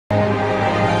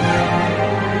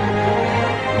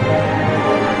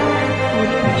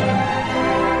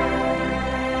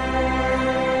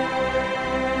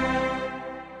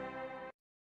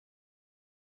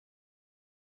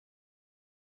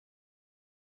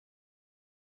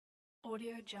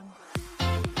Audio Jungle.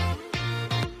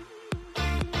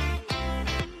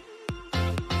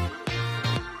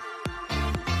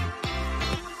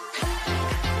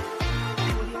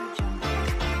 Audio Jungle. Audio Jungle.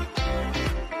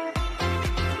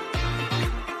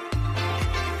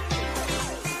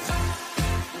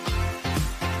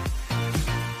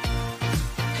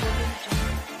 Audio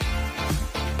Jungle.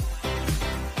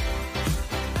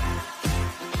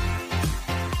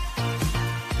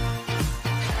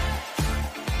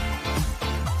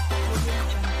 Audio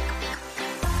Jungle.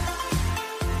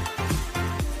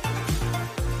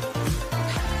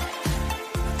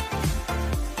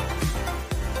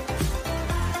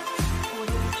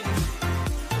 Audio Jungle.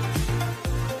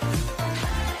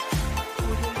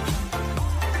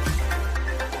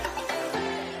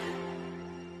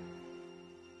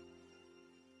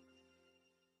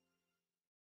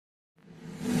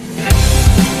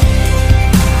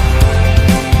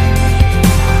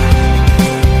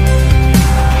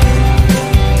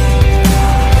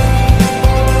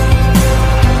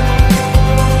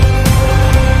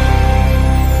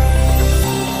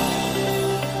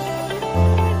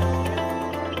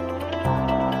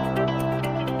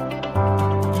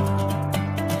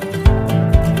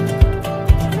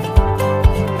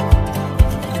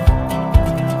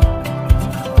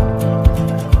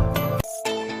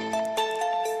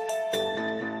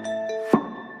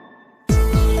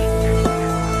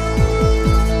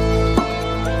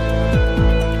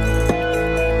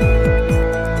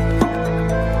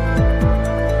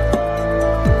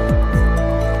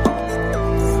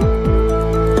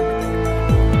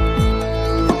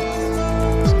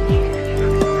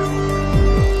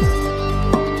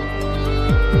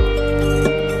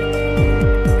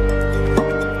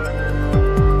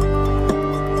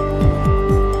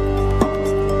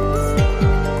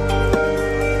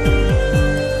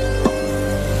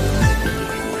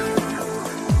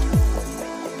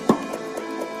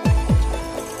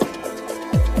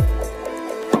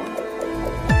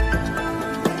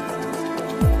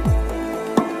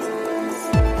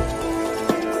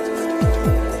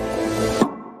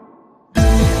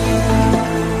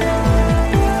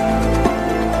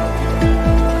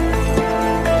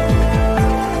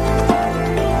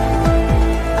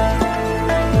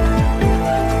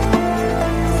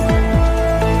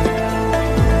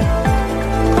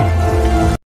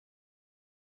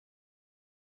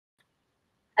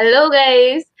 Hello,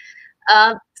 guys.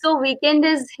 So weekend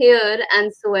is here,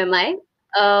 and so am I.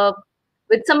 Uh,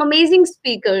 with some amazing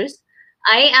speakers.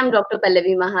 I am Dr.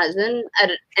 Pallavi Mahajan,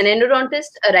 an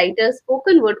endodontist, a writer,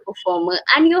 spoken word performer,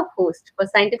 and your host for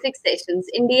scientific sessions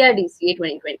in DRDCA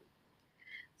 2020.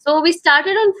 So we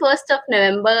started on 1st of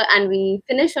November and we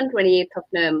finish on 28th of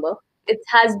November. It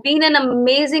has been an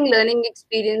amazing learning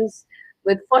experience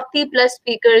with 40 plus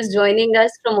speakers joining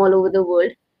us from all over the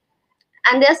world,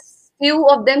 and there's few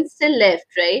of them still left,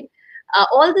 right?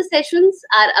 All the sessions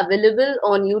are available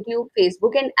on YouTube,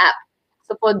 Facebook, and app.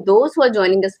 So for those who are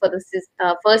joining us for the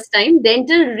first time,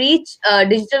 Dental Reach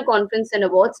Digital Conference and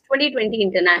Awards 2020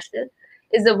 International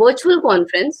is a virtual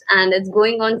conference, and it's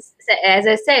going on. As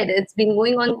I said, it's been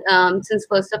going on since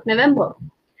 1st of November.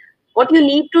 What you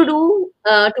need to do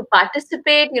to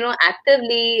participate,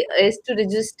 actively is to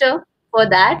register. For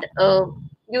that,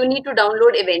 you need to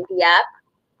download Eventi app,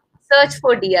 search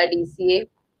for DRDCA,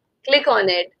 click on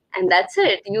it, and that's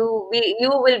it. You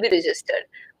will be registered.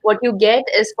 What you get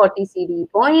is 40 CD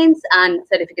points and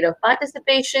certificate of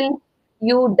participation.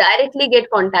 You directly get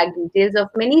contact details of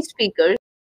many speakers,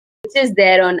 which is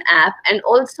there on app, and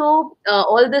also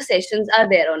all the sessions are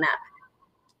there on app.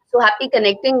 So happy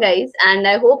connecting, guys, and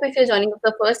I hope if you're joining for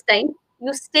the first time,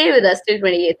 you stay with us till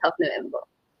 28th of November.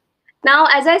 Now,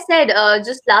 as I said,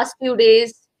 just last few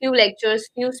days, few lectures,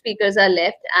 few speakers are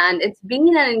left, and it's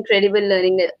been an incredible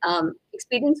learning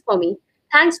experience for me.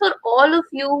 Thanks for all of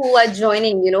you who are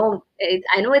joining.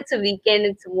 I know it's a weekend,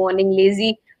 it's a morning,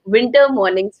 lazy winter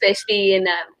morning, especially in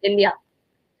India.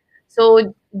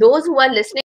 So those who are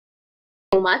listening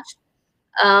so much.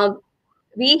 Uh,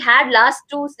 we had last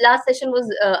session was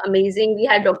amazing. We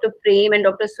had Dr. Prem and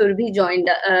Dr. Surbhi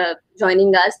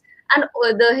joining us, and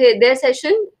their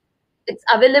session, it's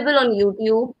available on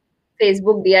YouTube,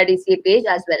 Facebook, DRDCA page,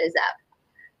 as well as app.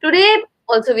 Today,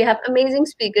 also, we have amazing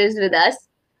speakers with us.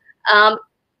 Um,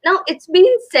 Now, it's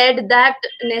been said that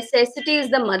necessity is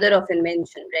the mother of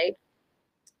invention, right?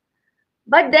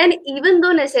 But then, even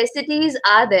though necessities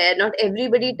are there, not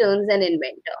everybody turns an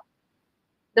inventor.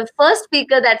 The first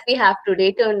speaker that we have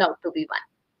today turned out to be one.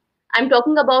 I'm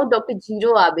talking about Dr.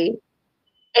 Jiro Abe,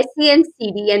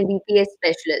 SEMCD and BPS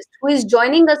specialist, who is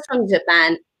joining us from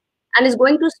Japan and is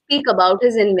going to speak about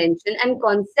his invention and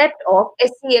concept of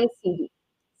SEMCD,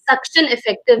 suction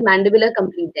effective mandibular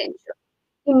complete denture.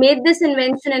 He made this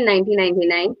invention in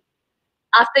 1999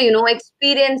 after,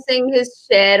 experiencing his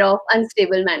share of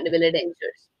unstable mandibular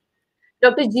dentures.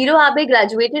 Dr. Jiro Abe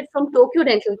graduated from Tokyo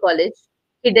Dental College.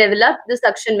 He developed the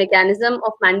suction mechanism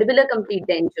of mandibular complete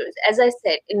dentures, as I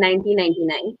said, in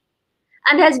 1999,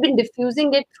 and has been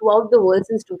diffusing it throughout the world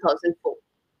since 2004.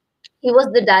 He was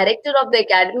the director of the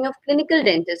Academy of Clinical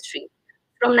Dentistry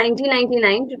from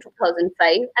 1999 to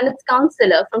 2005 and its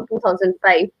counselor from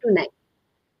 2005 to 9.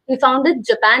 He founded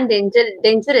Japan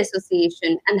Denture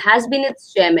Association and has been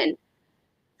its chairman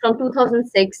from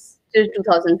 2006 till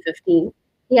 2015.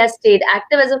 He has stayed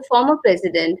active as a former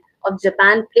president of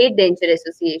Japan Plate Denture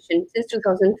Association since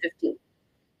 2015.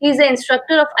 He is the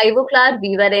instructor of Ivoclar,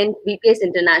 Vivarent, VPS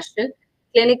International,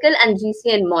 Clinical and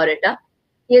GCN Morita.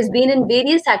 He has been in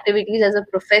various activities as a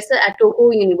professor at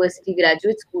Tokyo University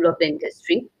Graduate School of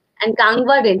Dentistry and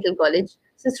Kangwa Dental College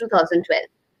since 2012.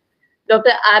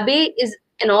 Dr. Abe is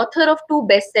an author of 2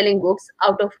 best-selling books,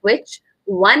 out of which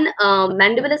one,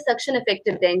 Mandibular Suction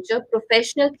Effective Denture,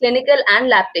 Professional, Clinical and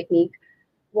Lab Technique,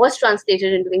 was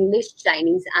translated into English,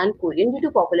 Chinese and Korean due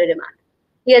to popular demand.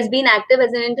 He has been active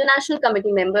as an international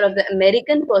committee member of the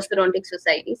American Prosthodontic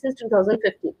Society since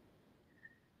 2015.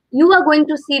 You are going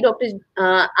to see Dr.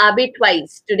 Abe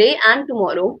twice, today and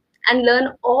tomorrow, and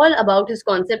learn all about his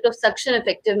concept of suction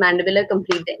effective mandibular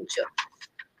complete denture.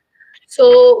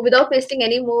 So, without wasting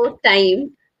any more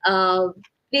time,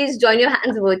 please join your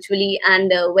hands virtually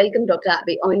and welcome Dr.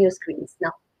 Abe on your screens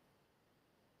now.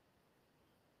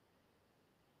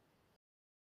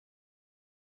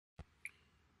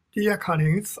 Dear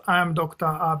colleagues, I'm Dr.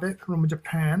 Abe from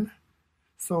Japan.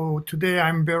 So today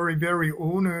I'm very, very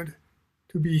honored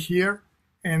to be here,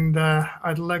 and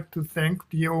I'd like to thank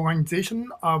the organization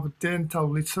of Dental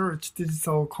Research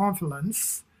Digital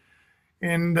Conference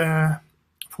and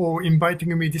for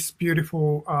inviting me this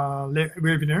beautiful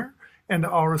webinar. And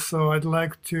also I'd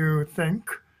like to thank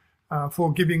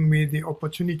for giving me the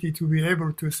opportunity to be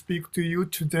able to speak to you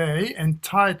today,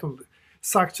 entitled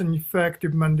Suction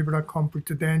Effective Mandibular Complete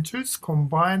Dentures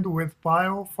Combined with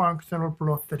Biofunctional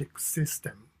Prosthetic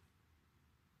System.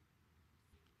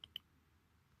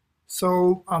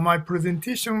 So my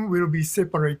presentation will be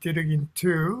separated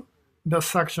into the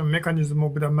suction mechanism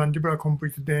of the mandibular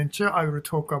complete denture. I will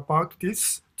talk about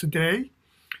this today.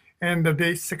 And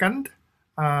the second,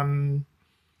 I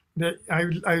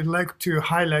would like to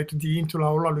highlight the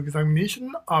intraoral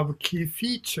examination of key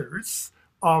features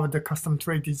of the custom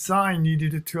tray design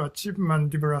needed to achieve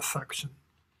mandibular suction.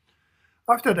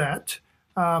 After that,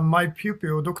 my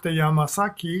pupil, Dr.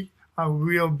 Yamasaki,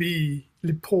 will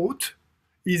report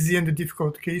easy and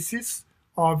difficult cases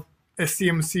of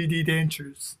SEMCD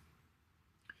dentures.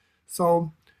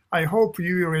 So I hope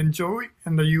you will enjoy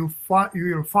and you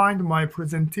will find my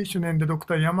presentation and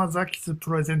Dr. Yamazaki's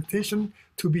presentation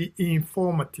to be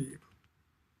informative.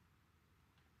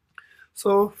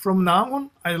 So from now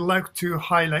on, I'd like to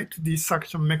highlight the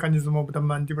suction mechanism of the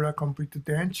mandibular complete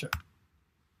denture.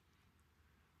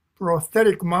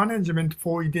 Prosthetic management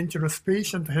for edentulous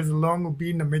patients has long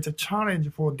been a major challenge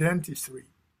for dentistry.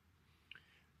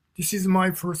 This is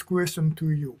my first question to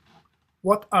you.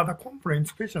 What are the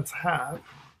complaints patients have?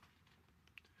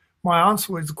 My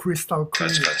answer is crystal clear.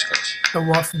 The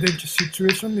worst denture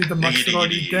situation is the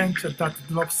maxillary denture that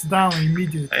drops down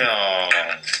immediately.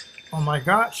 Oh my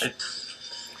gosh.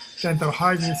 Dental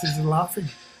hygienist is laughing.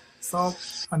 So,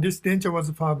 and this denture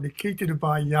was fabricated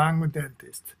by a young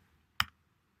dentist.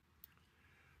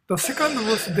 The second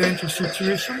worst denture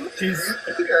situation is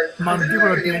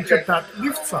mandibular denture that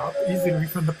lifts up easily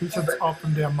when the patients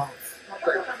open their mouth.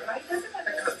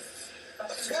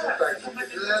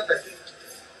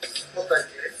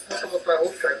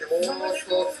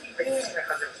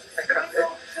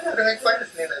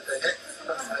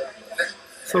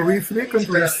 So we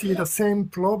frequently see the same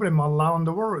problem around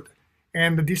the world,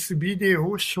 and this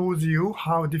video shows you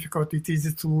how difficult it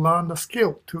is to learn the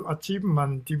skill to achieve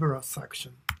mandibular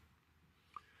suction.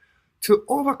 To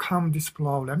overcome this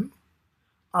problem,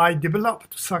 I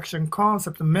developed suction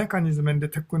concept, mechanism, and the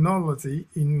technology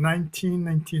in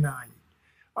 1999.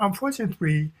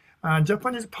 Unfortunately,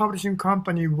 Japanese publishing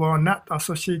company were not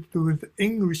associated with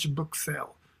English book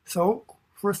sale. So,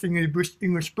 first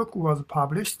English book was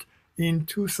published in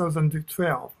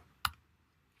 2012.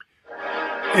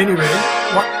 Anyway,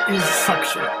 what is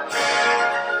suction?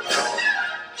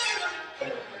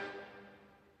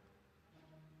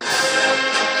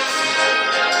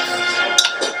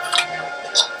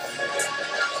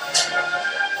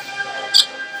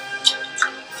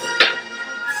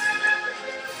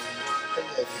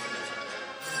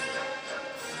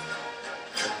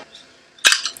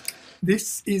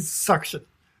 This is suction.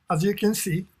 As you can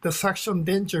see, the suction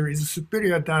denture is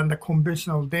superior than the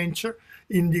conventional denture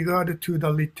in regard to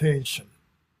the retention.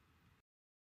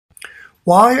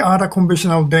 Why are the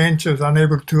conventional dentures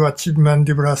unable to achieve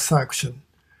mandibular suction?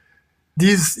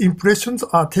 These impressions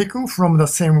are taken from the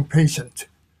same patient.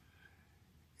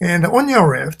 And on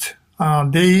your left,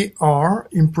 they are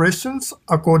impressions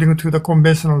according to the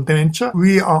conventional denture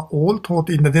we are all taught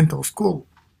in the dental school.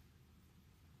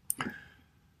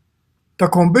 The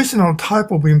conventional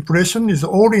type of impression is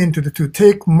oriented to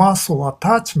take muscle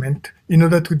attachment in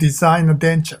order to design a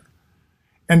denture.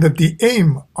 And the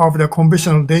aim of the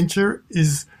conventional denture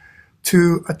is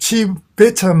to achieve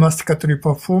better masticatory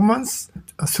performance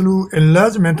through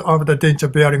enlargement of the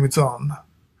denture-bearing zone.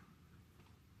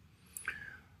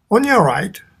 On your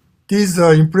right, these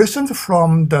are impressions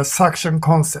from the suction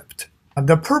concept.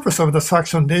 The purpose of the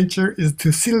suction denture is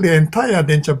to seal the entire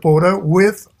denture border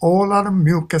with oral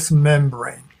mucous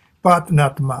membrane, but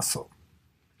not muscle.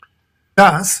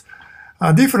 Thus,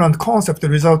 a different concept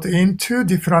results in two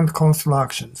different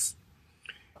constructions.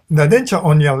 The denture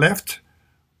on your left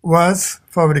was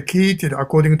fabricated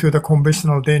according to the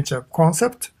conventional denture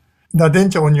concept. The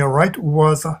denture on your right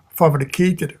was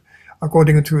fabricated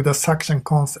according to the suction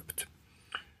concept.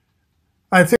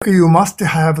 I think you must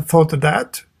have thought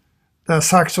that the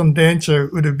suction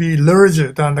denture would be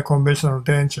larger than the conventional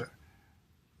denture.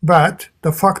 But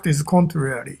the fact is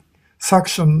contrary.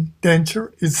 Suction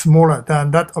denture is smaller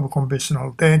than that of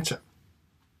conventional denture.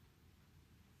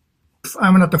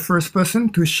 I'm not the first person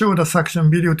to show the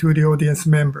suction video to the audience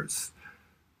members.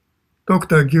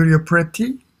 Dr. Giulio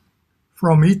Preti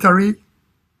from Italy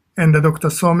and Dr.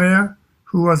 Sommer,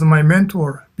 who was my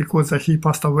mentor because he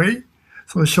passed away,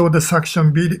 so showed the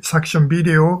suction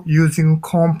video using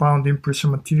compound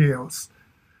impression materials.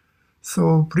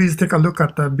 So please take a look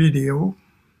at the video.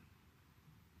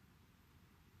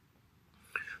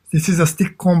 This is a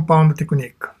stick compound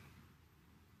technique.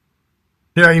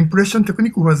 Their impression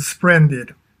technique was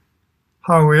splendid.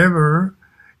 However,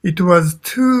 it was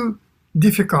too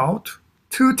difficult,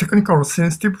 too technical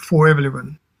sensitive for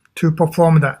everyone to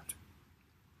perform that.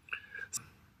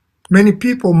 Many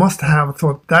people must have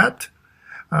thought that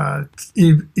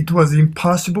it was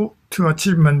impossible to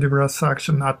achieve mandibular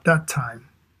suction at that time.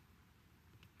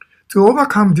 To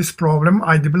overcome this problem,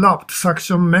 I developed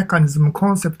suction mechanism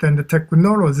concept and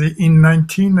technology in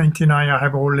 1999, I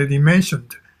have already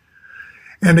mentioned.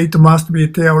 And it must be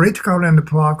theoretical and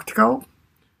practical,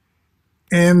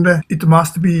 and it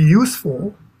must be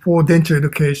useful for dental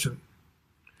education.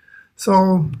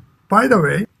 So, by the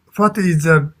way, what is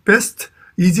the best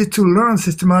easy to learn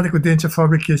systematic denture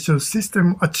fabrication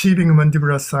system achieving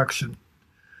mandibular suction?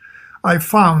 I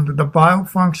found the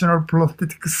biofunctional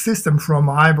prosthetic system from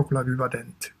Ivoclar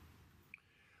Vivadent.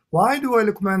 Why do I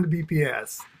recommend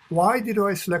BPS? Why did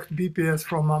I select BPS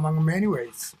from among many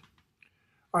ways?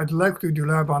 I'd like to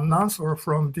derive an answer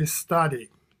from this study.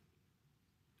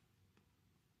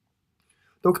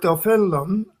 Dr.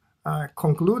 Fellon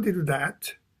concluded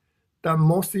that the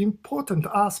most important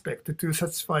aspect to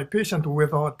satisfy patients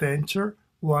without denture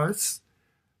was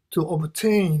to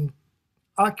obtain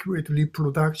accurate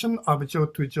reproduction of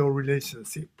jaw-to-jaw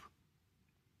relationship.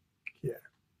 Here.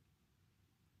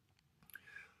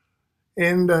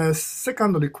 And the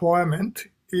second requirement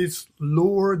is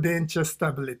lower denture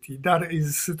stability that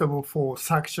is suitable for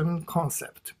suction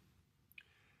concept.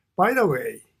 By the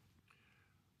way,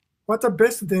 what's the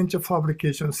best denture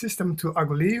fabrication system to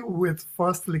agree with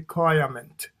first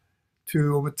requirement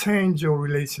to obtain jaw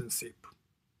relationship?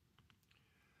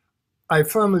 I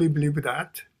firmly believe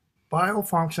that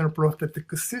biofunctional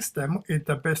prosthetic system is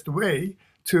the best way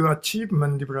to achieve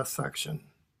mandibular suction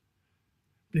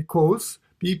because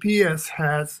BPS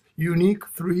has unique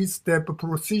three-step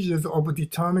procedures of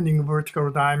determining vertical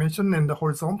dimension and the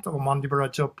horizontal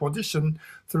mandibular jaw position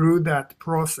through that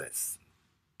process.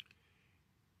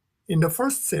 In the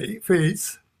first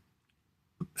phase,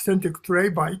 centric tray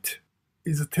bite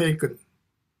is taken.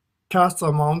 Casts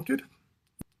are mounted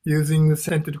using the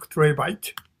centric tray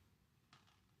bite,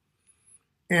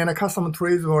 and custom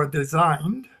trays were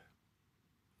designed,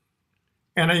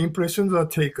 and impressions are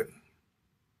taken.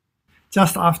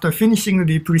 Just after finishing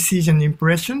the precision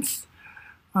impressions,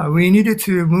 we needed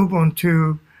to move on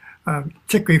to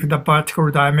check if the vertical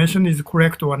dimension is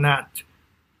correct or not.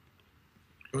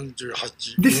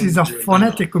 This is a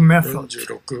phonetic method,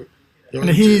 and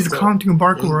he is counting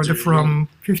backward from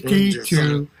 50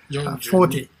 to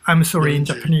 40. I'm sorry, in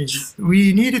Japanese.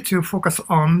 We needed to focus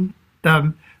on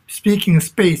the speaking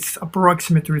space,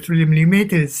 approximately 3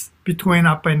 millimeters between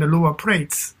upper and lower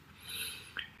plates.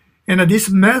 And this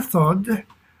method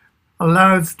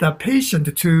allows the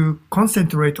patient to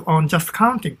concentrate on just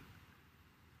counting.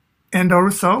 And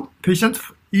also, patient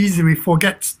easily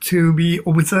forgets to be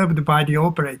observed by the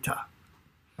operator.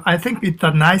 I think it's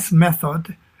a nice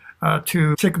method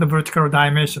to check the vertical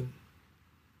dimension.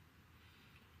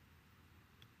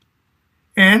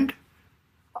 And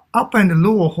upper and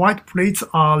lower white plates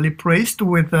are replaced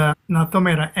with the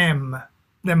nathometer M.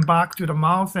 Then back to the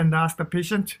mouth and ask the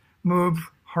patient move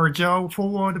her jaw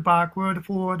forward,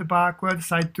 backward,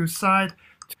 side to side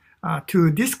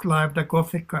to describe the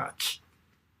Gothic arch.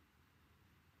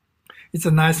 It's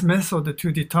a nice method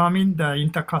to determine the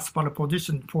intercuspal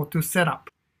position for to set up.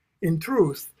 In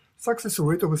truth, success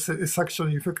rate of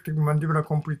suction effective mandibular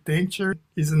complete denture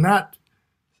is not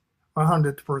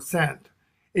 100%,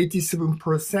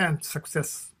 87%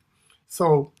 success.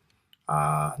 So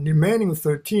remaining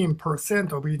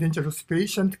 13% of edentulous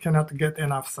patients cannot get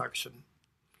enough suction.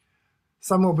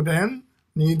 Some of them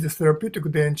need therapeutic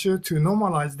denture to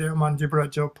normalize their mandibular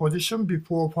jaw position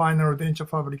before final denture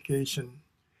fabrication.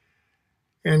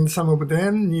 And some of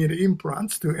them need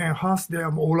implants to enhance their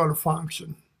oral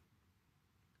function.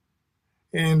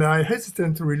 And I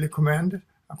hesitantly recommend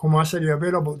a commercially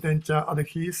available denture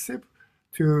adhesive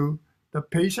to the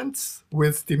patients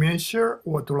with dementia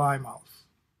or dry mouth.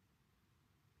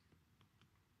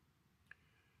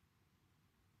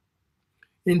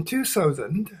 In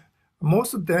 2000,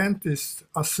 most dentists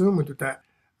assumed that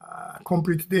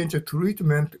complete denture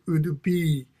treatment would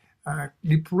be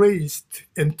replaced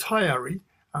entirely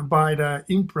by the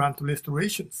implant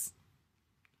restorations.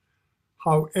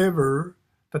 However,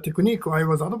 the technique I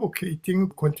was advocating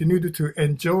continued to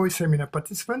enjoy seminar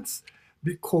participants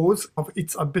because of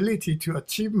its ability to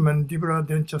achieve mandibular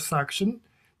denture suction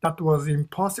that was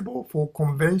impossible for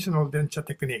conventional denture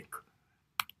technique.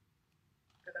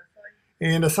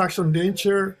 And the suction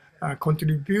denture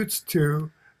contributes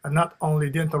to not only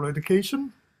dental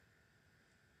education.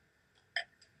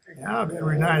 Yeah,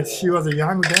 very nice. She was a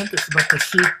young dentist, but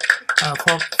she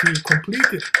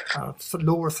completed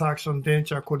lower suction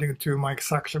denture according to my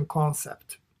suction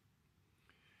concept.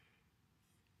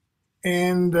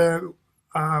 And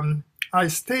I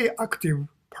stay active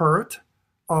part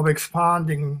of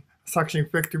expanding suction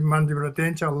effective mandibular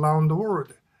denture around the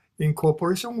world in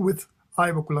cooperation with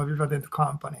Ivocula Vivadent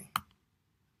Company.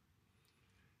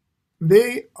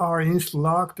 They are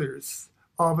instructors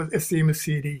of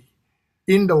SEMCD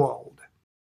in the world.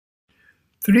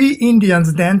 3 Indian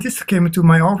dentists came to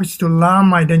my office to learn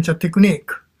my denture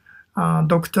technique.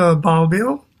 Dr.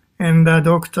 Balbil and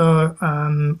Dr.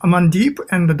 Amandeep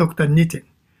and Dr. Nitin.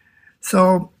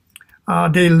 So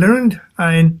they learned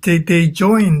and they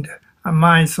joined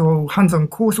my hands-on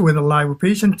course with a live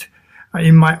patient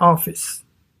in my office.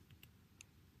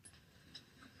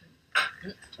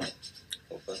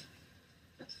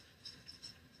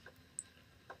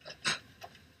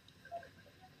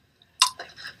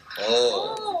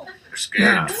 Oh, you're scared.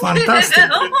 Yeah, fantastic.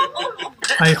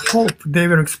 I hope they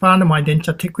will expand my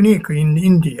denture technique in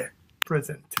India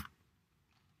present.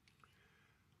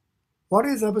 What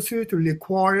is absolutely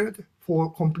required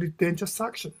for complete denture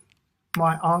suction?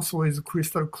 My answer is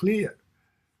crystal clear.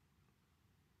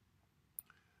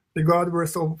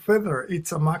 Regardless of whether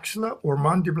it's a maxilla or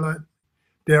mandibular,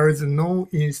 there is no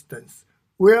instance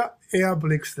where air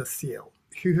breaks the seal.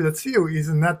 If the seal is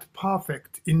not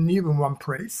perfect in even one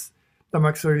place, the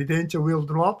maxillary denture will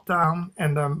drop down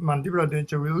and the mandibular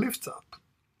denture will lift up.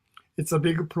 It's a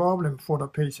big problem for the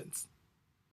patients.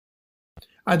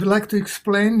 I'd like to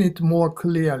explain it more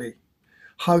clearly,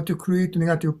 how to create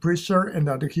negative pressure and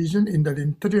adhesion in the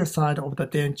interior side of the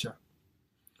denture.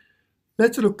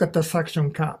 Let's look at the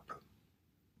suction cap.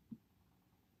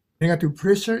 Negative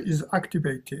pressure is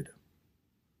activated.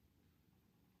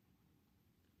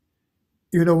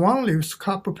 If the one leaves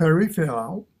cap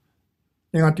peripheral,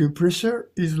 negative pressure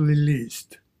is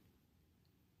released.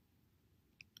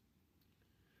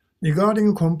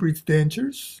 Regarding complete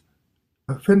dentures,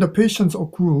 when the patient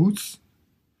occludes,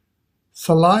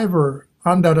 saliva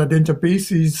under the denture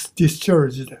base is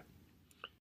discharged.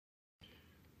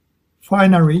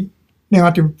 Finally,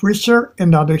 negative pressure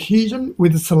and adhesion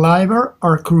with saliva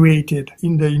are created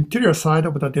in the interior side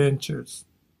of the dentures.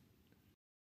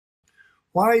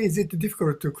 Why is it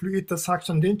difficult to create a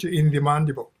suction denture in the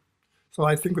mandible? So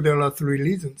I think there are 3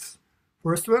 reasons.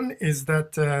 First one is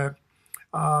that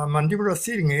mandibular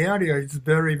sealing area is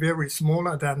very, very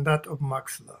smaller than that of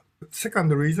maxilla.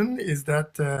 Second reason is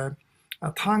that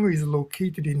a tongue is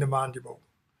located in the mandible.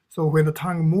 So when the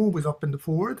tongue moves up and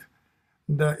forward,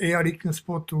 the air leaking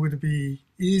spot will be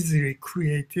easily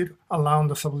created around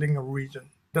the sublingual region.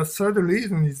 The third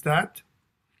reason is that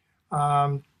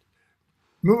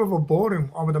movable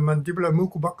volume of the mandibular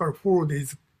mucobuccal fold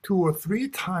is 2 or 3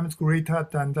 times greater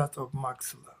than that of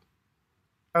maxilla.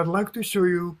 I'd like to show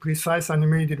you precise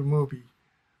animated movie.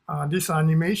 This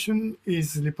animation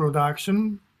is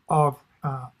reproduction of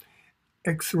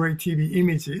X-ray TV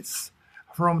images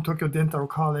from Tokyo Dental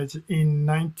College in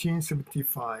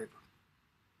 1975.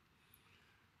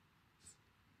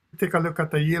 Take a look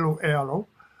at the yellow arrow.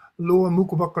 Lower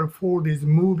mucobuccal fold is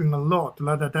moving a lot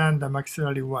rather than the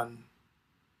maxillary one.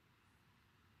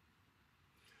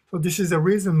 So this is the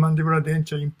reason mandibular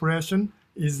denture impression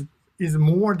is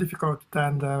more difficult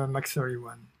than the maxillary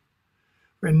one.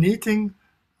 When knitting,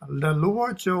 the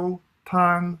lower jaw,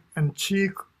 tongue, and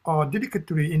cheek are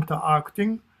delicately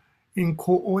interacting in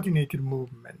coordinated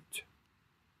movement.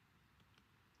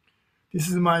 This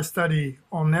is my study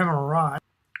on MRI.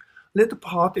 Red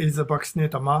part is the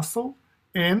vaccinator muscle,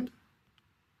 and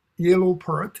yellow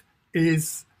part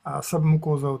is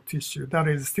submucosal tissue that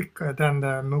is thicker than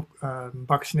the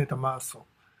vaccinator muscle.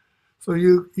 So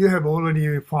you have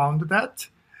already found that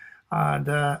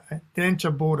the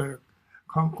denture border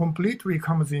completely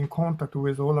comes in contact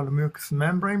with oral mucous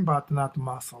membrane but not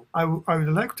muscle. I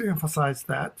would like to emphasize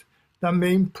that the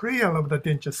main player of the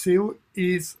denture seal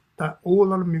is the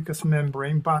oral mucous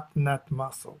membrane but not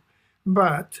muscle.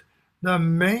 But the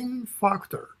main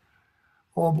factor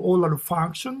of oral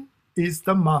function is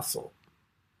the muscle.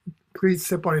 Please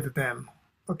separate them.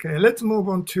 Okay, let's move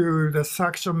on to the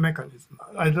suction mechanism.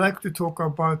 I'd like to talk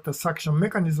about the suction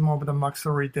mechanism of the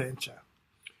maxillary denture.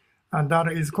 And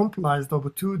that is comprised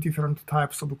of 2 different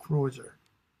types of closure.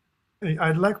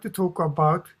 I'd like to talk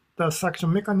about the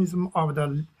suction mechanism of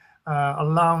the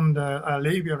around the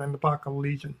labial and buccal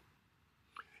region,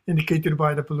 indicated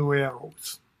by the blue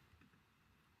arrows.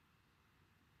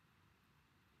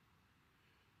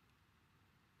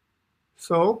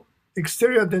 So,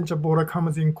 exterior denture border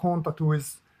comes in contact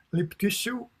with lip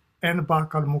tissue and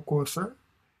buccal mucosa,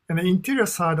 and the interior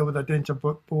side of the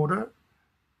denture border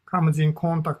comes in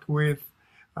contact with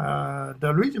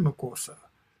the ridge mucosa.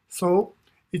 So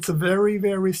it's a very,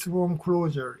 very strong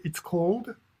closure. It's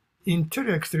called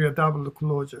interior-exterior double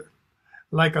closure,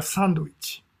 like a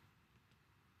sandwich.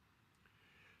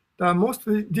 The most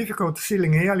difficult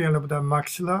sealing area of the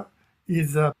maxilla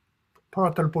is the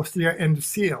palatal posterior end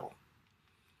seal.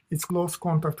 It's close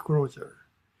contact closure.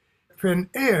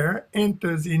 When air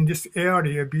enters in this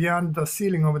area beyond the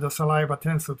ceiling of the saliva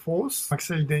tensile force,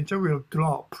 maxillary denture will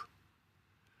drop.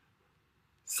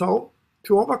 So,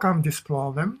 to overcome this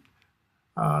problem,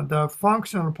 the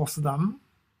functional postdom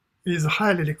is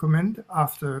highly recommended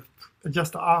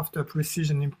just after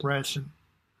precision impression.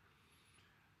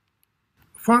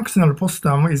 Functional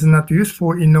postdom is not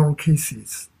useful in all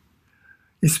cases,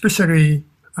 especially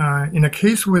in a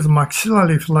case with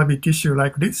maxillary flabby tissue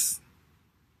like this.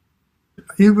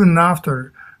 Even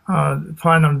after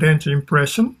final denture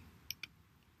impression,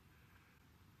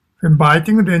 when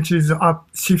biting, the denture is up,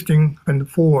 shifting and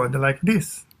forward like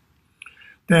this.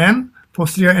 Then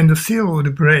posterior end seal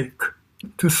would break.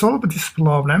 To solve this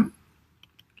problem,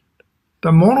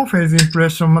 the monophase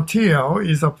impression material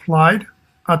is applied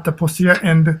at the posterior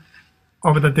end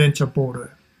of the denture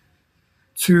border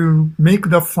to make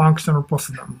the functional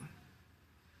postdom.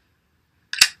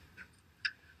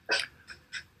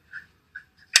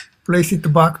 Place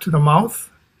it back to the mouth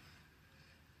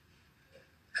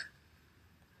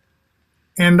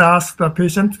and ask the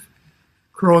patient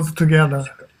close together.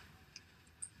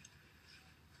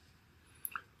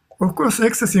 Of course,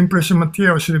 excess impression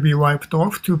material should be wiped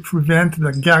off to prevent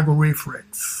the gag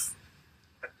reflex.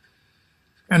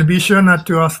 And be sure not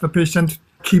to ask the patient,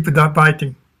 keep that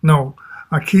biting. No,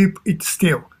 keep it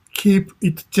still. Keep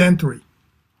it gently.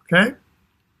 Okay?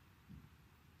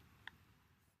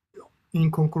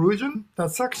 In conclusion, the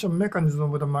suction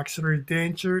mechanism of the maxillary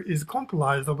denture is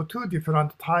comprised of 2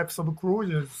 different types of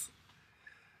closures: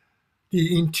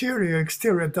 the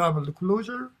interior-exterior double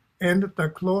closure and the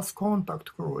close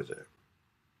contact closure.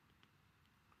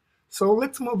 So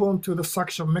let's move on to the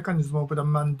suction mechanism of the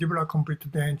mandibular complete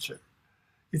denture.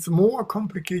 It's more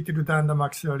complicated than the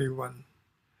maxillary one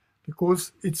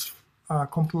because it's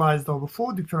comprised of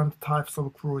 4 different types of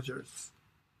closures.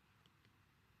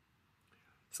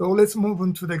 So let's move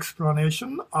on to the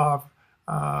explanation of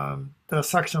the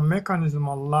suction mechanism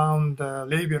around the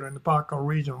labial and buccal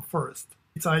region first.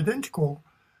 It's identical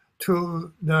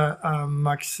to the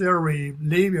maxillary,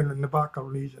 labial, and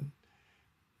buccal region.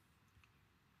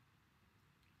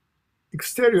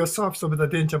 Exterior surface of the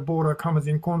denture border comes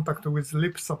in contact with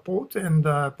lip support and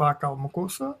the buccal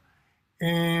mucosa,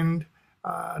 and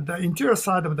the interior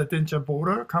side of the denture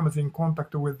border comes in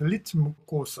contact with ridge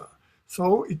mucosa.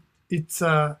 So it's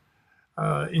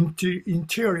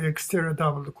interior exterior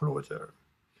double closure.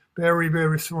 Very,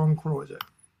 very strong closure.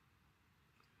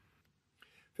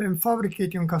 When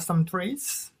fabricating custom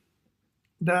trays,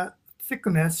 the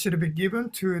thickness should be given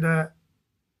to the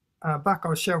back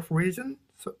of shelf region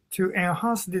to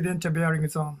enhance the denture bearing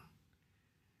zone.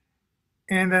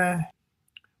 And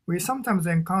we sometimes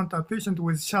encounter patients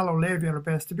with shallow labial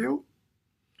vestibule.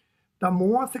 The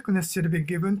more thickness should be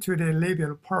given to the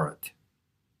labial part.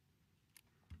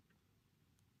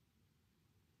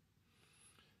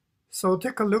 So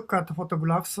take a look at the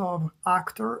photographs of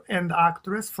actor and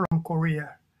actress from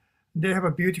Korea. They have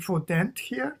a beautiful dent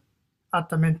here at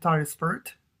the mentalis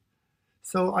part.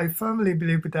 So I firmly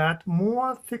believe that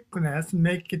more thickness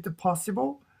make it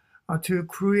possible to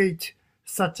create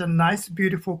such a nice,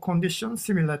 beautiful condition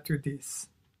similar to this.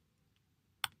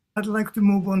 I'd like to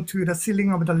move on to the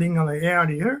sealing of the lingual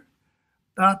area.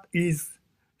 That is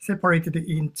separated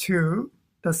into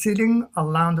the sealing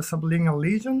around the sublingual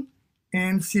region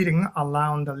and sealing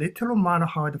around the little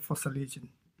malhard fossa region.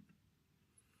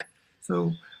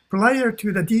 So prior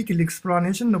to the detailed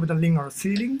explanation of the lingual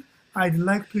sealing, I'd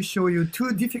like to show you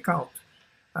two difficult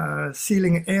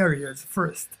sealing areas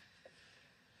first.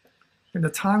 In the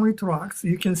tongue retracts,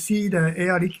 you can see the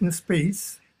air leaking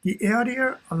space, the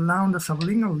area around the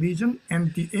sublingual region,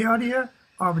 and the area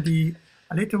of the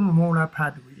little molar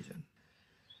pad region.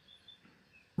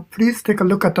 Please take a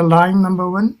look at the line number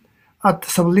 1 at the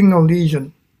sublingual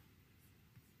region.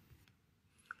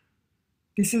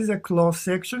 This is a closed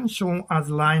section shown as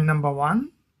line number 1.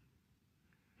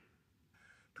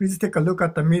 Please take a look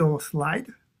at the middle slide.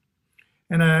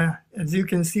 And as you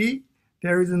can see,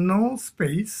 there is no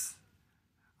space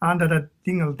under the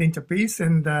lingual denture base,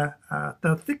 and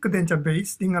the thick denture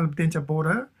base, lingual denture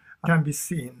border, can be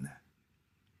seen.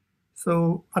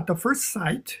 So at the first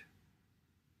sight,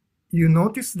 you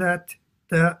notice that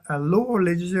the lower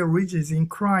residual ridge is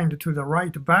inclined to the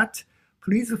right, but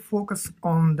please focus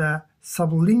on the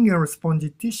sublingual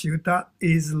spongy tissue that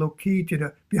is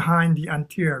located behind the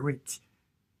anterior ridge.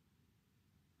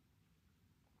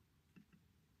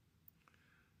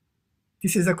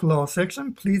 This is a closed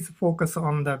section. Please focus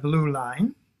on the blue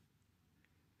line.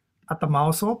 At the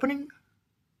mouth opening,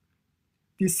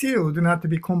 the seal do not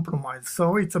be compromised,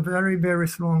 so it's a very, very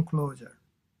strong closure.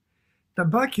 The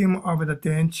vacuum of the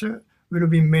denture will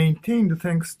be maintained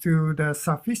thanks to the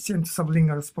sufficient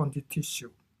sublingual spongy tissue.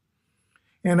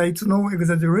 And it's no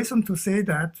exaggeration to say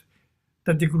that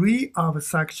the degree of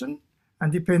suction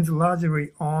depends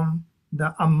largely on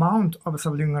the amount of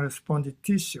sublingual spongy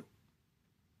tissue.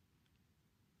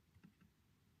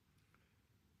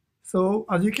 So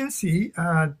as you can see,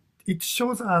 it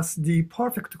shows us the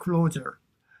perfect closure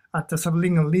at the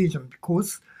sublingual region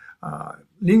because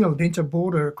lingual denture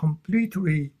border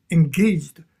completely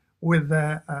engaged with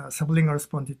the sublingual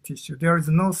spongy tissue. There is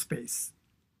no space.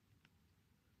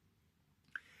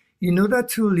 In order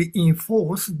to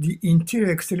reinforce the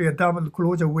interior-exterior double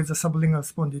closure with the sublingual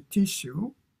spongy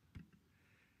tissue,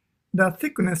 the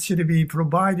thickness should be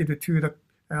provided to the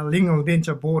lingual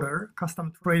denture border,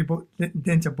 custom tray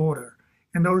denture border,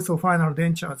 and also final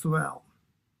denture as well.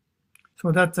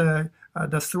 So that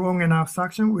the strong enough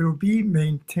suction will be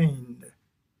maintained.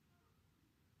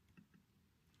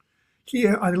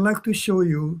 Here, I'd like to show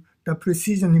you the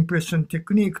precision impression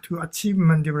technique to achieve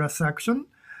mandibular suction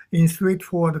in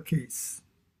straightforward case.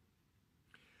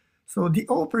 So the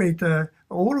operator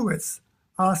always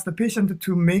asks the patient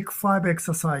to make 5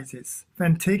 exercises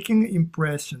when taking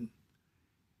impression.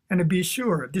 And be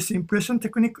sure this impression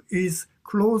technique is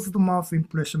closed mouth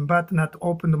impression, but not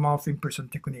open mouth impression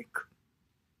technique.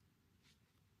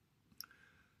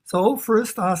 So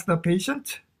first ask the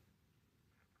patient.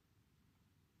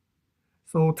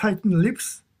 So tighten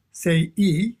lips, say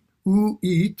E, oo,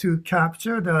 E to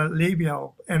capture the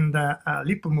labial and the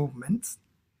lip movements.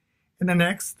 And the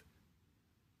next,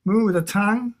 move the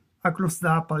tongue across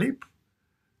the upper lip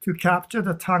to capture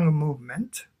the tongue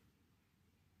movement.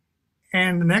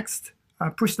 And next,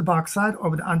 push the backside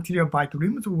of the anterior bite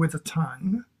rims with the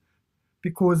tongue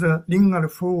because the lingual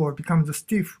floor becomes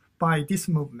stiff by this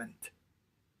movement.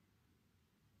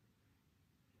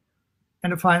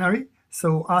 And finally,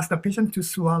 so ask the patient to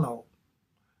swallow.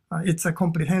 It's a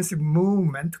comprehensive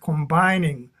movement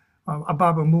combining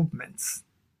above movements.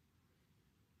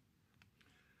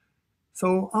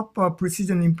 So upper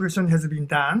precision impression has been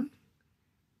done,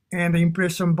 and the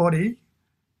impression body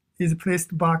is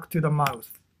placed back to the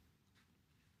mouth.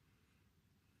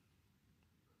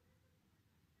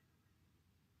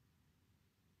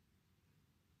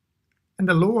 And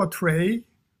the lower tray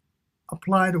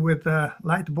applied with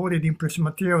light-bodied impression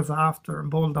materials after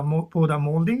border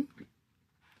molding.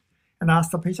 and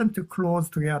ask the patient to close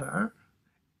together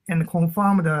and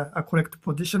confirm the correct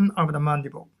position of the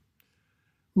mandible.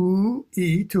 U,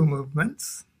 E, 2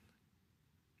 movements.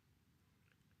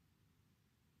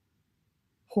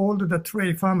 Hold the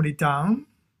tray firmly down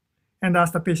and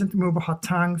ask the patient to move her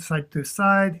tongue side to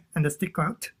side and stick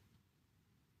out.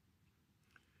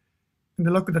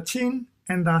 And lock the chin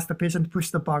and ask the patient to push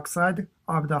the back side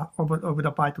of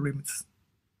the bite limbs.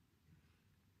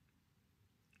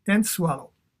 And swallow.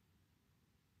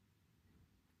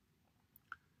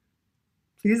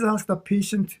 Please ask the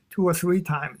patient 2 or 3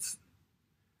 times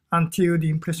until the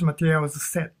impression material is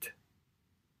set.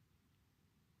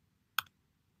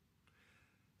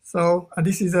 So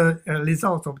this is a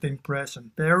result of the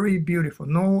impression. Very beautiful,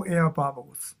 no air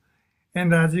bubbles.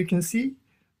 And as you can see,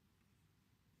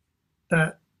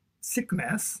 the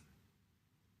thickness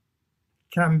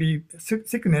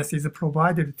is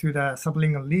provided to the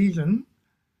sublingual region,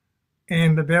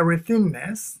 and the very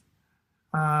thinness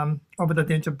of the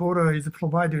denture border is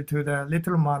provided to the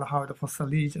little malahide fossa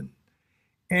region.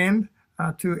 And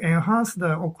to enhance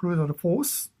the occlusal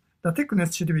force, the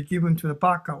thickness should be given to the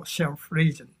buccal shelf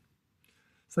region.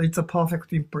 So it's a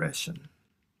perfect impression.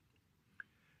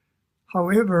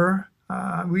 However,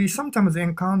 we sometimes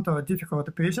encounter a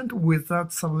difficult patient without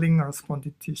sublingual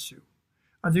spongy tissue.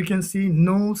 As you can see,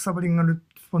 no sublingual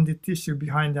spongy tissue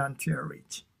behind the anterior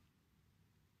ridge.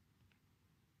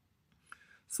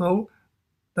 So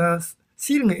the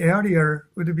sealing area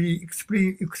would be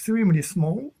extremely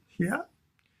small here.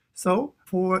 So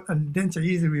for a denture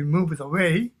easily moves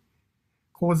away,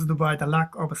 caused by the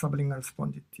lack of sublingual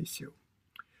spongy tissue.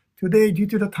 Today, due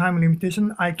to the time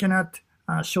limitation, I cannot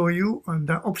show you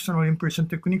the optional impression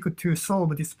technique to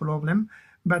solve this problem,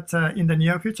 but in the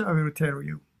near future, I will tell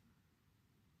you.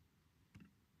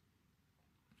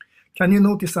 Can you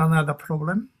notice another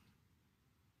problem?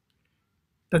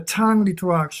 The tongue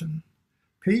retraction.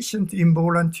 Patient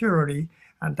involuntarily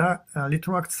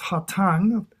retracts her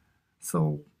tongue,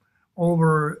 so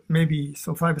over maybe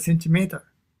 5 centimeters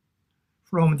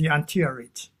from the anterior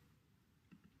ridge.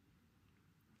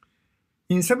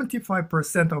 In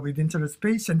 75% of edentulous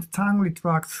patients, tongue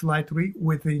retracts slightly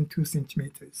within 2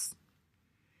 centimeters.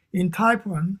 In type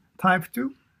 1, type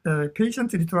 2, the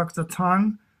patient retracts the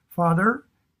tongue further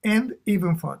and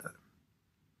even further.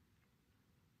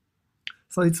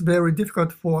 So it's very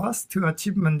difficult for us to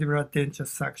achieve mandibular denture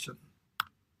suction.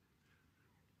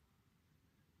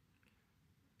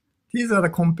 These are the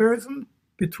comparison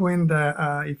between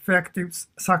the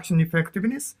suction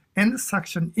effectiveness and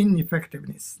suction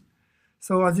ineffectiveness.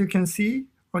 So as you can see,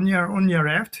 on your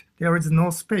left, there is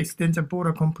no space. Denture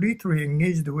border completely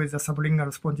engaged with the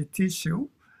sublingual spongy tissue.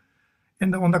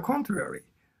 And on the contrary,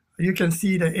 you can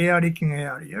see the air leaking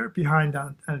area behind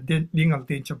the lingual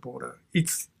denture border.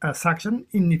 It's suction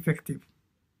ineffective.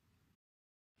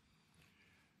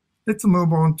 Let's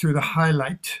move on to the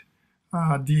highlight,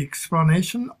 the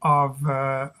explanation of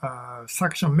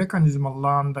suction mechanism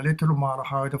around the lateral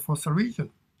malahide fossa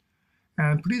region.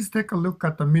 And please take a look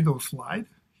at the middle slide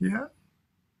here.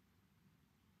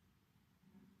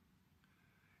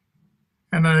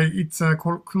 And it's a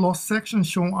cross section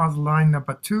shown as line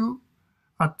number 2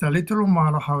 at the lateral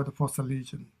malahide fossa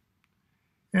region.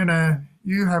 And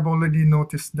you have already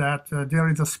noticed that there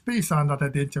is a space under the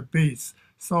denture base,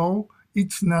 so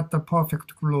it's not a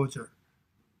perfect closure.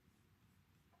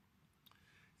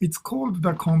 It's called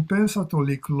the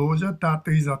compensatory closure that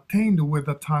is attained with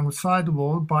the tongue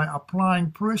sidewall by applying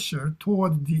pressure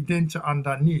toward the denture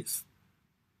underneath.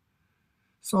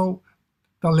 So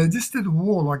the resisted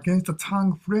wall against the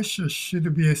tongue pressure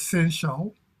should be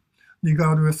essential,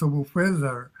 regardless of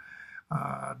whether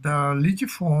the ridge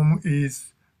form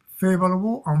is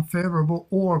favorable, unfavorable,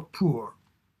 or poor.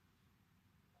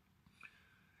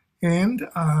 And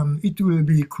it will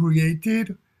be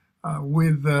created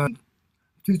with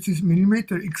 50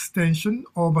 millimeter extension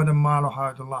over the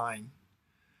malahide line.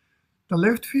 The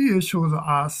left figure shows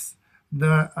us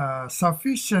the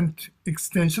sufficient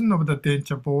extension of the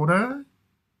denture border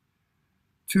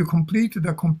to complete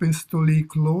the compensatory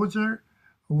closure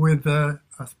with a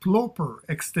proper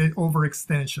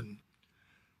overextension.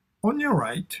 On your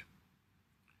right,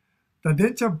 the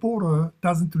denture border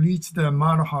doesn't reach the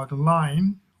malahide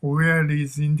line where it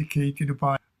is indicated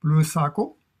by blue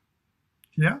circle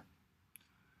here.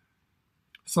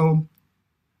 So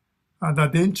the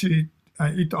denture,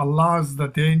 it allows the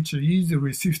denture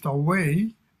easily shift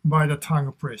away by the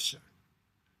tongue pressure.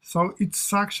 So it's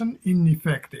suction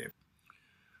ineffective.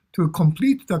 To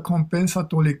complete the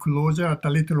compensatory closure at the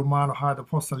lateral malahide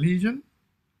fossa region,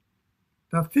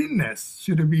 the thinness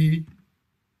should be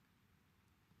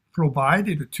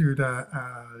provided to the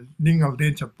lingual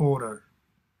denture border,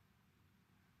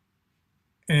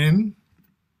 and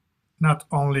not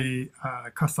only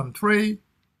custom tray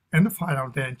and final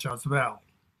denture as well.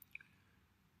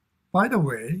 By the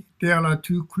way, there are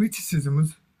two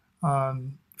criticisms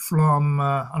from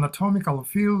anatomical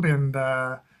field and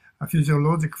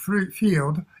physiologic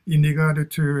field in regard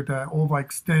to the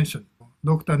overextension.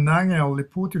 Dr. Nagel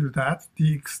reported that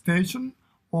the extension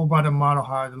over the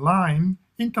malahide line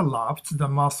interrupts the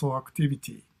muscle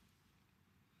activity.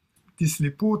 This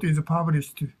report is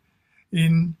published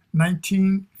in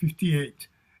 1958.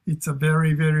 It's a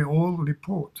very, very old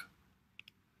report.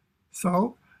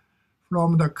 So,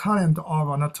 from the current of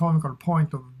anatomical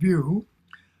point of view,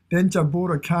 denture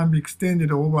border can be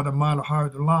extended over the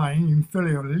malahide line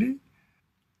inferiorly,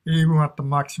 even at the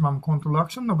maximum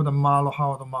contraction of the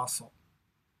malahide muscle.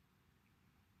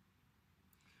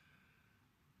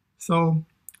 So,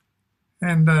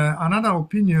 and another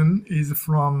opinion is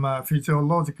from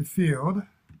physiologic field.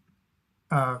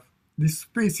 This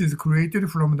space is created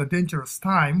from the denture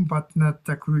time, but not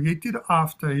created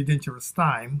after denture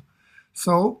time.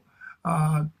 So,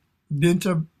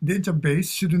 denture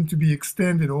base shouldn't be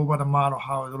extended over the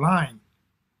malahide line.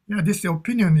 Yeah, this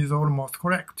opinion is almost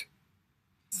correct.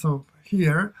 So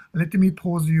here, let me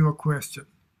pose you a question.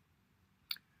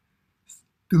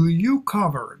 Do you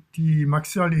cover the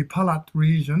maxillary palate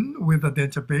region with the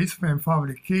denture base when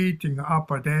fabricating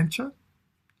upper denture?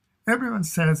 Everyone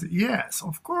says yes,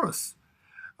 of course,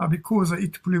 because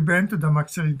it prevents the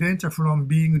maxillary denture from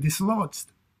being dislodged.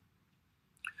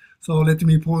 So let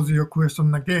me pose your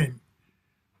question again.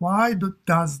 Why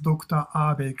does Dr.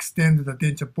 Abe extend the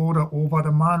denture border over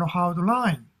the malahide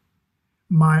line?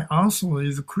 My answer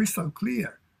is crystal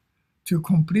clear: to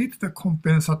complete the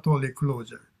compensatory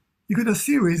closure. If the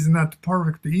series is not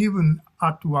perfect even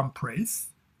at one place,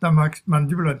 the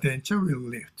mandibular denture will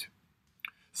lift.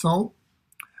 So,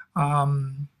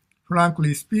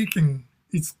 frankly speaking,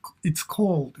 it's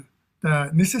called the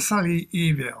necessary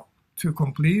evil to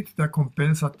complete the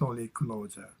compensatory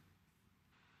closure.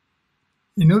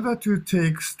 In order to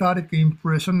take static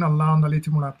impression around the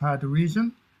reticular pad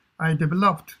region, I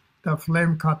developed the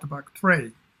frame cutback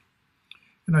tray.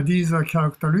 And these are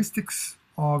characteristics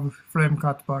of frame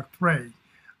cutback tray.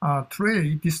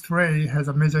 This tray has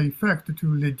a major effect to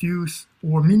reduce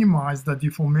or minimize the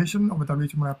deformation of the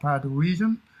reticular pad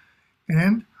region,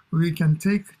 and we can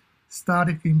take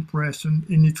static impression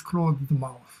in its closed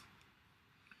mouth.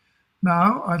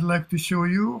 Now, I'd like to show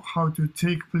you how to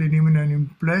take preliminary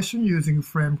impression using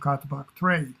frame cutback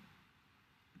tray.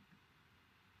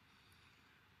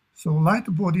 So,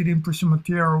 light-bodied impression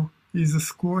material is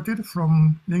squirted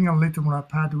from lingual reticular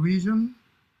pad region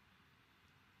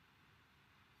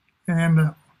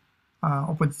and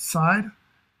opposite side,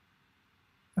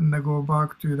 and I go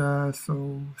back to the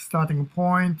starting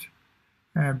point.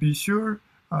 Be sure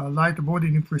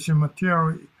light-bodied impression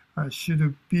material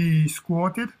should be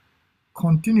squirted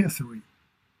continuously.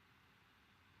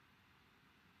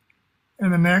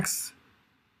 And the next,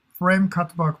 frame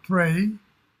cutback tray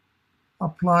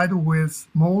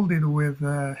molded with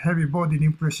heavy bodied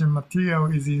impression material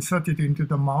is inserted into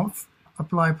the mouth.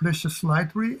 Apply pressure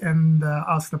slightly and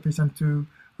ask the patient to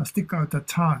stick out the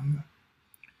tongue.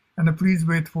 And please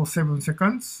wait for 7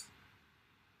 seconds.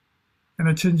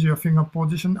 And change your finger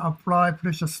position. Apply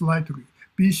pressure slightly.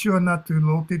 Be sure not to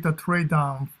rotate the tray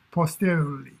down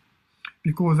posteriorly,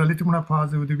 because the reticular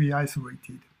pads would be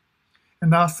isolated.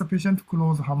 And ask the patient to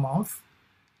close her mouth.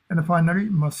 And finally,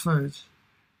 massage.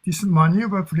 This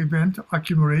maneuver prevents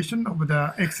accumulation of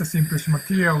the excess impression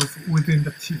materials within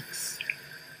the cheeks.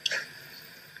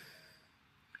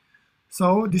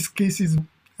 So this case is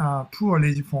poor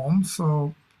regiform,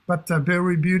 but a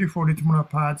very beautiful reticular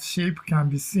pad shape can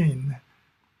be seen.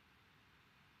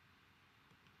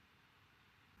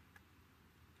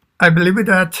 I believe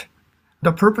that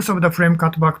the purpose of the frame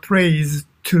cutback tray is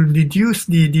to reduce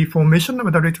the deformation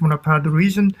of the reticular pad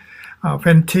region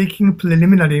when taking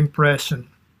preliminary impression.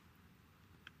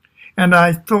 And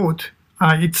I thought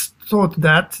it's thought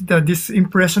that this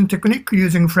impression technique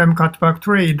using frame cutback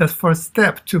tray is the first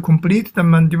step to complete the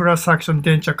mandibular suction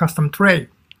denture custom tray.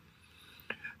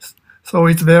 So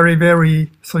it's very,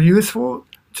 very useful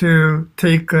to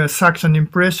take suction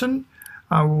impression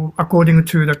according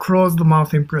to the closed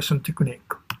mouth impression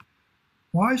technique.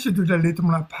 Why should the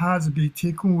reticular pads be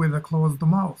taken with a closed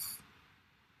mouth?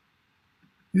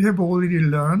 You have already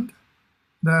learned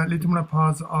that reticular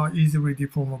pads are easily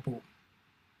deformable.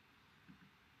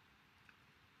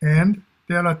 And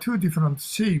there are two different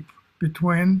shapes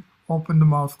between open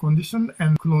mouth condition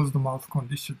and closed mouth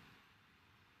condition.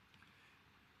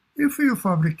 If you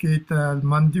fabricate a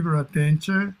mandibular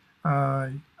denture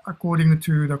according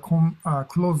to the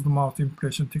closed mouth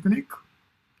impression technique,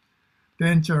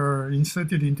 denture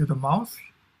inserted into the mouth,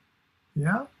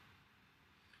 yeah,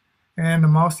 and the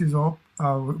mouth is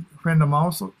when the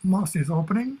mouth is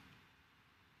opening,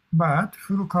 but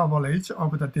full coverage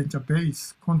of the denture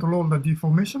base control the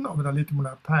deformation of the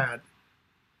litimular pad.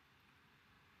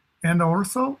 And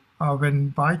also, when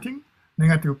biting,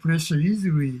 negative pressure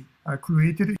easily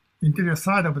created interior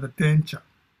side of the denture.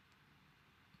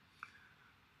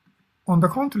 On the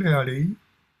contrary,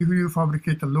 if you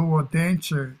fabricate a lower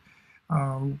denture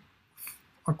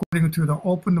according to the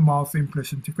open mouth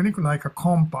impression technique, like a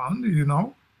compound, do you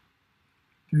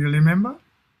remember?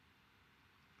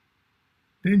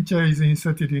 Denture is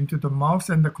inserted into the mouth,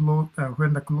 and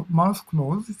when the mouth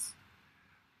closes,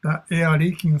 the air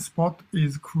leaking spot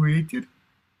is created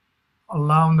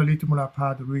around the litimular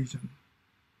pad region.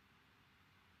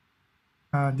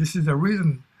 This is the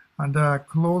reason the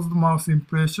closed mouth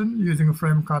impression using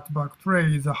frame cutback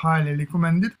tray is highly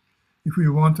recommended if we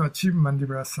want to achieve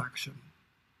mandibular suction.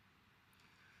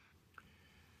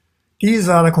 These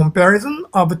are the comparison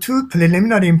of two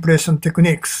preliminary impression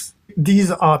techniques.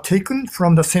 These are taken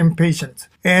from the same patient,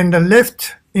 and the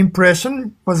left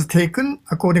impression was taken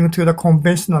according to the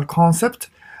conventional concept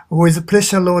with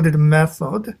pressure-loaded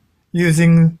method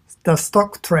using the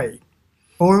stock tray.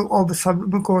 All of the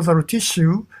submucosal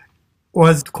tissue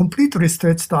was completely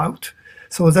stretched out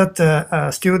so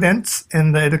that students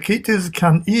and the educators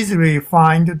can easily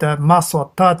find the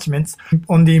muscle attachments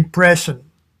on the impression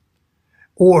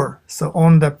or so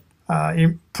on the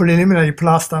preliminary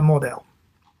plaster model.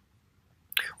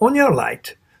 On your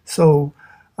right, so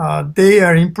they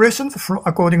are impressions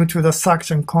according to the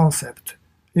suction concept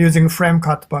using frame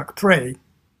cutback tray.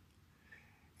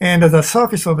 And the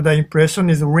surface of the impression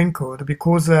is wrinkled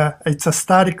because it's a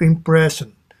static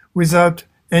impression without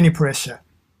any pressure.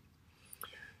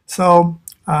 So,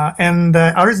 and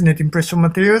the originate impression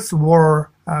materials were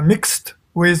mixed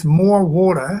with more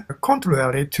water,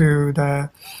 contrary to the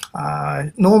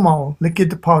normal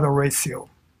liquid powder ratio.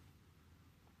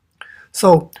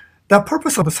 So, the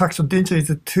purpose of the suction denture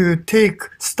is to take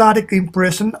static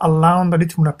impression around the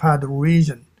litimular pad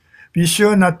region. Be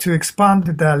sure not to expand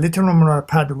the litimular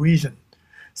pad region.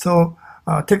 So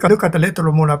take a look at the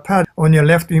litimular pad on your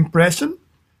left impression.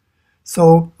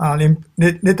 So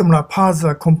litimular pads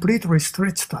are completely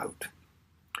stretched out.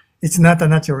 It's not a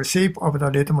natural shape of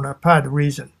the litimular pad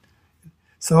region.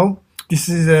 So this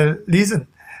is the reason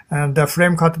and the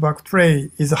frame cutback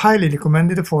tray is highly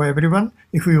recommended for everyone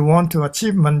if you want to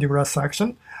achieve mandibular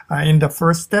suction in the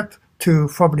first step to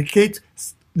fabricate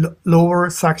lower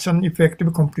suction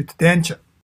effective complete denture.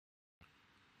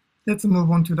 Let's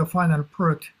move on to the final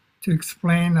part to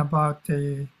explain about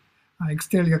the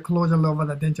exterior closure of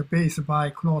the denture base by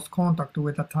close contact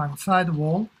with the tongue side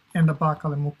wall and the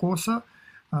buccal mucosa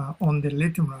on the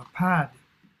litimular pad.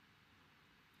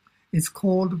 It's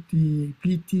called the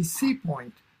BTC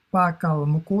point, buccal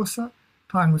mucosa,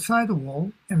 tongue side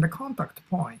wall, and the contact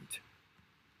point.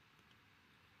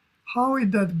 How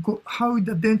is the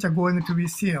denture going to be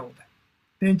sealed?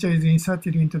 Denture is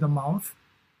inserted into the mouth,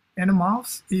 and the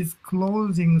mouth is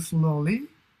closing slowly,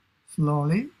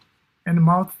 and the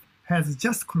mouth has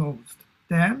just closed.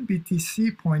 Then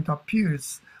BTC point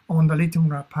appears on the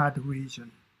litimular pad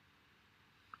region.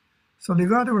 So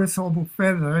regardless of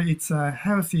whether it's a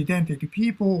healthy dentate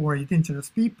people or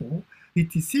dentureless people,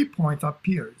 BTC point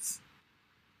appears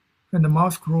when the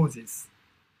mouth closes.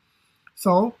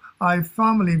 So I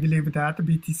firmly believe that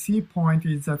BTC point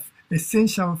is an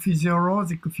essential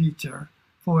physiologic feature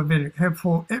for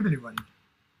everyone.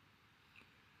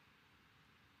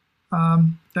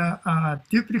 The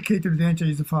duplicated denture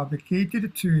is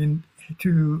fabricated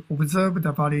to observe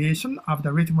the variation of the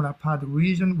litimular pad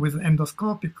region with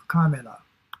endoscopic camera.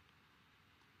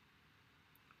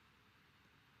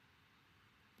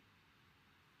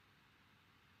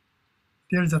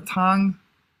 There is a tongue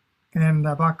and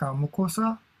the buccal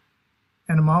mucosa,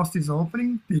 and the mouth is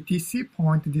opening. BTC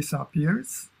point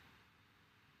disappears,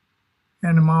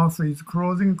 and the mouth is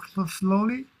closing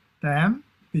slowly. Then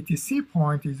BTC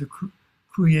point is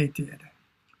created.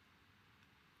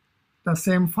 The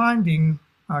same finding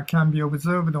can be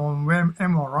observed on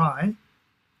MRI.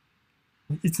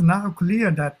 It's now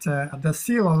clear that the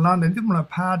seal around the litimular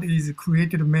pad is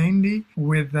created mainly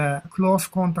with close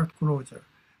contact closure.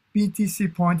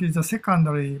 BTC point is a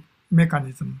secondary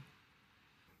mechanism.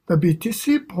 The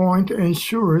BTC point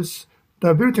ensures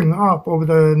the building up of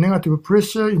the negative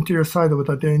pressure interior side of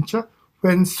the denture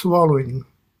when swallowing.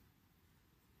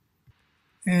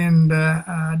 And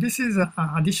this is an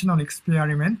additional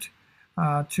experiment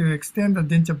to extend the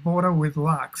denture border with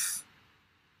wax.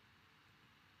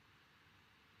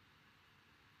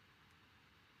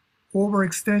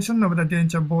 Overextension of the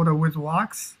denture border with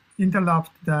wax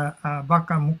interrupts the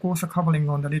buccal mucosa covering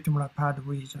on the reticular pad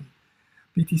region.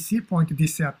 BTC point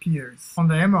disappears. On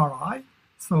the MRI,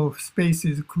 so space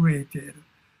is created.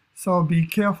 So be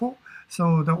careful.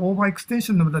 So the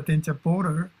overextension of the denture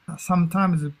border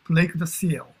sometimes break the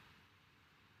seal.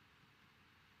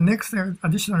 Next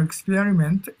additional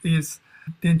experiment is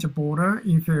denture border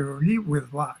inferiorly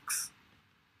with wax.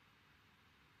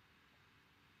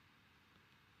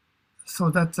 So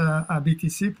that a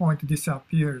BTC point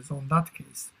disappears on that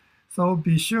case. So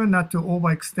be sure not to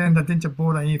overextend the denture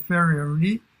border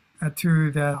inferiorly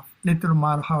to the little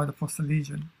mild hard fossa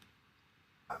region.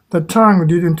 The tongue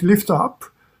didn't lift up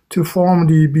to form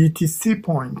the BTC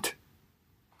point.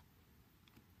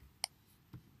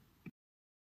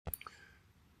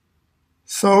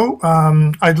 So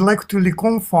I'd like to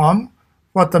reconfirm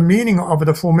what the meaning of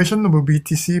the formation of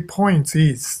BTC points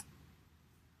is.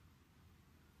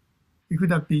 If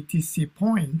the BTC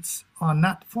points are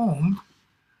not formed,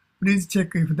 please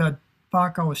check if the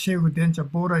buccal shave denture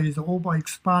border is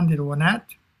overexpanded or not,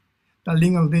 the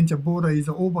lingual denture border is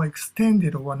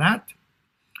overextended or not,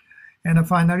 and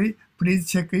finally, please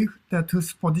check if the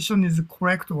tooth position is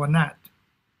correct or not.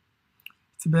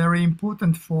 It's very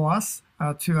important for us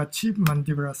to achieve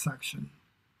mandibular suction.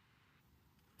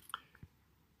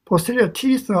 Posterior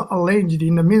teeth are arranged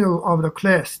in the middle of the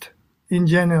crest in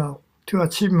general to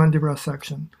achieve mandibular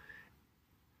suction.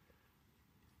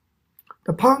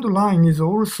 The pound line is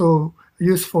also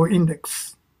used for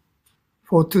index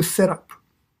for tooth setup.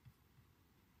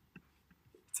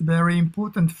 It's very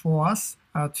important for us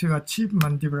to achieve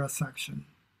mandibular suction.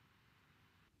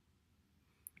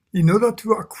 In order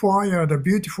to acquire the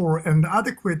beautiful and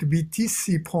adequate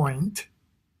BTC point,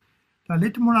 the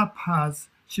reticular pads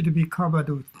should be covered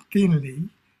thinly,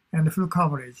 and full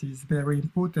coverage is very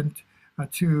important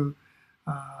to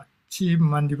achieve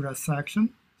mandibular suction,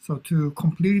 so to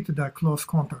complete the close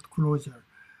contact closure.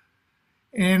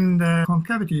 And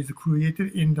concavity is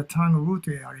created in the tongue root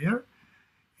area,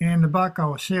 and the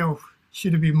buccal shelf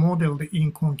should be modeled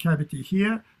in concavity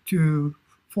here to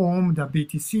form the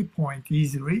BTC point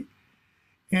easily.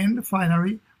 And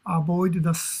finally, avoid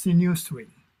the sinuous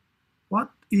string. What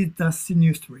is the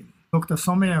sinuous string? Dr.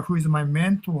 Sommer, who is my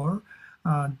mentor,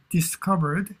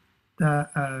 discovered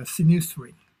the sinuous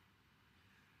string.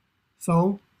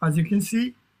 So, as you can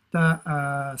see,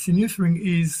 the sinuous string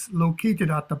is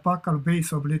located at the buccal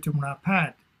base of reticular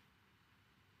pad.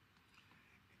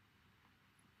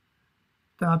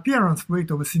 The appearance rate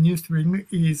of sinuous string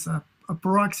is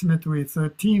approximately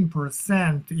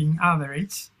 13% in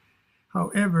average.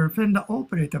 However, when the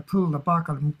operator pulls the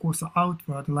buccal mucosa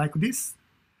outward like this,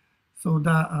 so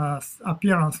the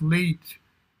appearance rate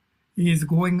is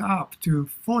going up to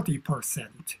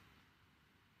 40%.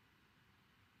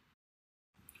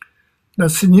 The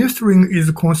sinuous string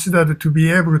is considered to be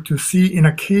able to see in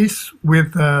a case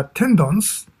with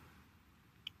tendons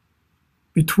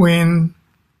between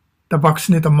the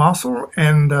vaccinator muscle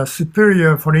and the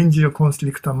superior pharyngeal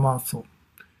constrictor muscle.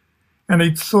 And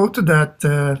it's thought that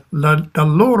the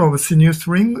role of sinuous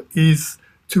string is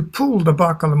to pull the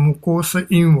buccal mucosa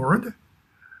inward,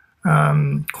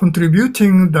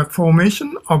 contributing the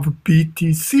formation of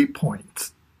BTC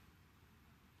points.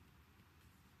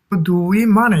 How do we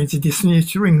manage the sinuous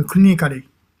string clinically?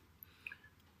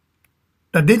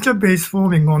 The denture base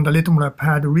forming on the reticular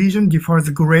pad region differs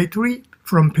greatly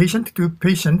from patient to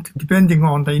patient depending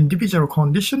on the individual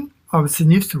condition of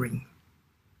sinuous string.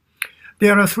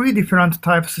 There are three different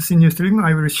types of sinuous string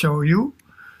I will show you.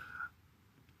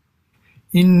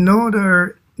 In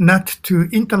order not to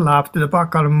interrupt the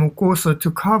buccal mucosa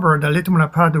to cover the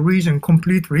reticular pad region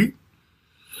completely,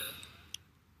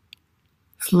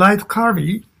 slight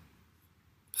curvy,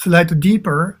 slight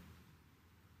deeper,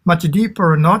 much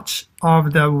deeper notch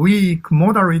of the weak,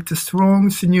 moderate, strong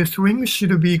sinuous string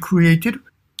should be created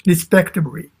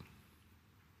respectively.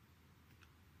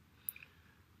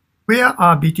 Where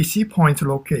are BTC points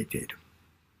located?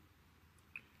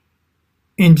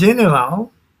 In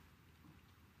general,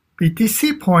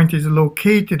 BTC point is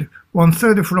located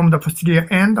 1/3 from the posterior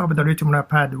end of the reticular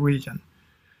pad region.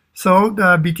 So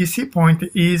the BTC point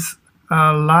is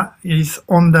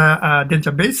on the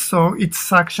denture base, so it's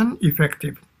suction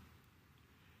effective.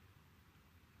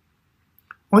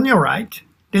 On your right,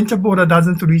 denture border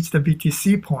doesn't reach the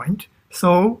BTC point,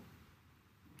 so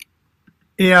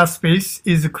air space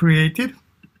is created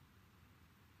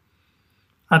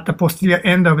at the posterior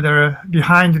end of the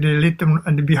behind the little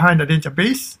and behind the denture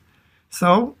base,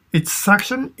 so it's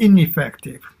suction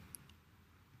ineffective.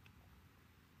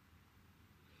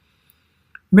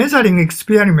 Measuring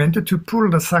experiment to pull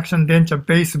the suction denture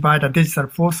base by the digital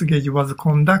force gauge was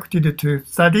conducted to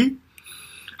study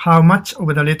how much of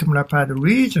the reticular pad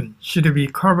region should be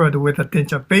covered with the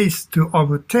denture base to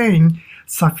obtain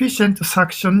sufficient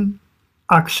suction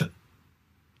action.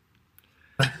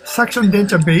 Suction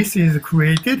denture base is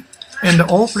created and the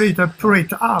operator pull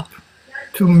it up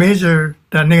to measure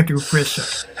the negative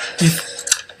pressure.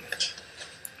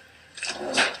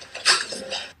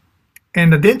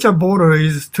 And the denture border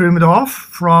is trimmed off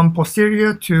from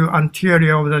posterior to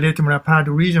anterior of the reticular pad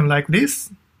region like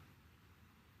this.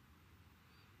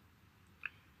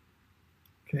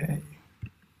 Okay.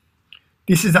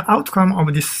 This is the outcome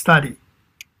of this study.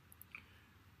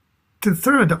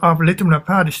 2/3 of reticular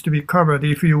pad should be covered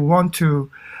if you want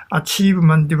to achieve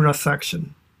mandibular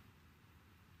suction.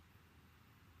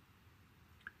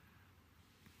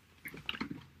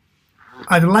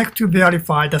 I'd like to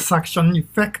verify the suction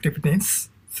effectiveness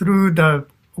through the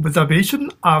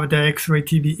observation of the X-ray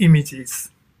TV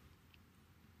images.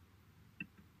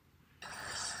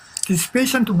 This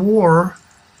patient wore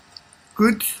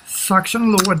good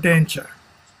suction lower denture.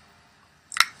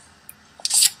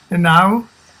 And now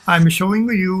I'm showing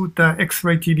you the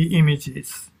X-ray TV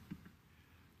images.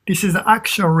 This is the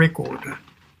actual record.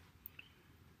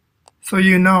 So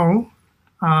you know,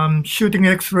 shooting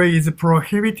X-ray is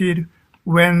prohibited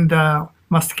when the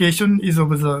mastication is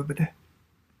observed.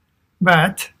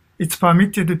 But it's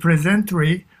permitted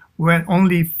presently when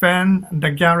only fan the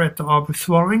garret of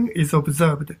swallowing is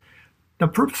observed. The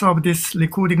purpose of this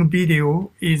recording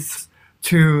video is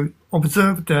to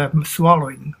observe the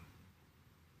swallowing.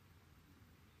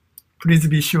 Please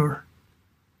be sure.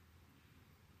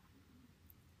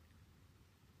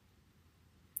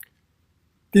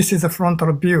 This is a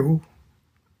frontal view.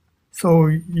 So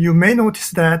you may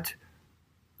notice that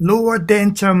lower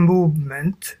denture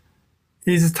movement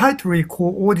is tightly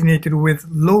coordinated with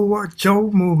lower jaw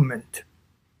movement.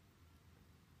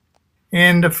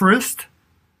 And first,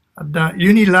 the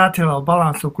unilateral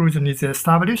balanced occlusion is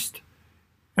established,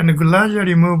 and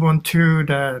gradually move on to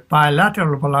the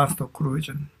bilateral balanced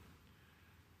occlusion.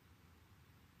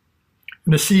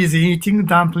 And she is eating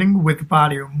dumpling with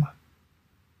volume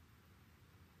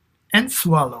and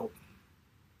swallow.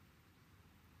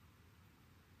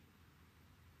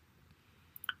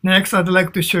 Next, I'd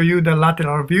like to show you the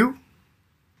lateral view.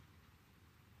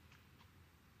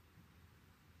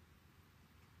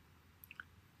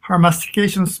 Her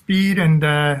mastication speed and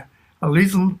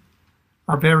rhythm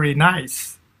are very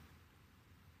nice.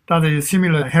 That is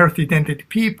similar to healthy dented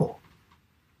people.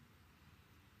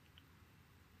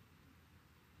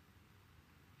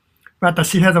 But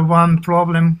she has one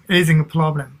problem, aging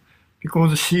problem,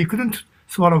 because she couldn't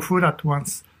swallow food at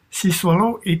once. She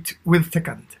swallowed it with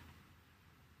second.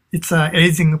 It's an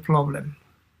aging problem.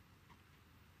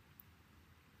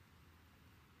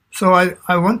 So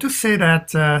I want to say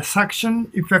that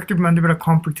suction effective mandibular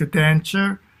complete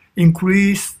denture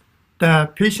increase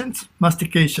the patient's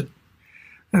mastication.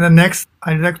 And then next,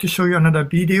 I'd like to show you another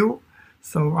video.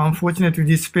 So unfortunately,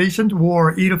 this patient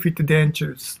wore ill-fit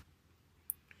dentures.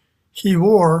 He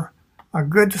wore a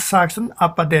good suction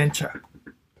upper denture,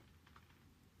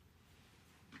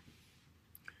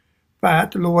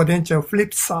 but lower denture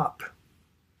flips up.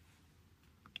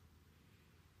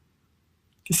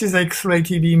 This is X-ray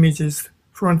TV images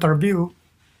frontal view.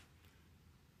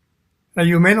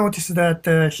 You may notice that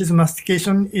his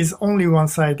mastication is only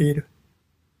one-sided.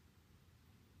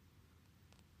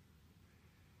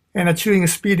 And the chewing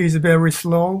speed is very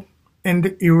slow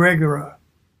and irregular.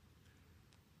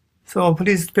 So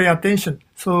please pay attention.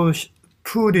 So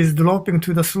food is dropping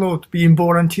to the throat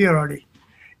involuntarily.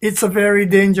 It's a very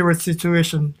dangerous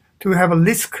situation to have a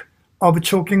risk of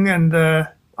choking and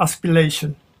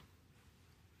aspiration.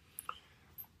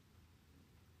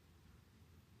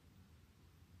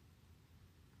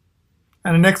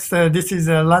 And next, this is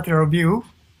a lateral view.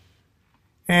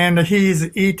 And he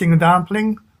is eating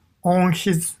dumpling on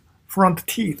his front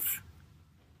teeth.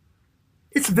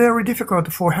 It's very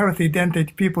difficult for healthy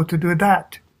dented people to do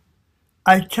that.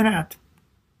 I cannot.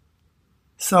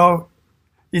 So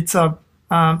it's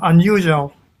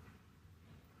unusual.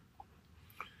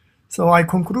 So I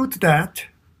conclude that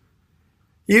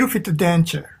ill-fit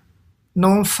denture,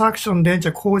 non-suction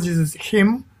denture causes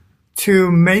him to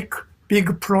make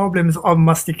big problems of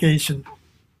mastication.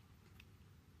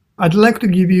 I'd like to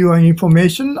give you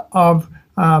information of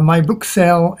my book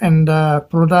sale and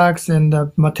products and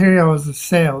materials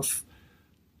sales.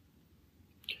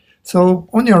 So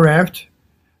on your left,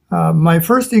 my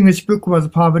first English book was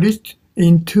published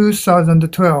in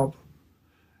 2012.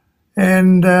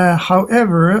 And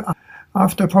however,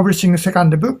 after publishing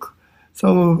second book,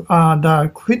 so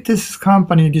the Quitis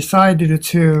company decided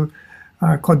to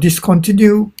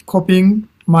discontinue copying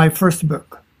my first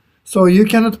book. So you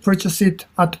cannot purchase it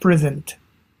at present.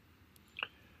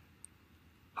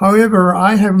 However,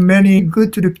 I have many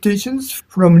good reputations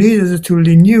from readers to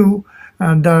renew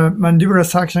the mandibular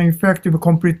suction effective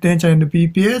complete denture and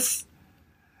BPS.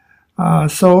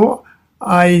 So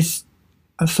I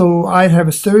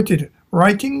have started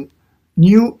writing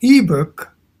new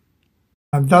ebook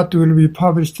that will be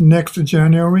published next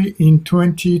January in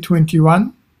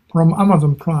 2021 from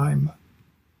Amazon Prime.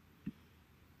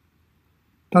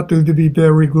 That would be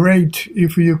very great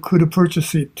if you could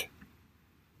purchase it.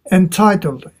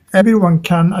 Entitled, Everyone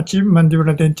Can Achieve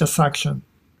Mandibular Denture Suction.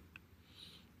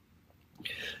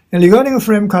 And regarding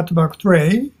frame cutback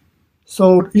tray,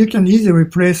 so you can easily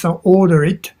replace or order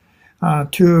it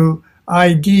to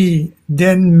ID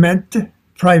Denmet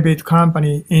private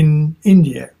company in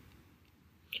India.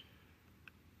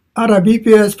 Other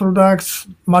BPS products,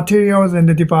 materials,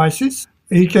 and devices,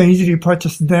 you can easily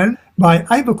purchase them by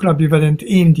iBook Vivadent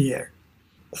India.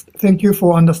 Thank you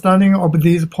for understanding of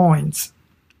these points.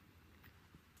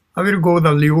 I will go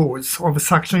the rewards of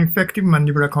suction effective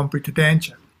mandibular complete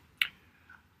denture.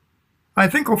 I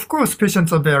think, of course,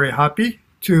 patients are very happy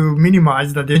to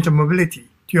minimize the denture mobility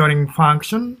during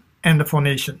function and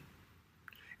phonation.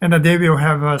 And they will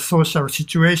have a social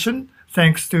situation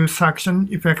thanks to suction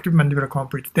effective mandibular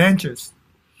complete dentures.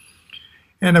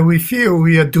 And we feel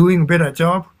we are doing a better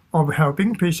job of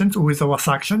helping patients with our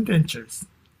suction dentures.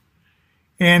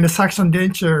 And the suction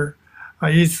denture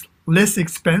is less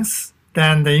expensive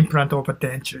than the implant of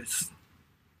dentures.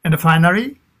 And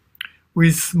finally,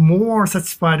 with more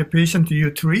satisfied patients you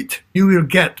treat, you will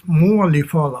get more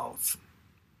referrals.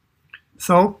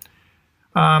 So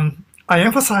I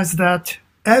emphasize that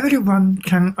everyone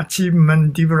can achieve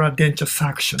mandibular denture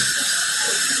suction.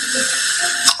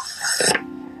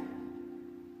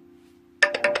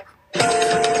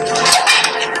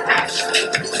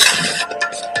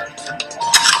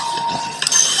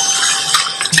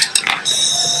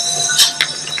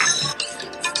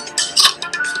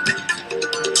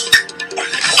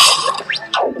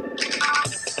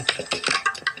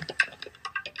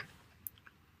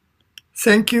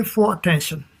 Thank you for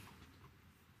attention.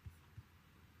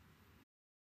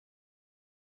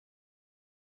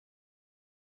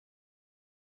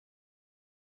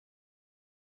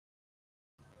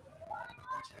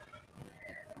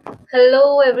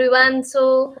 Hello, everyone.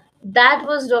 So that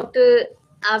was Dr.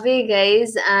 Abe,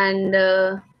 guys, and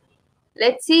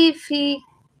let's see if he.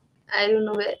 I don't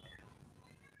know where.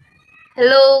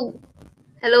 Hello,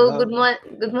 hello. Hello.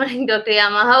 Good morning, Dr.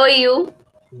 Yama. How are you?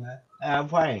 Yeah, I'm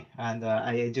fine, and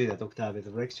I enjoy the Dr. Abe's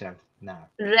lecture now.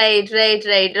 Right.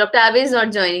 Dr. Abe is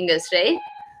not joining us, right?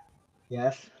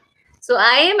 Yes. So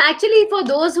I am actually, for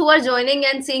those who are joining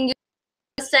and seeing you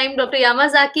first time, Dr.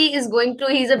 Yamazaki is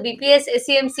he's a BPS,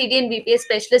 SEMCD and BPS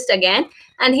specialist again,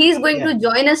 and he's going Yes. to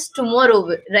join us tomorrow,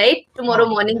 right? Tomorrow Oh,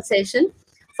 morning yes. session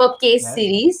for case Yes.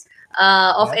 series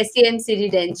of Yes. SEMCD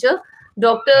denture.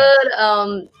 Dr.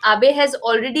 Yes. Abe has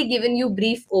already given you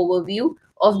brief overview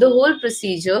of the whole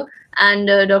procedure, and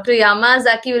Dr.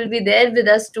 Yamazaki will be there with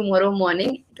us tomorrow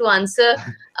morning to answer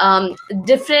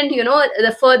different,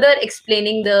 the further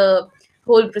explaining the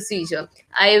whole procedure.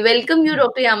 I welcome you,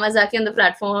 Dr. Yamazaki, on the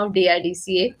platform of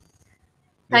DRDCA.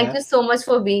 Thank you Yes. so much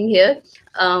for being here.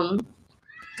 Hmm.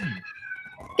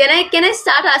 Can I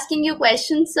start asking you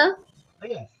questions, sir? Oh,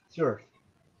 yes. Sure.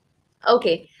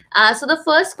 Okay. So the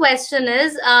first question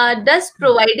is: does Hmm.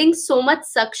 providing so much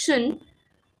suction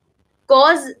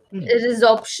cause Hmm.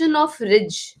 resorption of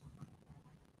ridge?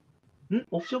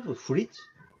 Option for fridge?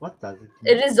 What does it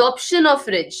mean? Resorption of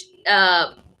ridge.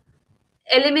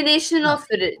 Elimination Ah, of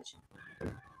ridge.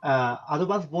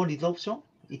 advanced bone resorption,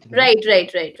 it means? Right.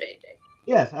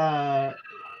 Yes.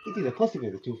 It is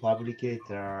possible to fabricate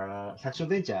suction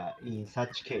denture in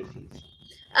such cases.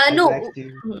 I'd like No. to.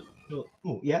 No.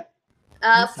 Oh, yeah.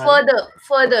 Nani?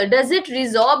 Further. Does it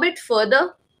resorb it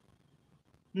further?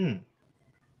 Hmm.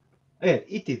 Yeah,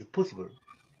 it is possible.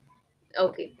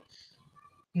 Okay.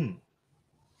 Hmm.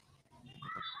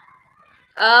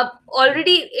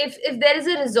 Already, if there is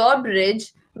a resorbed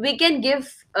ridge, we can give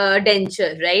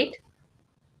denture, right?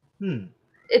 Hmm.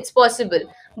 It's possible.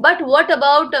 But what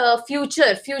about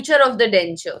future of the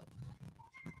denture?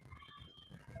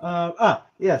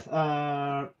 Yes.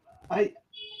 I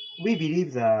we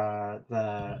believe the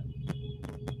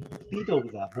speed of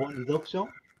the bone reduction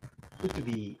could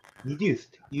be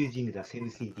reduced using the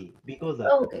SEMCD because the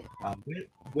Okay.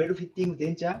 well-fitting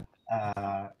denture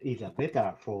is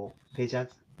better for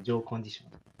patients' jaw condition.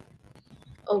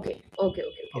 Okay. Okay.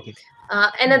 Okay. Okay. Okay.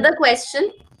 Another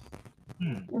question.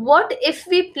 Hmm. What if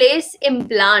we place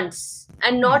implants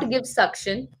and not Hmm. give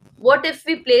suction? What if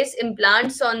we place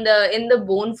implants on the in the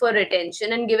bone for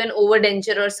retention and give an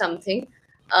overdenture or something?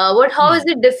 How is Hmm.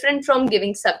 it different from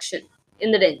giving suction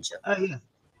in the denture? Yes.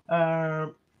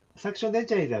 Suction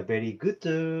denture is a very good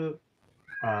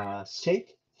shape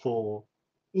for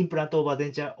implant over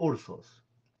denture also.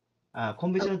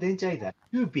 Conventional denture is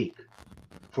too big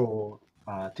for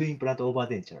to implant over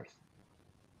dentures.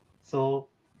 So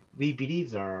we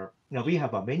believe that we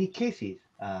have many cases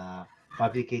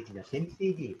fabricating the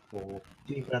SEMCD for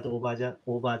to implant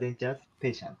over dentures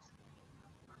patients.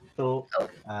 So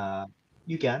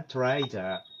you can try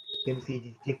the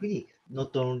SEMCD technique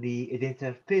not only a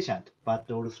dental patient but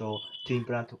also to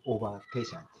implant over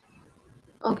patient.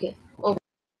 Okay. Okay.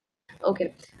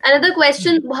 Okay. Another Hmm.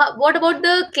 question. What about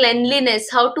the cleanliness?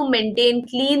 How to maintain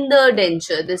clean the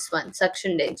denture? This one,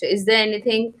 suction denture. Is there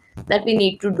anything that we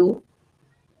need to do?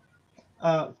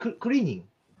 Cleaning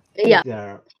Yeah.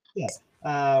 is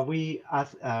yeah. We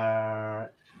as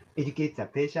educate the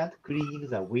patient cleaning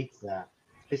the with the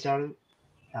special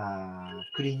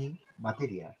cleaning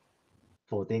material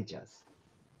for dentures.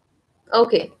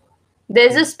 Okay.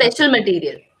 There's a Okay, that's special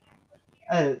material.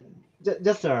 uh,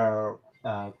 just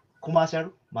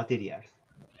commercial materials.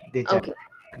 Denture, Okay.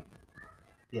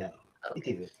 yeah, it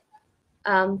Okay. is.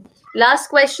 Last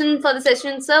question for the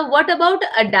session, sir. What about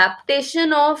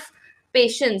adaptation of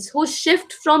patients who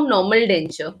shift from normal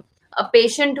denture? A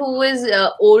patient who is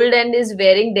old and is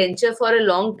wearing denture for a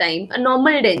long time, a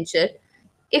normal denture,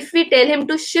 if we tell him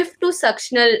to shift to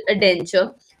suctional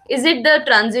denture, is it the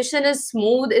transition is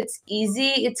smooth, it's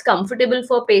easy, it's comfortable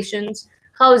for patients?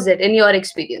 How is it in your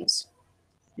experience?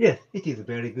 Yes, it is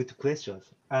very good questions.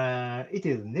 It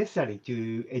is necessary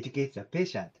to educate the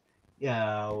patient.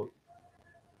 Uh,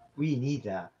 we need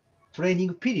a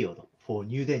training period for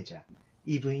new denture.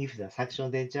 Even if the suction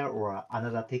denture or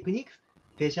another technique,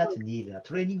 patients need a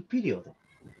training period.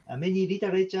 Many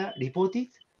literature reported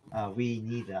we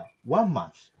need 1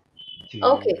 month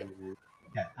Okay. to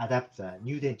adapt the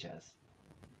new dentures.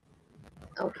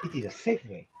 Okay. It is a safe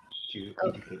way to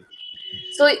Okay. educate.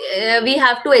 So we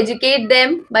have to educate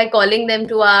them by calling them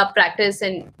to our practice,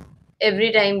 and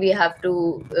every time we have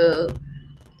to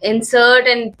insert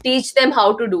and teach them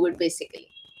how to do it basically.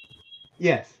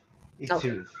 Yes, it's Okay.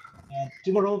 true. And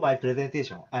tomorrow, my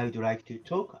presentation, I would like to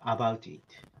talk about it.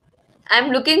 I'm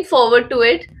looking forward to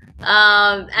it.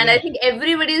 And I Yeah, think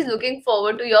everybody is looking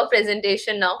forward to your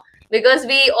presentation now because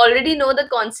we already know the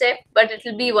concept, but it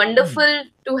will be mm, wonderful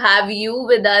to have you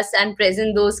with us and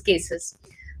present those cases.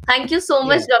 Thank you so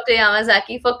much, yeah, Dr.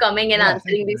 Yamazaki, for coming and yeah. Thank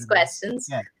answering you these very much. questions.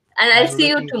 Yeah, And I'll I'm see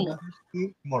you looking tomorrow. forward to see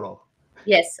you tomorrow.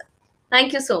 Yes, sir.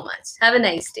 Thank you so much. Have a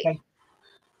nice day. Thank.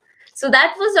 So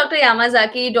that was Dr.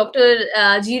 Yamazaki.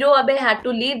 Dr. Jiro Abe had to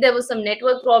leave. There was some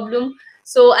network problem.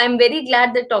 So I'm very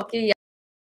glad that Dr.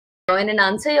 Join and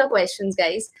answer your questions,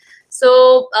 guys.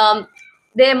 So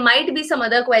there might be some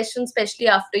other questions, especially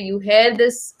after you hear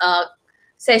this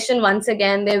session once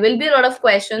again. There will be a lot of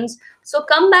questions. So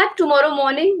come back tomorrow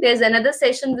morning. There's another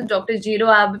session with Dr. Jiro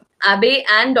Abe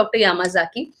and Dr.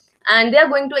 Yamazaki, and they are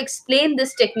going to explain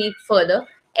this technique further.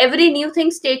 Every new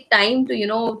things take time to,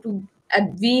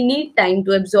 we need time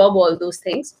to absorb all those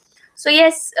things. So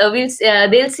yes,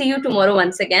 they'll see you tomorrow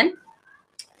once again.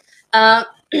 Uh,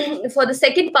 for the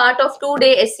second part of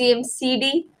 2-day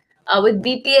SEMCD with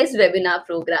BPS webinar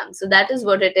program. So that is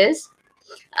what it is.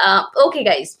 Okay,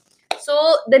 guys.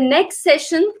 So the next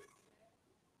session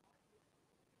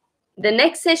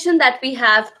that we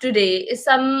have today is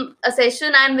a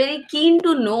session I'm very keen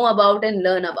to know about and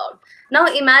learn about. Now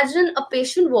imagine a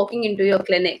patient walking into your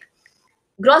clinic,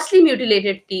 grossly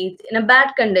mutilated teeth in a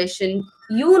bad condition.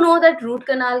 You know that root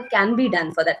canal can be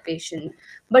done for that patient,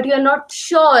 but you're not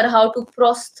sure how to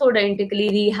prosthodontically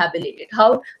rehabilitate it,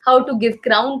 how to give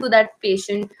crown to that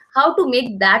patient, how to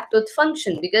make that tooth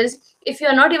function. Because if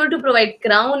you're not able to provide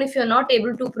crown, if you're not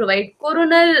able to provide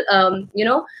coronal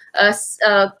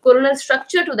coronal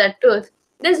structure to that tooth,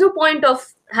 there's no point of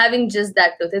having just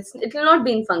that tooth. It will not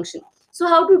be in function. So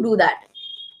how to do that?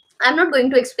 I'm not going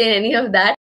to explain any of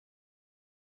that.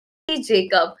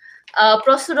 Jacob, a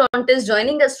prosthodontist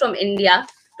joining us from India,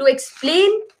 to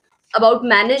explain about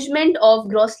management of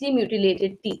grossly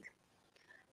mutilated teeth.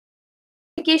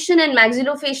 Education and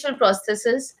maxillofacial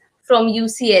prosthesis from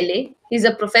UCLA. He's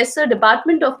a professor,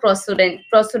 Department of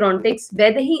Prosthodontics,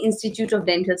 Vedahi Institute of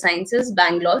Dental Sciences,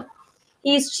 Bangalore.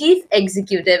 He is Chief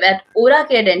Executive at Ora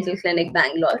Care Dental Clinic,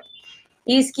 Bangalore.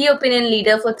 He is Key Opinion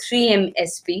Leader for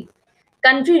 3MSP,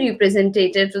 Country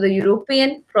Representative to the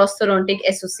European Prosthodontic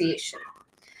Association.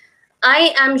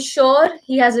 I am sure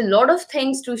he has a lot of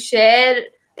things to share,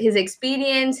 his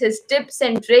experience, his tips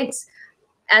and tricks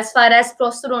as far as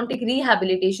prosthodontic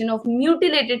rehabilitation of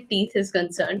mutilated teeth is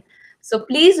concerned. So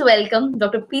please welcome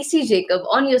Dr. PC Jacob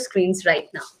on your screens right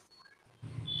now.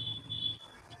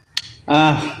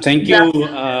 Thank Yeah. you,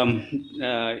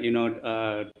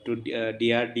 to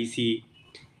DRDC,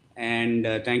 and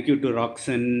thank you to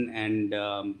Roxanne and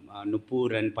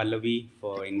Nupur and Pallavi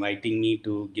for inviting me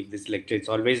to give this lecture. It's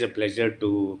always a pleasure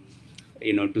to,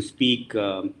 to speak.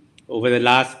 Over the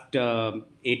last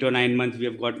 8 or 9 months, we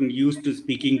have gotten used to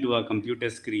speaking to our computer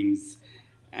screens,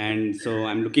 and so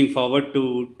I'm looking forward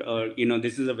to,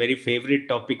 this is a very favorite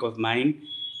topic of mine,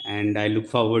 and I look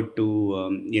forward to,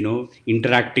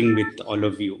 interacting with all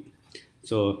of you.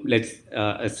 So let's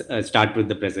start with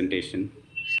the presentation.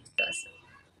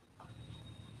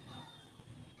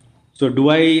 So do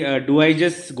I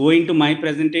just go into my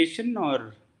presentation,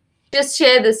 or Just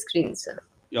share the screen, sir.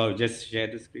 just share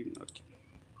the screen? Okay.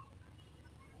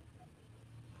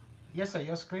 Yes, sir.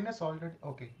 Your screen is already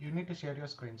okay. You need to share your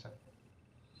screen, sir.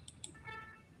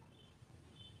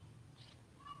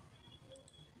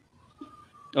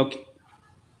 Okay.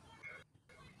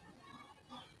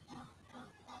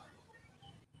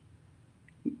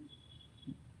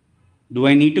 Do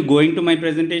I need to go into my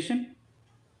presentation?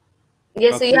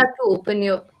 Yes, so you Roxanne? have to open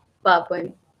your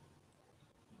PowerPoint.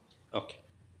 Okay.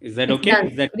 Is that It's okay? done.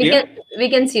 Is that clear? We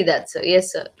can see that, sir.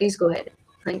 Yes, sir. Please go ahead.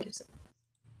 Thank you, sir.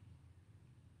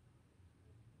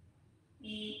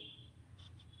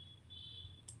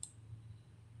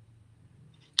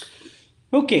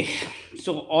 Okay,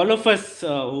 so all of us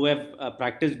who have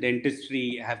practiced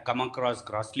dentistry have come across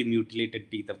grossly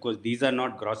mutilated teeth. Of course, these are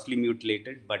not grossly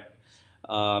mutilated, but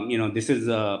this is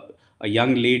a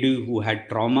young lady who had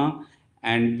trauma,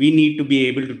 and we need to be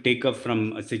able to take her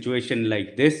from a situation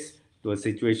like this to a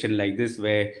situation like this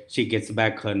where she gets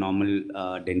back her normal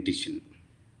dentition.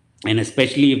 And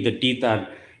especially if the teeth are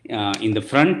in the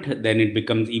front, then it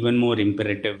becomes even more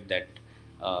imperative that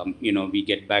we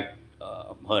get back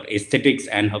her aesthetics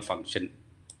and her function.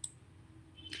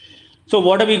 So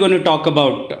what are we going to talk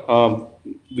about?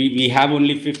 We have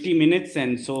only 50 minutes,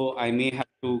 and so I may have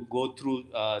to go through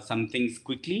some things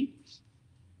quickly.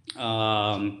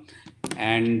 And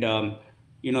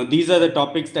these are the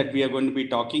topics that we are going to be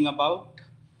talking about.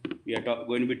 We are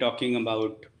going to be talking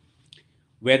about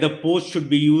whether post should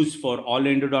be used for all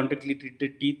endodontically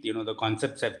treated teeth. The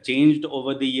concepts have changed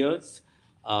over the years.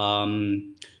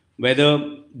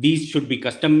 Whether these should be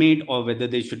custom made or whether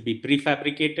they should be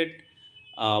prefabricated.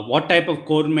 What type of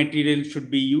core material should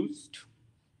be used,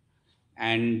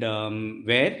 and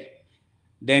where.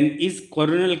 Then, is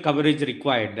coronal coverage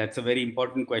required? That's a very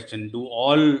important question. Do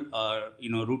all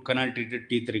root canal treated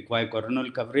teeth require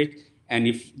coronal coverage? And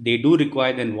if they do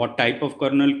require, then what type of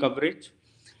coronal coverage?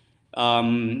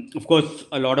 Of course,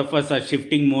 a lot of us are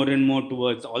shifting more and more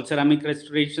towards all ceramic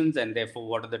restorations, and therefore,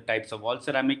 what are the types of all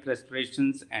ceramic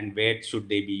restorations and where should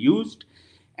they be used?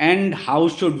 And how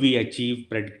should we achieve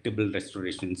predictable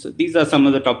restoration? So, these are some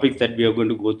of the topics that we are going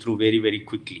to go through very, very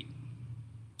quickly.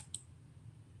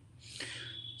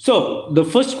 So, the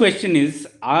first question is,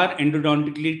 are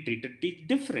endodontically treated teeth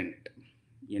different?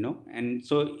 And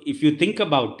so if you think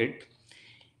about it,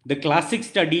 the classic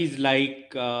studies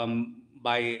like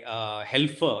by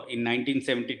Helfer in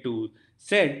 1972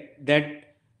 said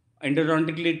that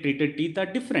endodontically treated teeth are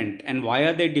different. And why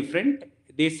are they different?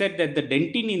 They said that the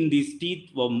dentin in these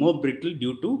teeth were more brittle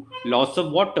due to loss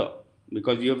of water,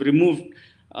 because you have removed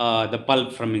the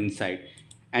pulp from inside.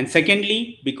 And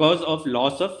secondly, because of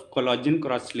loss of collagen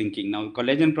cross-linking. Now,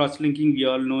 collagen cross-linking, we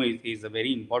all know, is a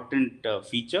very important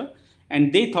feature.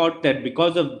 And they thought that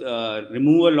because of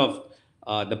removal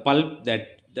of the pulp,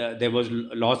 that there was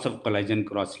loss of collagen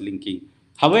cross-linking.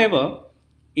 However,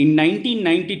 in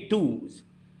 1992,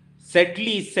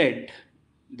 Sedley said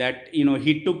that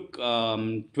he took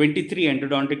 23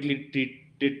 endodontically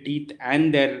treated teeth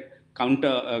and their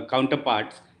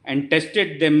counterparts and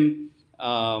tested them,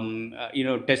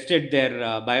 tested their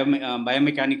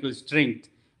biomechanical strength,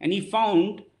 and he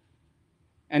found,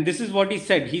 and this is what he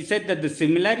said. He said that the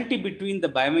similarity between the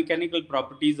biomechanical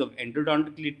properties of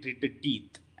endodontically treated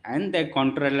teeth and their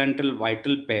contralateral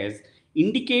vital pairs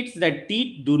indicates that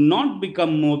teeth do not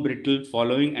become more brittle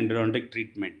following endodontic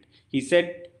treatment. He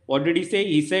said, what did he say?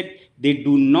 He said they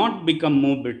do not become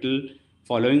more brittle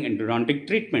following endodontic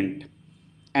treatment.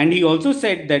 And he also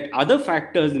said that other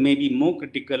factors may be more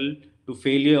critical to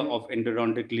failure of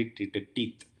endodontically treated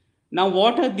teeth. Now,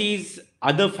 what are these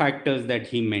other factors that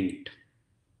he meant?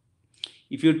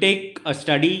 If you take a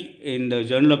study in the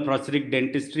Journal of Prosthetic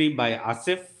Dentistry by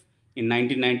Asif in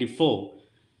 1994,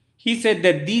 he said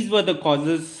that these were the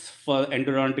causes for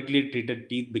endodontically treated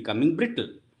teeth becoming brittle.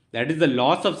 That is the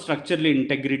loss of structural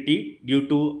integrity due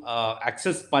to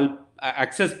access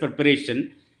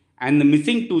preparation and the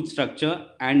missing tooth structure,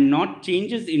 and not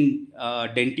changes in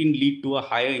dentin lead to a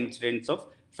higher incidence of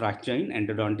fracture in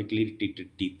endodontically treated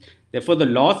teeth. Therefore, the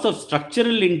loss of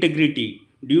structural integrity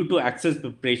due to access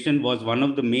preparation was one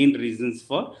of the main reasons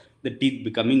for the teeth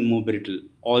becoming more brittle.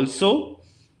 Also,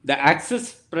 the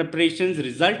access preparations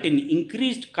result in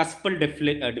increased cuspal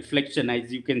deflection,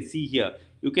 as you can see here.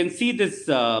 You can see this,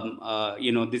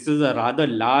 this is a rather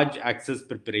large access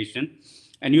preparation.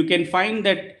 And you can find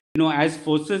that, as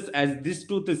forces, as this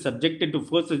tooth is subjected to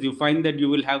forces, you find that you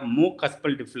will have more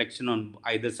cuspal deflection on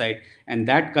either side. And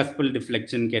that cuspal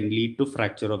deflection can lead to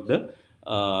fracture of the,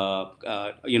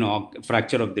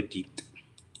 fracture of the teeth.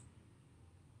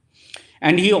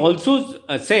 And he also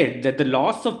said that the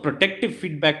loss of protective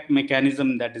feedback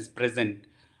mechanism that is present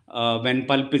when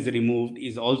pulp is removed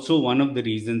is also one of the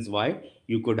reasons why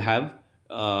you could have,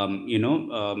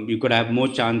 you could have more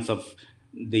chance of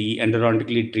the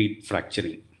endodontically treat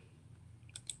fracturing.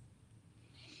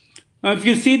 Now, if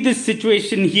you see this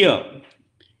situation here,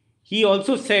 he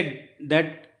also said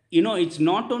that, it's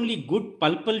not only good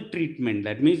pulpal treatment,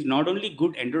 that means not only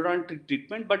good endodontic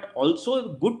treatment, but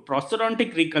also good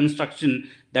prosthodontic reconstruction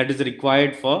that is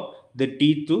required for the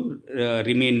teeth to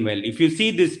remain well. If you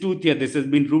see this tooth here, this has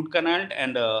been root canaled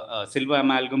and a silver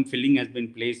amalgam filling has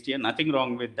been placed here. Nothing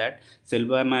wrong with that.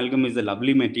 Silver amalgam is a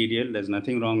lovely material. There's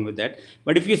nothing wrong with that.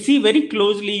 But if you see very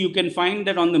closely, you can find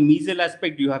that on the mesial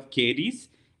aspect, you have caries.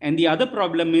 And the other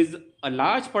problem is a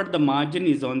large part of the margin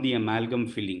is on the amalgam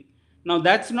filling. Now,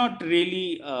 that's not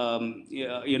really,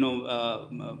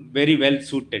 very well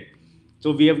suited.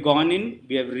 So we have gone in,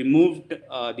 we have removed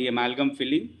the amalgam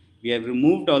filling, we have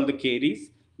removed all the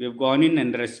caries, we have gone in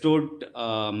and restored,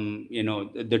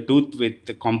 the tooth with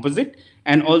the composite,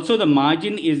 and also the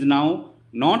margin is now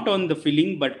not on the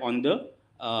filling but on the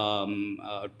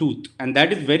tooth, and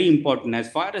that is very important.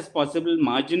 As far as possible,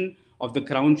 margin of the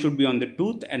crown should be on the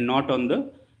tooth and not on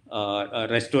the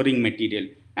restoring material.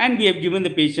 And we have given the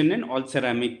patient an all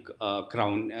ceramic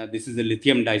crown. This is a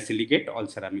lithium disilicate all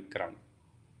ceramic crown.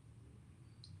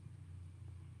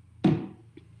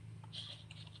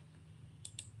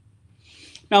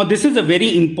 Now, this is a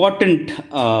very important,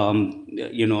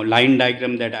 line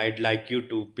diagram that I'd like you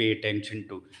to pay attention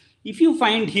to. If you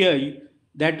find here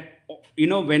that,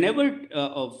 whenever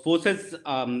forces,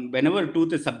 whenever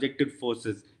tooth is subjected to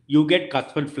forces, you get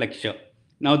cuspal flexure.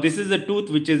 Now, this is a tooth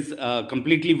which is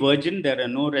completely virgin. There are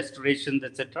no restorations,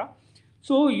 etc.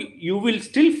 So you will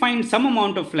still find some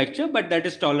amount of flexure, but that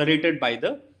is tolerated by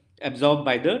absorbed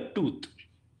by the tooth.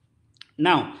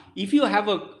 Now, if you have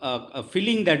a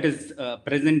filling that is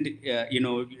present,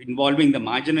 involving the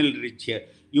marginal ridge here,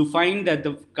 you find that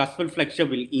the cuspal flexure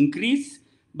will increase,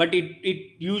 but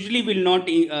it usually will not,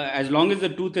 as long as the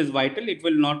tooth is vital, it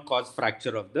will not cause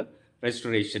fracture of the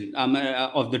restoration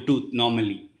of the tooth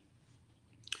normally.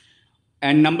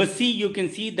 And number C, you can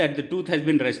see that the tooth has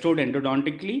been restored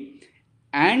endodontically.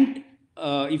 And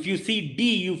if you see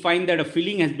D, you find that a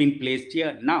filling has been placed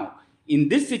here. Now, in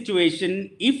this situation,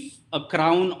 if a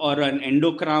crown or an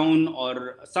endo crown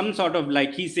or some sort of,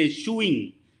 like he says,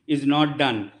 shoeing is not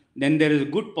done, then there is a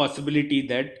good possibility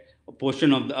that a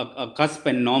portion of a cusp,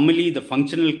 and normally the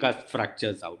functional cusp,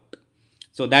 fractures out.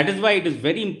 So that is why it is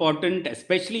very important,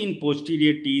 especially in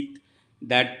posterior teeth,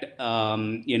 that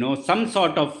some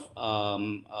sort of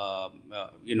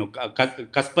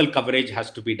cuspal coverage has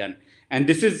to be done. And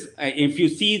this is, if you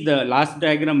see the last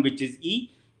diagram, which is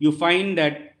E, you find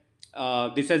that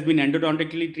this has been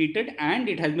endodontically treated and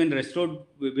it has been restored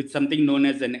with something known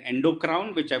as an endo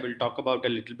crown, which I will talk about a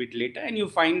little bit later. And you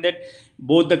find that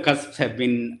both the cusps have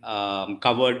been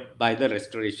covered by the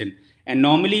restoration. And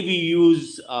normally we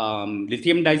use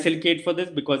lithium disilicate for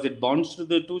this because it bonds to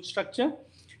the tooth structure.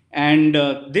 And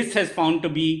this has found to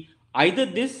be either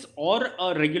this or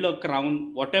a regular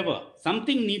crown, whatever.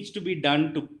 Something needs to be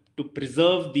done to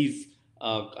preserve these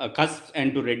cusps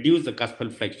and to reduce the cuspal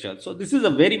flexure. So this is a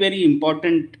very, very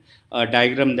important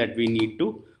diagram that we need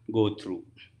to go through.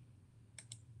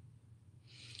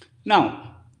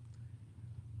 Now,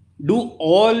 do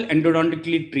all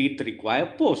endodontically treat require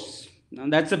posts? Now,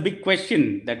 that's a big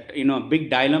question, that, a big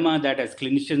dilemma that as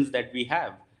clinicians that we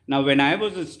have. Now, when I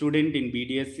was a student in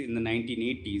BDS in the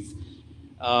 1980s,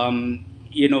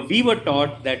 we were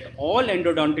taught that all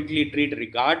endodontically treat,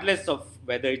 regardless of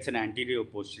whether it's an anterior or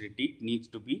posterior teeth, needs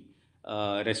to be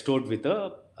restored with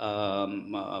a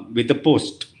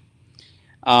post.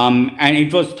 And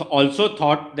it was also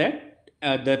thought that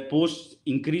the posts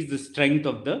increase the strength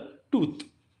of the tooth.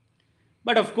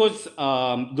 But of course,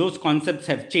 those concepts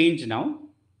have changed now.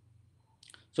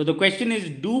 So the question is,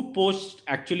 do posts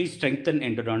actually strengthen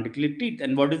endodontically teeth?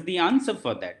 And what is the answer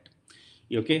for that?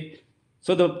 Okay.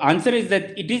 So the answer is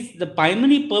that it is the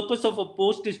primary purpose of a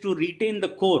post is to retain the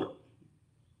core.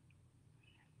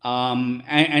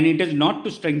 And it is not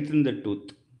to strengthen the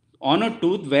tooth. On a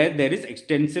tooth where there is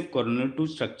extensive coronal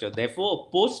tooth structure. Therefore,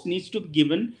 a post needs to be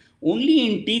given only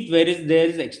in teeth where there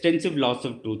is extensive loss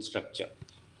of tooth structure.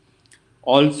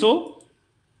 Also,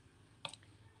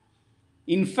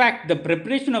 in fact, the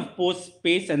preparation of post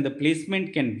space and the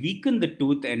placement can weaken the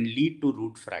tooth and lead to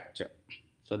root fracture.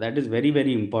 So that is very,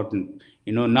 very important.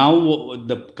 Now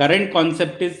the current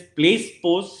concept is place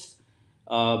posts,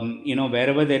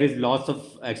 wherever there is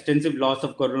extensive loss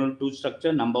of coronal tooth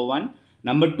structure, number one.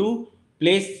 Number two,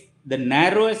 place the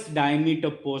narrowest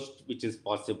diameter post which is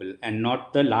possible and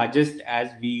not the largest as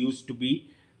we used to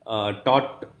be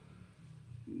taught,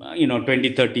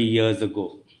 20, 30 years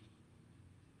ago.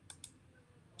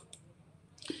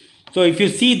 So if you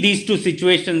see these two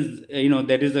situations,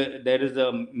 there is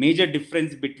a major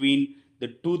difference between the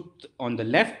tooth on the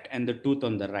left and the tooth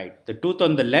on the right. The tooth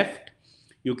on the left,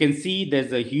 you can see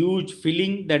there's a huge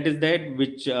filling that is there,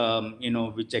 which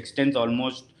extends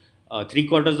almost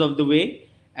 3/4 of the way.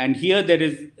 And here there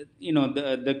is,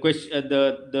 the question,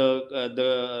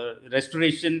 the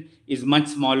restoration is much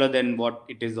smaller than what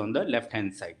it is on the left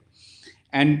hand side.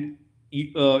 And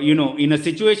in a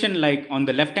situation like on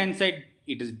the left hand side,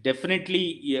 it is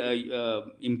definitely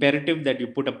imperative that you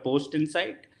put a post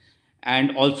inside,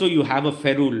 and also you have a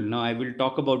ferrule. Now I will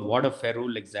talk about what a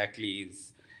ferrule exactly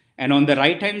is. And on the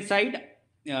right hand side,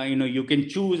 you can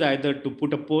choose either to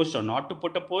put a post or not to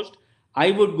put a post.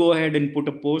 I would go ahead and put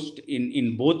a post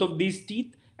in both of these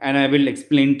teeth, and I will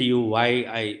explain to you why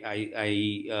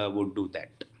I would do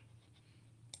that.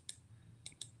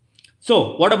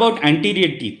 So what about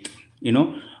anterior teeth?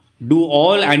 Do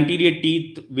all anterior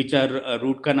teeth which are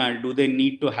root canal, do they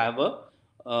need to have a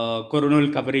coronal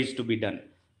coverage to be done?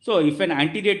 So if an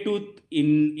anterior tooth,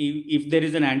 if there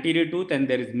is an anterior tooth and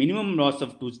there is minimum loss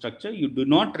of tooth structure, you do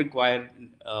not require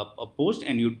a post,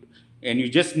 and you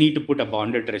just need to put a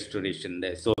bonded restoration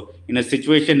there. So in a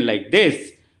situation like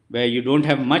this, where you don't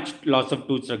have much loss of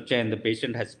tooth structure and the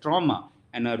patient has trauma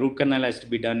and a root canal has to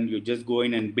be done, you just go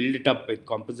in and build it up with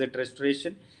composite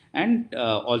restoration, and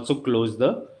also close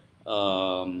the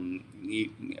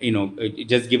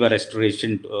just give a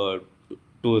restoration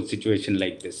to a situation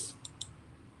like this.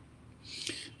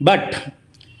 But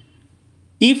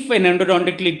if an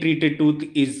endodontically treated tooth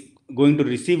is going to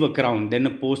receive a crown, then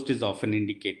a post is often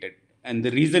indicated. And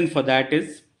the reason for that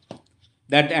is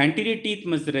that the anterior teeth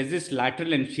must resist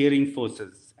lateral and shearing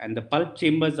forces, and the pulp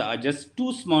chambers are just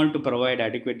too small to provide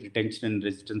adequate retention and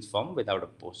resistance form without a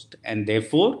post. And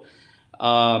therefore,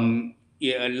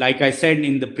 like I said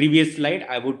in the previous slide,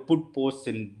 I would put posts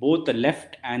in both the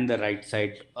left and the right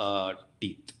side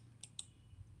teeth.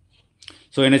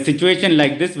 So in a situation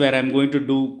like this, where I'm going to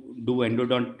do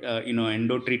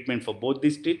endo treatment for both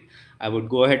these teeth, I would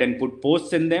go ahead and put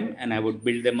posts in them, and I would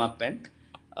build them up, and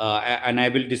I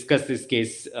will discuss this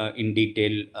case in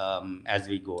detail as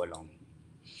we go along.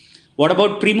 What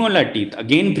about premolar teeth?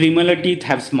 Again, premolar teeth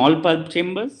have small pulp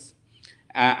chambers,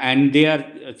 and they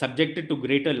are subjected to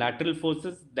greater lateral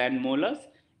forces than molars.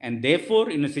 And therefore,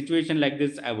 in a situation like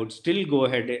this, I would still go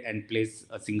ahead and place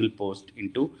a single post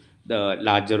into the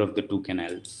larger of the two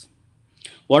canals.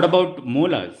 What about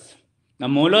molars? Now,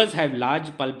 molars have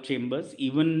large pulp chambers.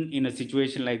 Even in a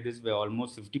situation like this, where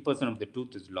almost 50% of the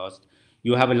tooth is lost,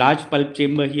 you have a large pulp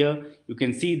chamber here. You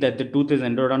can see that the tooth is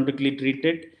endodontically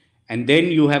treated, and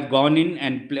then you have gone in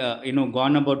and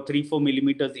gone about 3-4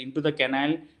 millimeters into the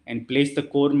canal and placed the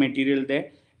core material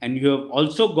there, and you have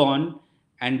also gone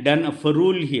and done a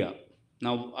ferrule here.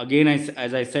 Now, again,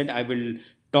 as I said, I will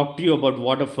talk to you about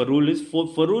what a ferrule is.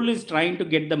 Ferrule is trying to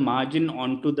get the margin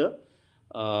onto the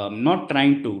not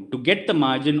trying to get the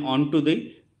margin onto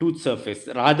the tooth surface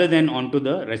rather than onto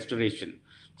the restoration.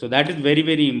 So that is very,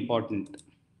 very important.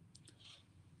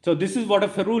 So this is what a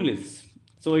ferrule is.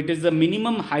 So it is the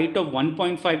minimum height of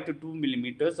 1.5 to 2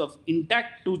 millimeters of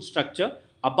intact tooth structure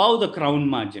above the crown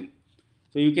margin.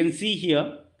 So you can see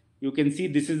here, you can see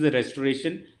this is the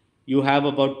restoration. You have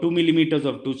about 2 millimeters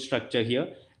of tooth structure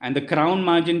here, and the crown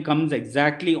margin comes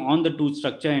exactly on the tooth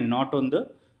structure and not on the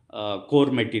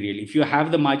core material. If you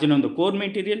have the margin on the core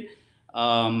material,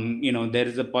 there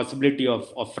is a possibility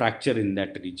of fracture in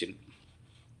that region.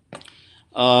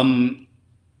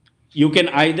 You can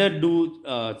either do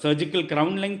surgical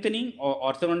crown lengthening or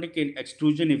orthodontic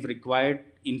extrusion if required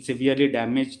in severely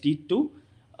damaged teeth to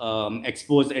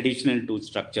expose additional tooth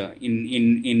structure.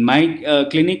 In my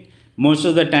clinic, most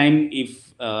of the time,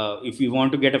 if we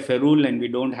want to get a ferrule and we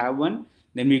don't have one,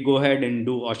 then we go ahead and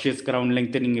do osseous crown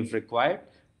lengthening if required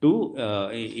to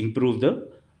improve the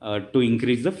to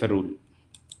increase the ferrule.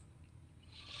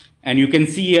 And you can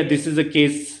see here, this is a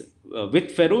case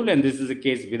with ferrule and this is a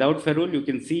case without ferrule. You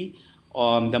can see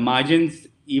the margins,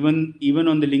 even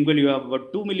on the lingual, you have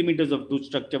about 2 millimeters of tooth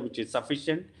structure, which is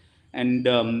sufficient. And,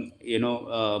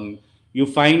 you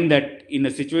find that in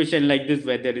a situation like this,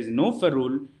 where there is no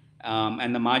ferrule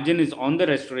and the margin is on the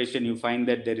restoration, you find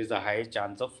that there is a high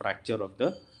chance of fracture of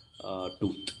the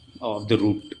tooth, of the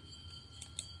root.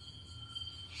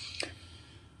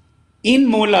 In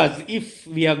molars, if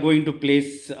we are going to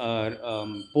place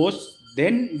posts,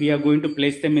 then we are going to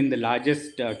place them in the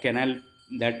largest canal.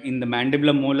 That in the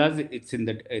mandibular molars, it's in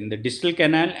the distal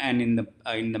canal, and in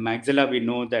the maxilla, we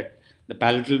know that the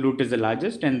palatal root is the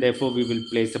largest, and therefore we will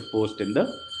place a post in the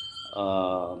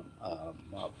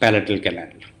palatal canal.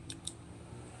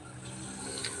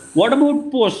 What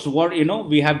about posts?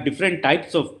 We have different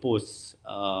types of posts.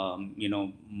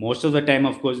 Most of the time,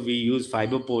 of course, we use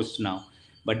fiber posts now,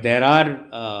 but there are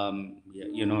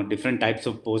different types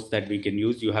of posts that we can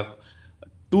use. You have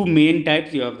two main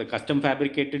types. You have the custom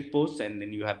fabricated posts, and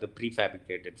then you have the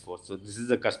prefabricated posts. So this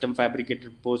is a custom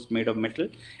fabricated post made of metal,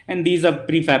 and these are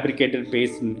prefabricated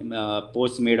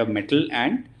posts made of metal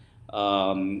and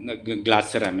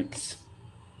glass ceramics.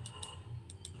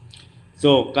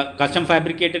 So custom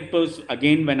fabricated posts,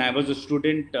 again, when I was a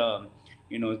student,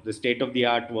 the state of the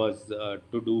art was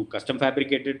to do custom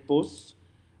fabricated posts.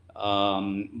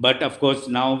 But of course,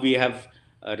 now we have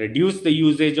reduced the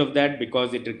usage of that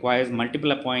because it requires multiple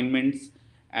appointments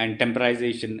and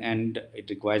temporization, and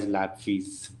it requires lab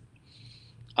fees.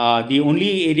 The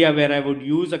only area where I would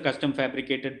use a custom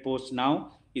fabricated post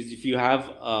now is if you have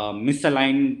a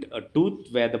misaligned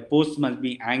tooth where the post must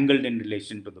be angled in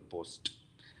relation to the post.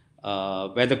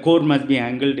 Where the core must be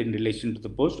angled in relation to the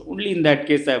post. Only in that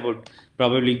case, I would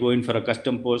probably go in for a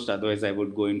custom post. Otherwise, I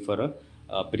would go in for a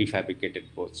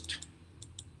prefabricated post.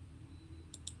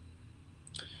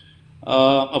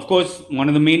 Of course, one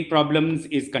of the main problems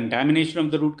is contamination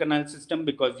of the root canal system,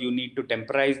 because you need to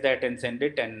temporize that and send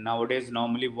it. And nowadays,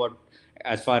 normally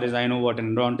as far as I know, what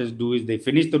endodontists do is they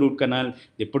finish the root canal,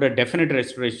 they put a definite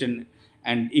restoration,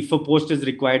 and if a post is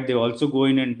required, they also go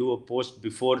in and do a post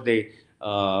before they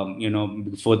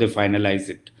finalize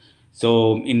it.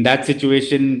 So in that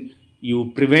situation,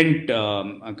 you prevent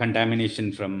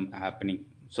contamination from happening.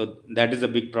 So that is a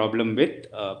big problem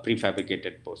with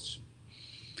prefabricated posts.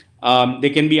 They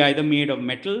can be either made of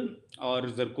metal or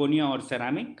zirconia or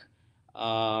ceramic.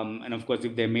 And of course,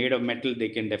 if they're made of metal, they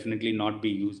can definitely not be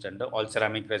used under all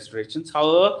ceramic restorations.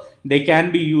 However, they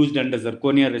can be used under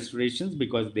zirconia restorations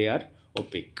because they are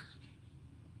opaque.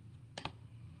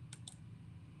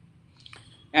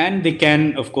 And they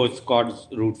can, of course, cause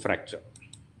root fracture.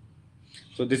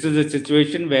 So this is a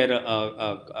situation where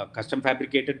a custom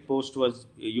fabricated post was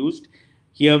used.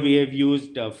 Here we have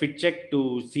used fit check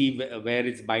to see where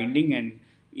it's binding, and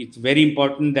it's very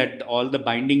important that all the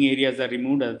binding areas are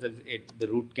removed, as the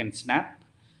root can snap.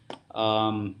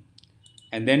 And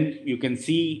then you can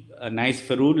see a nice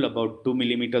ferrule, about 2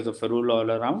 millimeters of ferrule all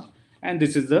around. And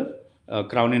this is the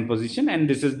crown in position, and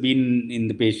this has been in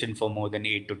the patient for more than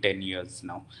 8 to 10 years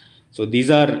now. So these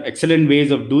are excellent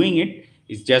ways of doing it.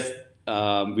 It's just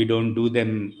we don't do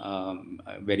them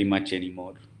very much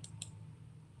anymore.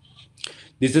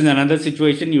 This is another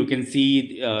situation. You can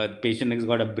see the patient has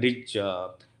got a bridge they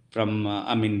are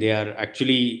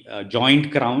actually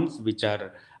joint crowns, which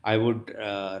are, I would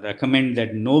recommend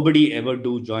that nobody ever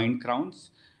do joint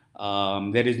crowns.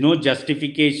 There is no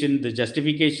justification. The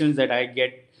justifications that I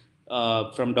get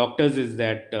from doctors is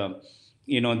that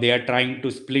they are trying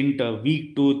to splint a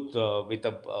weak tooth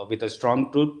with a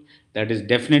strong tooth. That is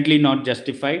definitely not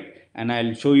justified, and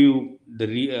I'll show you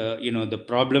the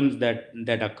problems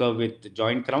that occur with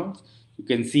joint crowns. You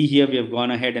can see here we have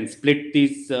gone ahead and split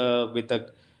these with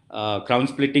a crown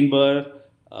splitting burr.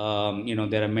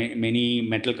 There are many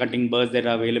metal cutting burrs that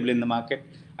are available in the market.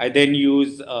 I then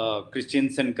use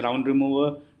Christensen crown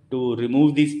remover to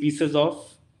remove these pieces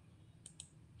off.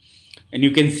 And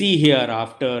you can see here,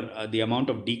 after the amount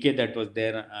of decay that was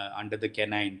there under the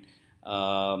canine,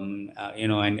 and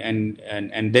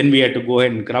then we had to go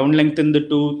ahead and crown lengthen the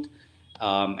tooth,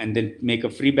 and then make a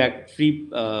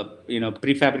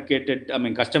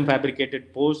custom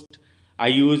fabricated post. I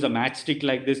use a matchstick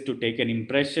like this to take an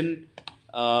impression,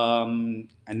 and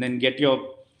then get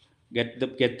your get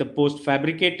the post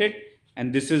fabricated,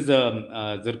 and this is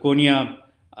a zirconia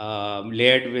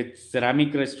layered with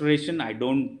ceramic restoration. I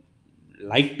don't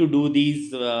like to do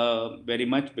these very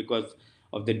much because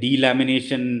of the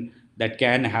delamination that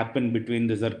can happen between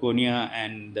the zirconia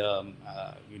and the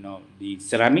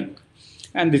ceramic.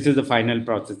 And this is the final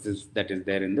processes that is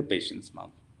there in the patient's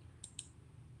mouth.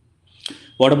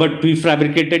 What about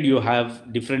prefabricated? You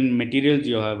have different materials.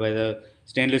 You have either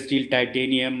stainless steel,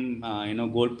 titanium,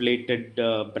 gold plated,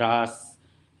 brass,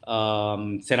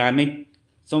 ceramic.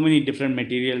 So many different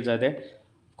materials are there.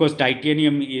 Of course,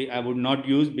 titanium I would not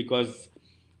use because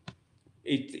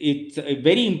it's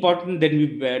very important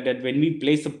that when we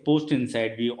place a post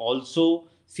inside, we also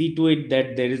see to it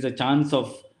that there is a chance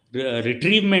of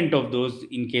retrievement of those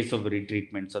in case of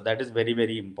retreatment. So that is very,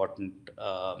 very important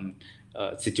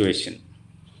situation.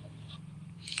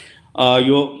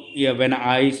 When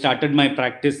I started my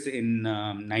practice in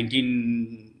late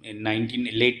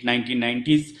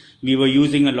 1990s, we were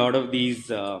using a lot of these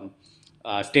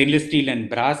stainless steel and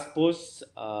brass posts.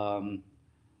 Of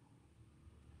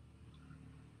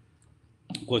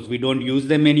course, we don't use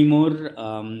them anymore,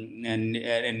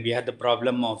 and we had the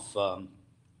problem of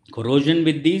corrosion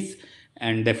with these,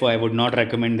 and therefore I would not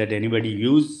recommend that anybody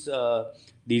use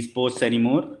these posts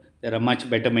anymore. There are much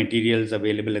better materials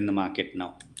available in the market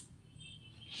now.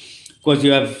 Of course,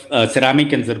 you have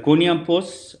ceramic and zirconia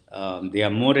posts. They are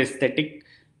more aesthetic.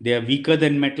 They are weaker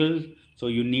than metal, so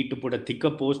you need to put a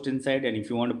thicker post inside. And if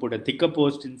you want to put a thicker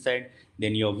post inside,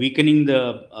 then you're weakening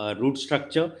the root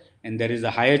structure, and there is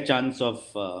a higher chance of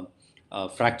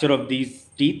fracture of these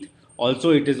teeth. Also,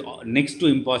 it is next to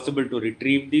impossible to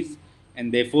retrieve these,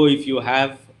 and therefore, if you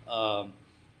have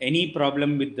any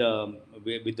problem with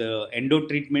the endo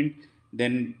treatment,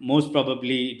 then most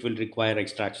probably it will require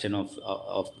extraction of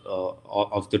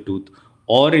the tooth,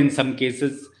 or in some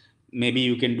cases maybe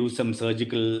you can do some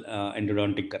surgical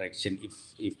endodontic correction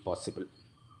if possible.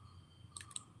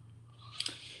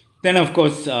 Then of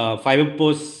course fiber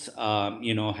posts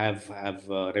have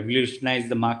revolutionized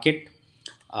the market.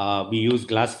 We use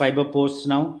glass fiber posts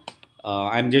now.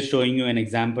 I'm just showing you an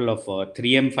example of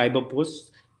 3M fiber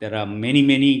posts. There are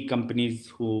many companies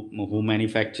who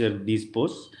manufacture these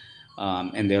posts,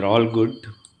 and they're all good.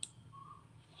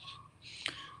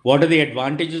 What are the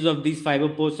advantages of these fiber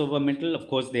posts over metal? Of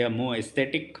course, they are more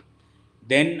aesthetic.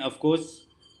 Then, of course,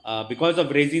 because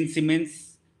of resin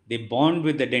cements, they bond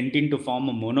with the dentin to form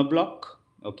a monoblock.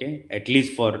 Okay, at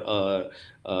least for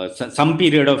some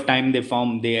period of time, they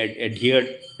adhere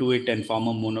to it and form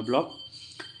a monoblock.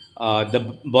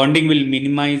 The bonding will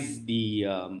minimize the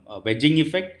wedging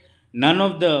effect. None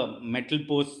of the metal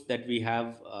posts that we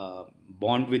have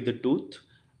bond with the tooth.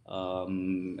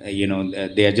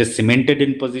 They are just cemented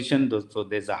in position, so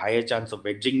there's a higher chance of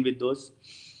wedging with those.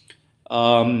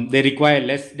 They require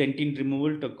less dentin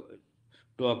removal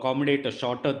to accommodate a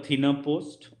shorter, thinner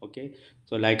post. Okay,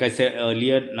 so like I said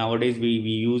earlier, nowadays we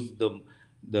use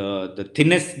the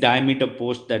thinnest diameter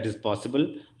post that is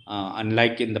possible,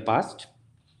 unlike in the past.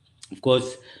 Of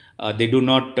course, they do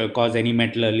not cause any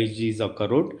metal allergies or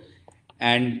corrode,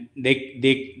 and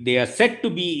they are said to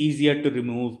be easier to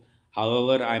remove.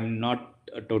 However, I'm not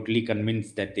totally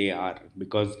convinced that they are,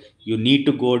 because you need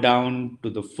to go down to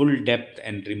the full depth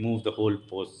and remove the whole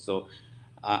post. So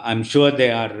I'm sure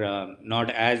they are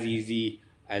not as easy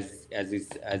as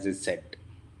is said.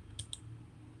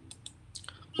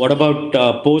 What about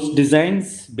post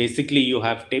designs? Basically, you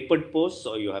have tapered posts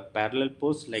or you have parallel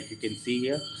posts, like you can see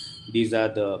here. These are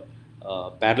the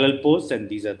parallel posts, and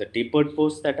these are the tapered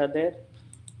posts that are there.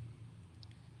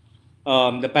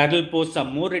 The parallel posts are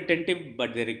more retentive,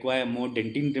 but they require more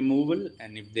dentin removal.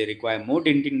 And if they require more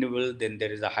dentin removal, then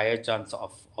there is a higher chance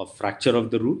of fracture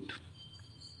of the root.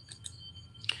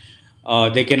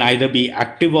 They can either be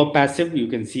active or passive. You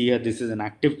can see here, this is an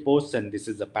active post and this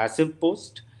is a passive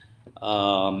post.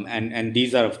 And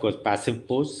these are, of course, passive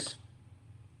posts.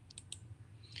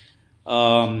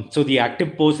 So the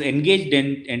active posts engage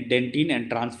dentin and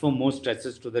transfer more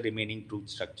stresses to the remaining tooth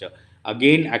structure.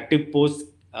 Again, active posts,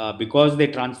 because they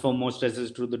transfer more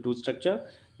stresses to the tooth structure,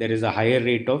 there is a higher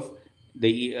rate of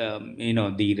the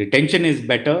retention is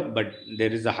better, but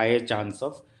there is a higher chance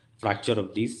of fracture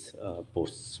of these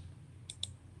posts.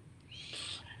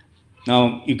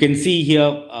 Now you can see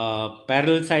here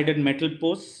parallel sided metal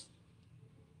posts.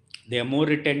 They are more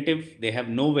retentive. They have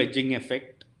no wedging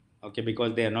effect, okay,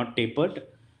 because they are not tapered.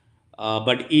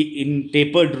 But in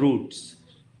tapered roots,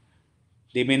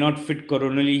 they may not fit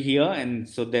coronally here, and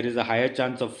so there is a higher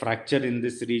chance of fracture in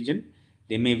this region.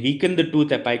 They may weaken the tooth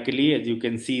apically. As you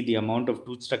can see, the amount of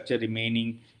tooth structure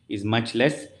remaining is much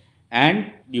less,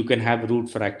 and you can have root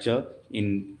fracture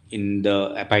in in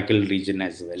the apical region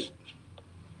as well.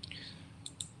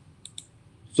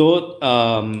 So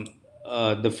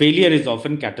the failure is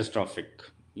often catastrophic.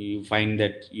 You find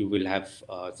that you will have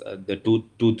the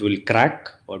tooth will crack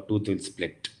or tooth will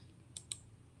split.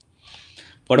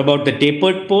 What about the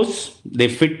tapered posts? They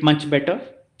fit much better.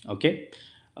 Okay.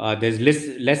 There's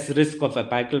less risk of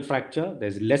apical fracture.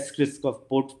 There's less risk of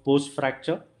post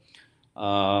fracture,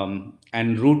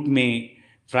 and root may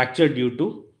fracture due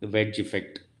to the wedge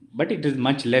effect, but it is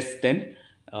much less than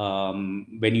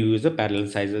when you use a parallel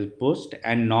sized post.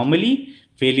 And normally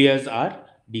failures are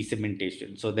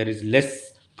decementation, so there is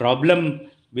less problem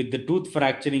with the tooth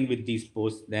fracturing with these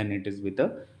posts than it is with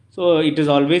a. So it is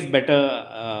always better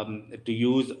to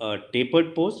use a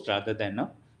tapered post rather than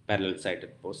a parallel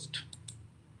sided post.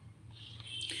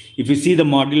 If you see the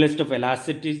modulus of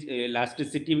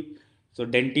elasticity, so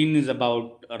dentine is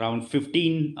about around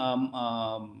 15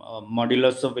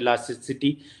 modulus of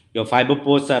elasticity. Your fiber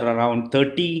posts are around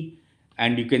 30,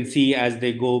 and you can see as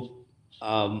they go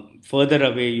further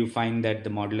away, you find that the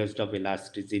modulus of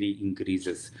elasticity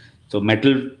increases. So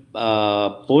metal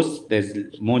posts, there's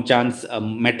more chance.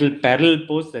 Metal parallel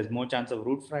posts, there's more chance of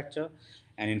root fracture,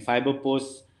 and in fiber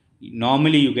posts,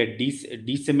 normally you get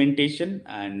decementation,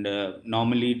 and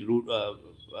normally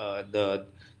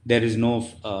there is no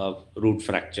root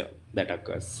fracture that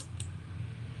occurs.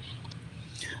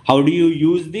 How do you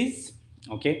use this?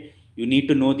 Okay, you need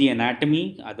to know the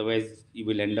anatomy, otherwise you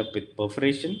will end up with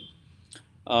perforation.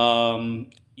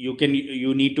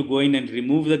 You need to go in and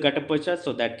remove the gutta percha,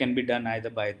 so that can be done either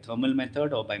by thermal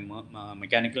method or by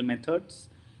mechanical methods.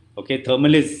 Okay,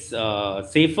 thermal is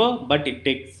safer, but it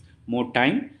takes more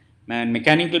time. And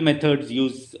mechanical methods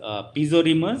use piezo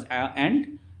reamers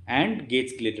and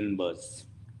Gates Clayton burrs.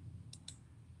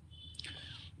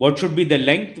 What should be the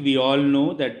length? We all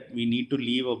know that we need to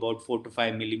leave about 4 to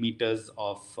 5 millimeters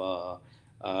of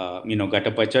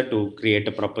gutta percha to create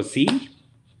a proper seal.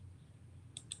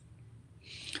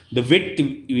 The width,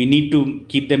 we need to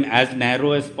keep them as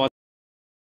narrow as possible.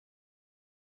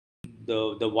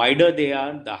 The wider they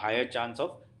are, the higher chance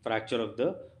of fracture of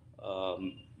the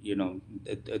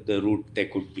the root there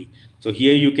could be. So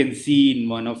here you can see in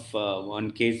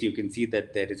one case, you can see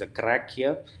that there is a crack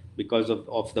here because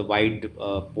of the wide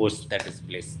post that is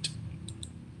placed.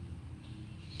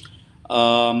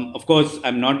 Of course,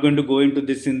 I'm not going to go into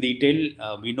this in detail.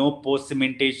 We know post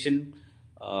cementation.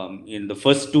 In the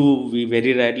first two, we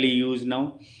very rarely use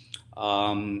now.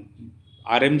 RMGI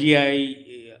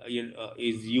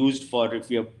is used for if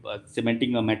you're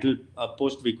cementing a metal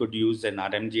post, we could use an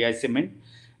RMGI cement.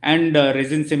 And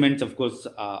resin cements, of course,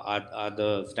 are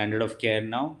the standard of care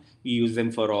now. We use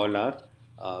them for all our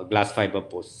glass fiber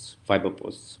posts. So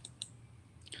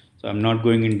I'm not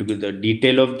going into the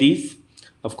detail of these.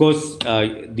 Of course,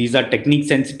 these are technique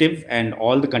sensitive, and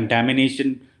all the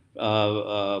contamination, if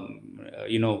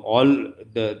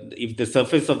the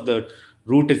surface of the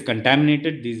root is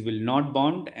contaminated, these will not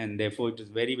bond, and therefore it is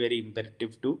very, very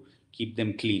imperative to keep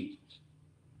them clean.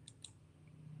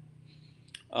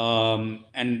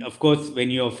 And of course, when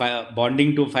you're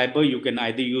bonding to fiber, you can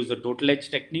either use a total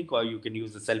etch technique or you can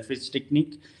use a self-etch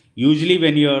technique. Usually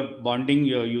when you're bonding,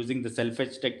 you're using the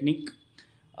self-etch technique.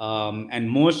 And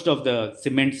most of the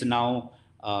cements now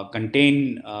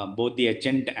contain both the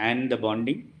etchant and the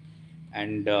bonding.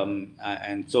 And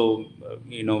so,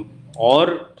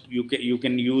 or you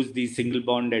can use the single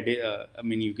bond,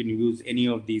 you can use any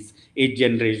of these 8th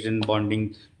generation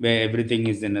bonding where everything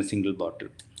is in a single bottle.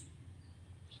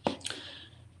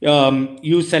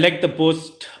 You select the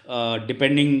post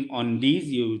depending on these.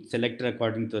 You select it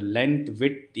according to the length,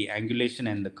 width, the angulation,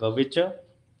 and the curvature.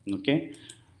 Okay.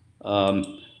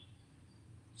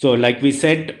 So, like we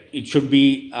said, it should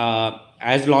be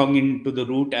as long into the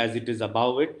root as it is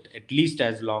above it, at least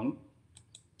as long.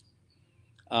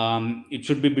 It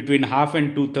should be between half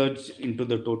and 2/3 into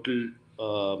the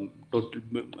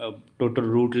total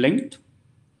root length.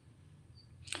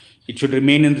 It should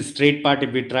remain in the straight part.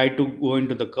 If we try to go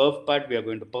into the curved part, we are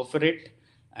going to perforate,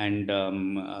 and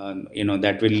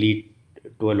that will lead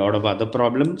to a lot of other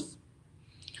problems.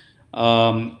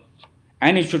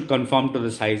 And it should conform to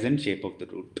the size and shape of the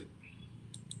root.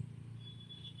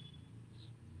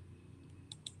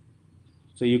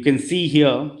 So you can see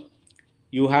here,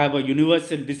 you have a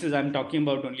universal. I'm talking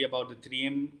about only about the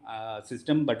 3M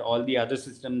system, but all the other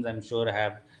systems I'm sure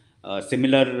have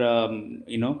similar,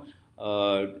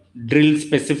 drill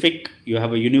specific. You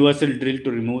have a universal drill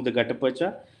to remove the gutta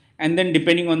percha, and then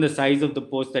depending on the size of the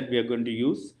post that we are going to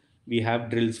use, we have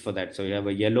drills for that. So you have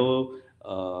a yellow,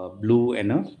 blue,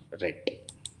 and a red.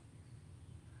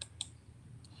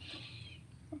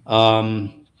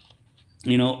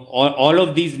 all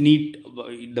of these need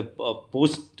the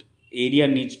post area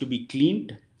needs to be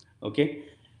cleaned. Okay,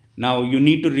 now you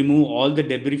need to remove all the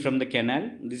debris from the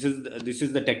canal. This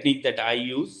is the technique that I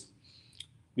use.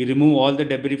 We remove all the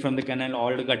debris from the canal,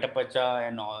 all the gatapacha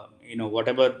and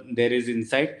whatever there is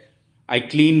inside. I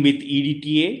clean with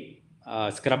EDTA,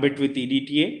 scrub it with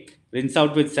EDTA, rinse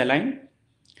out with saline,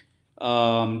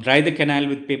 dry the canal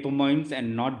with paper moins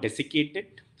and not desiccate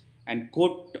it, and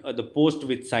coat the post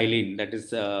with silane. That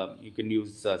is, you can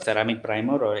use ceramic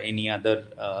primer or any other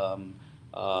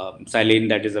silane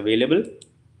that is available.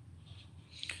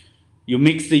 You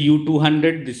mix the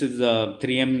U200. This is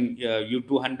 3M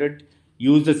U200.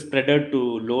 Use the spreader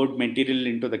to load material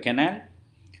into the canal.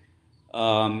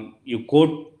 You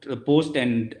coat the post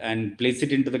and place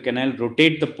it into the canal.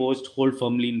 Rotate the post, hold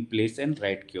firmly in place, and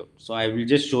right cure. So I will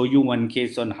just show you one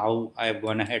case on how I have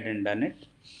gone ahead and done it.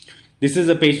 This is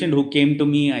a patient who came to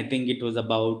me. I think it was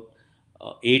about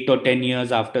 8 or 10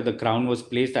 years after the crown was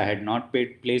placed. I had not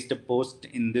placed a post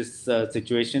in this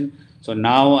situation. So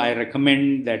now I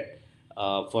recommend that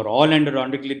for all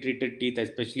endodontically treated teeth,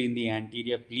 especially in the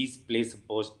anterior, please place a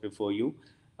post before you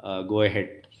go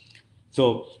ahead.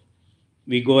 So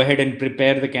we go ahead and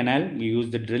prepare the canal. We use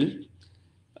the drill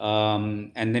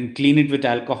and then clean it with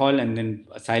alcohol and then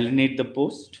salinate the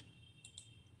post.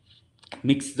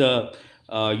 Mix the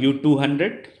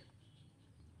U200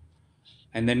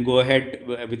 and then go ahead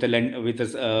with a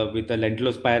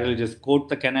lentillo spiral. Just coat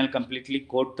the canal completely,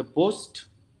 coat the post,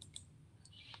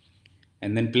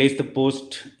 and then place the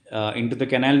post into the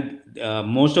canal.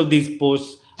 Most of these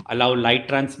posts allow light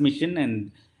transmission,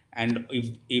 and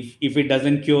if it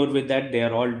doesn't cure with that, they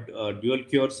are all dual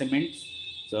cure cements.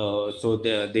 So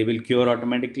they will cure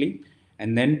automatically,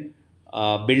 and then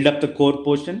build up the core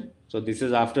portion. So this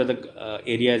is after the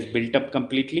area is built up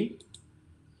completely.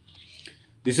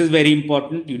 This is very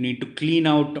important. You need to clean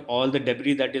out all the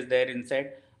debris that is there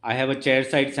inside. I have a chair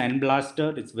side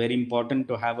sandblaster. It's very important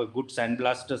to have a good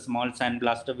sandblaster, small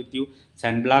sandblaster with you.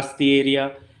 Sandblast the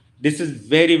area. This is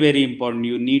very, very important.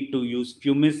 You need to use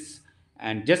pumice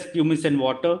and just pumice and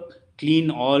water. Clean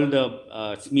all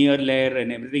the smear layer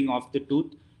and everything off the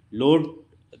tooth. Load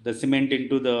the cement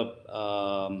into the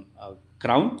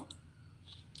crown.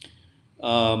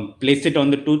 Place it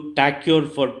on the tooth, tack cure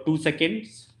for 2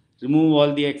 seconds, remove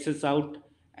all the excess out,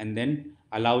 and then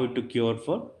allow it to cure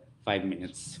for 5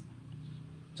 minutes.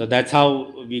 So that's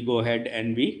how we go ahead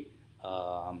and we,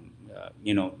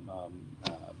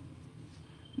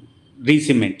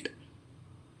 re-cement.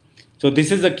 So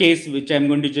this is a case which I'm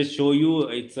going to just show you.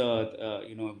 It's a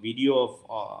video of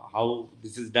how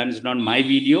this is done. It's not my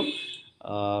video,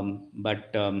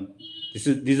 but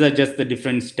these are just the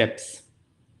different steps.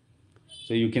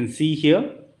 So you can see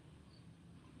here.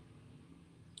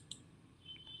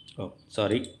 Oh,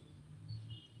 sorry.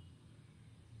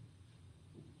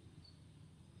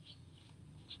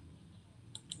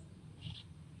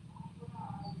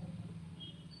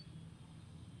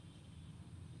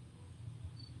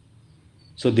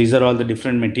 So these are all the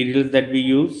different materials that we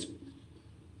use.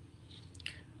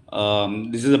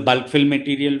 This is a bulk fill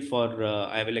material for,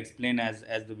 I will explain as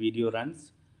the video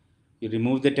runs. You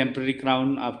remove the temporary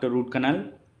crown after root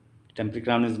canal. Temporary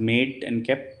crown is made and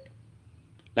kept.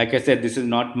 Like I said, this is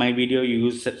not my video. You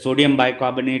use sodium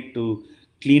bicarbonate to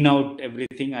clean out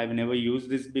everything. I've never used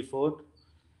this before.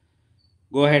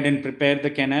 Go ahead and prepare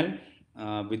the canal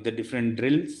with the different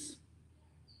drills.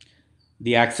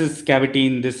 The access cavity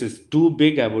in this is too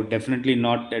big. I would definitely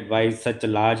not advise such a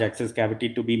large access cavity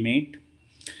to be made.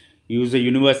 Use a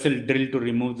universal drill to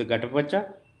remove the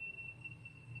gatapacha.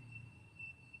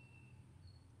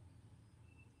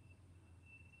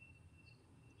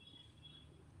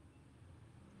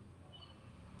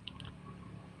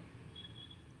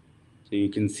 So you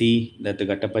can see that the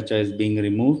gatapacha is being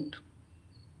removed.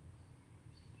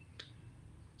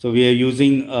 So we are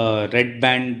using a red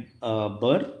band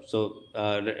burr, so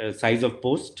size of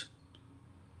post,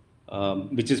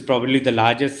 which is probably the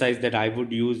largest size that I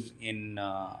would use in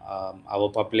our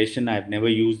population. I've never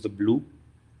used the blue.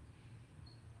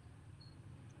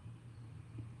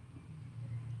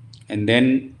 And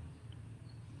then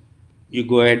you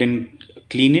go ahead and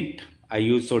clean it. I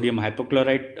use sodium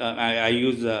hypochlorite. I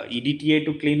use EDTA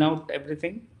to clean out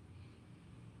everything.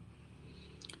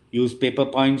 Use paper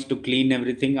points to clean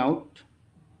everything out.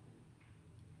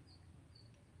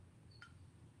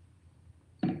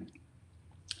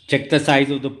 Check the size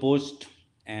of the post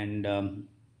and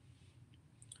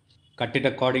cut it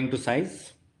according to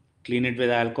size. Clean it with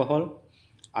alcohol.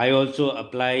 I also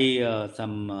apply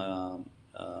some,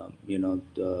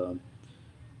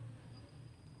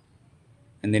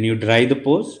 and then you dry the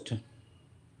post.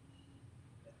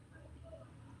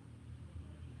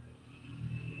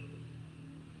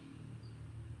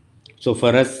 So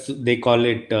for us, they call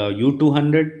it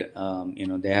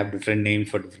U200. They have different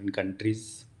names for different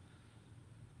countries.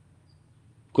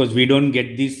 Because we don't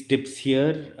get these tips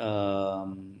here.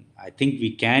 I think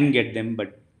we can get them,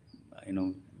 but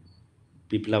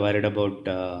people are worried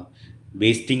about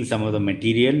wasting some of the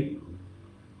material.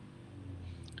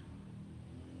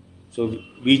 So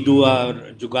we do our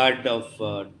jugaad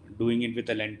of doing it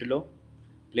with a lentulo.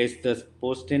 Place the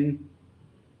post in,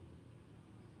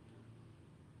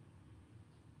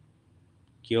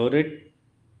 cure it,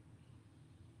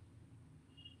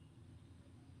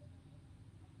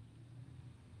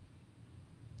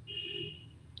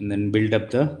 and then build up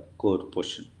the core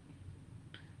portion.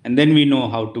 And then we know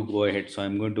how to go ahead. So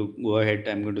I'm going to go ahead.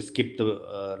 I'm going to skip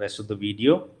the rest of the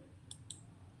video.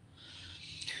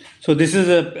 So this is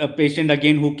a patient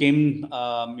again who came,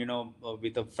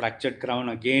 with a fractured crown.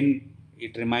 Again,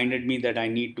 it reminded me that I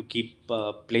need to keep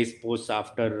place posts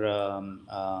after,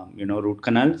 root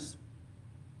canals.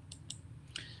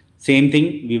 Same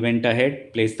thing, we went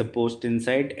ahead, placed the post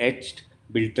inside, etched,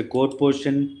 built the core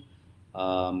portion.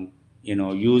 Always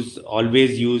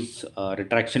use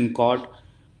retraction cord.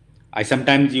 I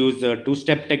sometimes use a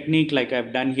two-step technique like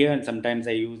I've done here, and sometimes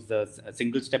I use a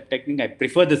single-step technique. I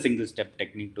prefer the single-step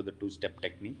technique to the two-step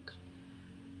technique.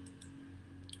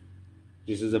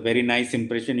 This is a very nice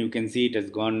impression. You can see it has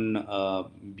gone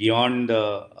beyond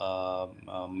the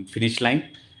finish line.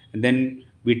 And then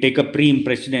we take a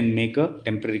pre-impression and make a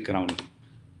temporary crown.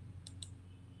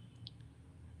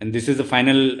 And this is the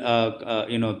final,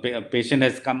 patient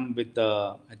has come with,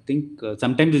 I think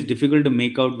sometimes it's difficult to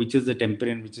make out which is the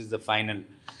temporary and which is the final.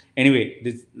 Anyway,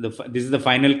 this is the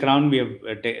final crown. We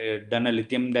have done a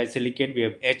lithium disilicate. We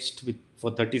have etched for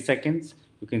 30 seconds.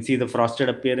 You can see the frosted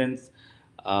appearance.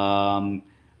 And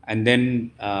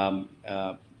then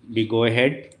we go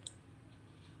ahead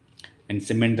and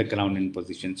cement the crown in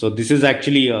position. So this is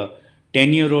actually a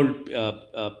 10-year-old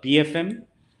PFM.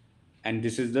 And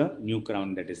this is the new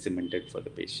crown that is cemented for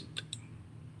the patient.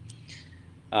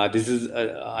 This is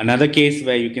another case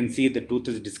where you can see the tooth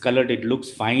is discolored. It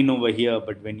looks fine over here,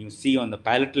 but when you see on the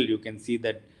palatal, you can see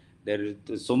that there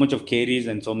is so much of caries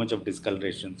and so much of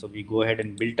discoloration. So we go ahead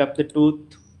and build up the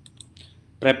tooth,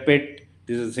 prep it.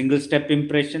 This is a single step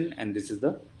impression, and this is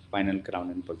the final crown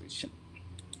in position.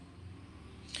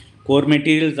 Core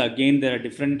materials, again, there are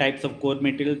different types of core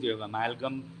materials. You have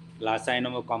amalgam, glass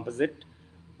ionomer, composite.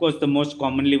 Of course, the most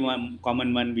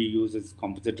common one we use is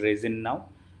composite resin now.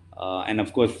 And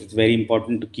of course, it's very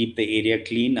important to keep the area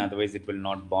clean, otherwise it will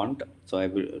not bond. So I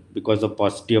will, because of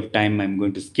paucity of time, I'm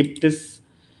going to skip this.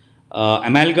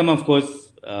 Amalgam, of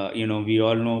course, we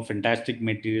all know, fantastic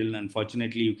material.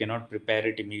 Unfortunately, you cannot prepare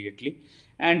it immediately.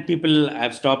 And people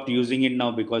have stopped using it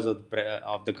now because of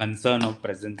the concern of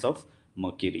presence of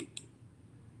mercury.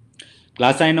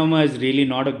 Glass ionomer is really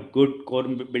not a good core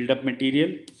build-up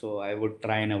material, so I would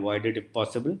try and avoid it if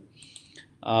possible.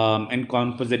 And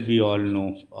composite, we all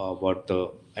know what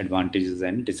the advantages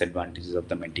and disadvantages of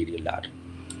the material are.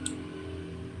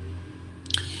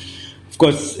 Of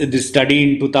course, this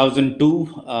study in 2002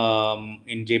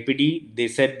 in JPD, they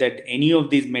said that any of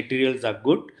these materials are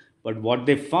good, but what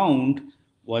they found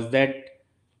was that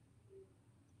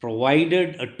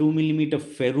provided a 2 millimeter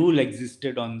ferrule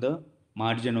existed on the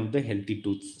margin of the healthy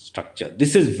tooth structure.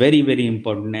 This is very, very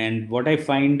important. And what I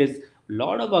find is a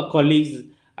lot of our colleagues,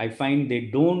 I find they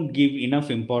don't give enough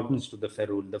importance to the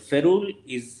ferrule. The ferrule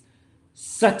is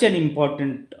such an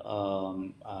important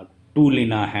tool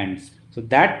in our hands. So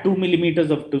that 2 millimeters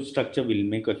of tooth structure will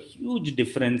make a huge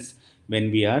difference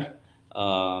when we are,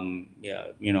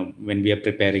 when we are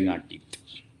preparing our teeth.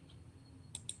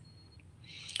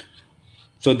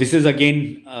 So this is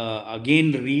again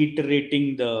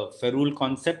reiterating the ferrule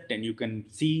concept, and you can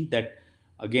see that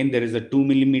again there is a 2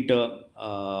 millimeter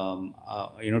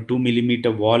 2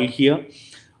 millimeter wall here.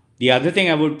 The other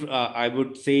thing I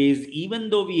would say is,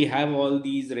 even though we have all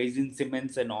these resin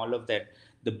cements and all of that,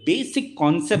 the basic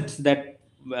concepts that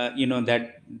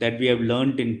that we have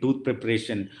learned in tooth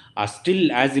preparation are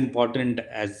still as important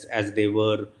as they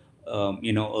were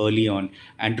early on,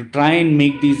 and to try and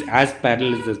make these as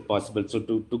parallel as possible. So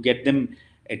to get them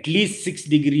at least 6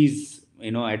 degrees,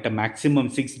 at a maximum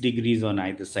 6 degrees on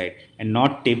either side, and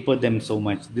not taper them so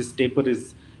much. This taper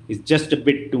is just a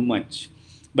bit too much.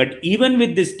 But even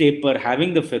with this taper,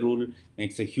 having the ferrule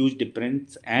makes a huge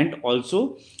difference, and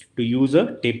also to use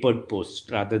a tapered post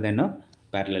rather than a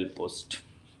parallel post.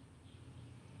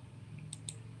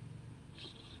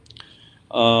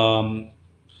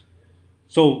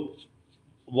 So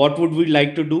what would we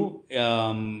like to do?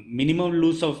 Minimum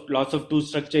loss of tooth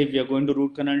structure. If you are going to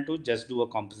root canal tooth, just do a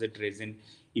composite resin.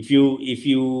 If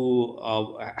you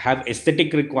have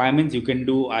aesthetic requirements, you can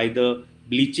do either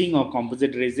bleaching or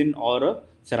composite resin or a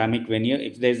ceramic veneer.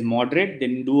 If there is moderate,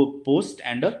 then do a post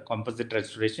and a composite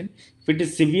restoration. If it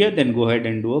is severe, then go ahead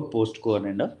and do a post core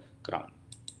and a crown.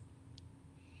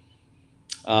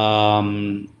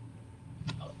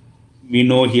 We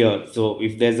know here. So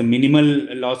if there's a minimal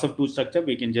loss of tooth structure,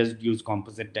 we can just use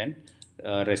composite and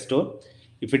restore.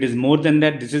 If it is more than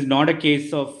that, this is not a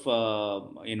case of,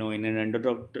 in an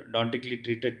endodontically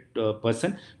treated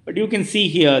person, but you can see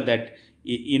here that,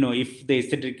 if the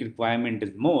aesthetic requirement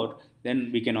is more,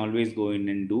 then we can always go in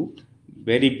and do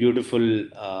very beautiful,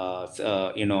 lithium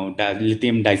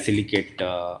disilicate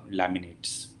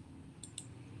laminates.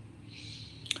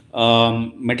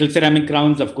 Metal ceramic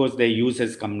crowns, of course, their use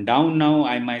has come down now.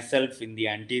 I myself in the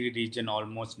anterior region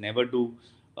almost never do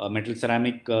metal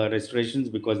ceramic restorations,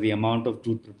 because the amount of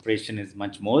tooth preparation is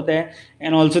much more there,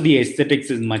 and also the aesthetics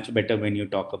is much better when you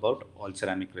talk about all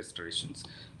ceramic restorations.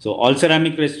 So all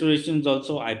ceramic restorations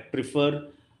also, I prefer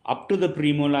up to the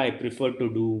premolar, I prefer to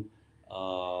do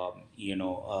a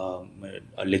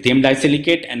lithium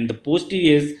disilicate, and the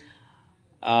posteriors,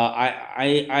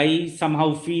 I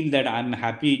somehow feel that I'm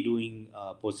happy doing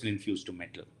porcelain fused to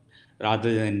metal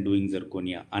rather than doing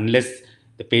zirconia. Unless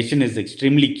the patient is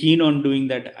extremely keen on doing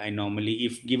that, I normally,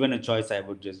 if given a choice, I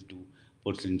would just do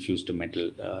porcelain fused to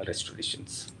metal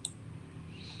restorations.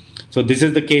 So this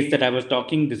is the case that I was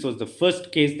talking. This was the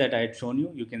first case that I had shown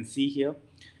you. You can see here,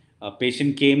 a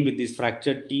patient came with these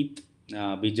fractured teeth.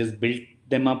 We just built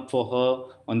them up for her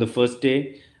on the first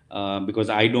day. Because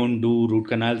I don't do root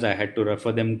canals, I had to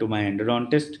refer them to my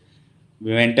endodontist.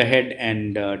 We went ahead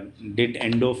and did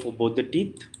endo for both the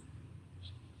teeth,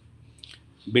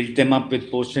 built them up with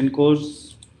post and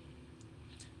cores,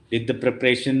 did the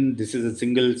preparation. This is a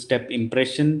single step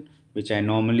impression, which I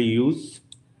normally use.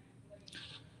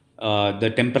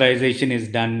 The temporization is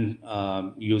done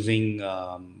using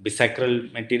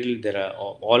bisacral material. There are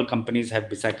all companies have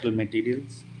bisacral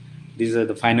materials. These are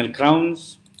the final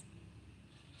crowns,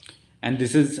 and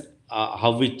this is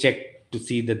how we check to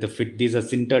see that the fit. These are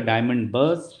sinter diamond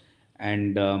burrs,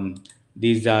 and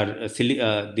these are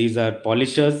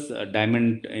polishers,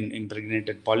 diamond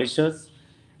impregnated polishers,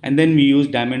 and then we use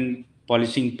diamond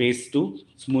polishing paste to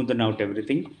smoothen out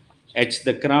everything. Etch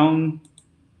the crown.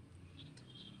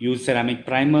 Use ceramic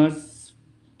primers,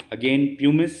 again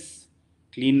pumice,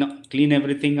 clean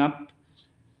everything up.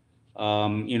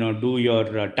 Do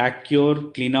your tack cure,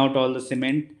 clean out all the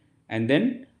cement, and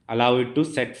then allow it to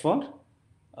set for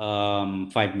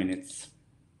 5 minutes.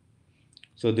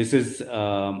 So this is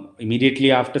immediately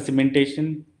after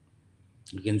cementation.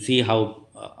 You can see how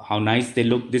nice they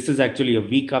look. This is actually a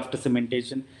week after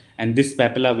cementation, and this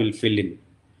papilla will fill in.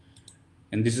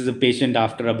 And this is a patient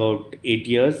after about 8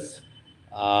 years.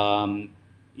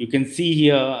 You can see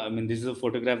here, I mean, this is a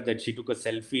photograph that she took a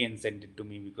selfie and sent it to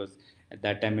me, because at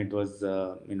that time it was,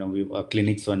 our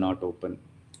clinics were not open.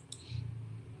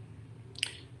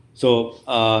 So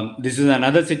this is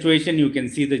another situation. You can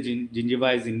see the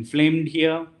gingiva is inflamed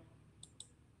here.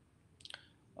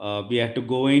 We had to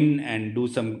go in and do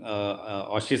some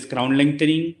osseous crown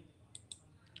lengthening,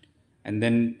 and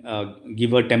then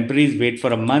give her temporaries, wait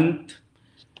for a month.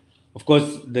 Of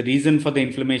course, the reason for the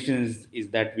inflammation is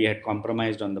that we had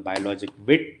compromised on the biologic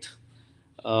width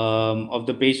of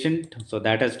the patient. So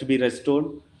that has to be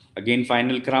restored. Again,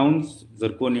 final crowns,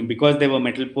 zirconia. Because they were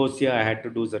metal posts here, I had to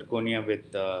do zirconia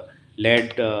with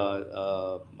lead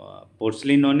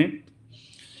porcelain on it.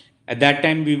 At that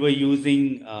time, we were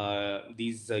using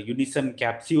these Unisem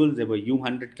capsules. They were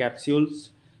U100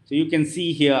 capsules. So you can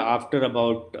see here, after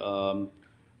about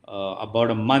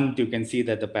a month, you can see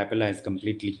that the papilla is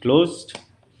completely closed.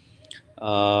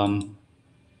 And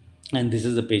this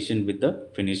is a patient with the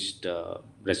finished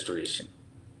restoration.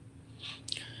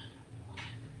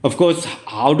 Of course,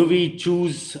 how do we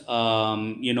choose,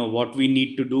 what we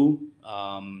need to do?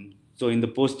 So in the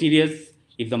posteriors,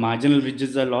 if the marginal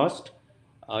ridges are lost,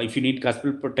 if you need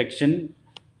cuspal protection,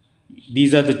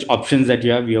 these are the options that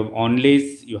you have. You have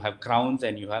onlays, you have crowns,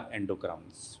 and you have endo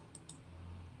crowns.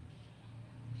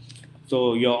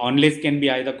 So your onlays can be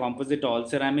either composite or all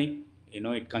ceramic.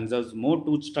 It conserves more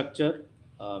tooth structure.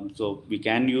 So we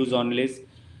can use onlays.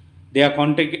 They are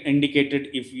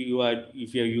contraindicated if you are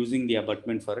using the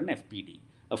abutment for an FPD.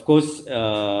 Of course,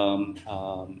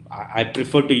 I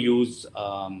prefer to use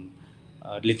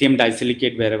lithium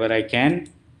disilicate wherever I can.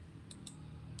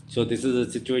 So this is a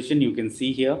situation. You can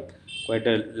see here quite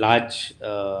a large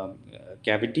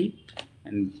cavity,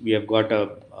 and we have got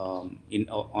a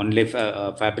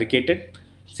onlay fabricated.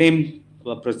 Same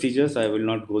procedures. I will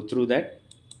not go through that.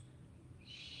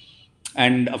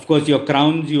 And of course, your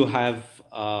crowns, you have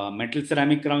metal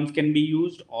ceramic crowns can be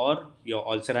used, or your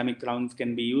all ceramic crowns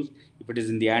can be used. If it is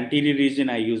in the anterior region,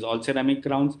 I use all ceramic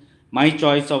crowns. My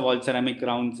choice of all ceramic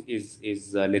crowns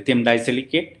is lithium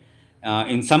disilicate.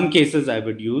 In some cases, I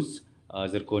would use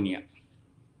zirconia.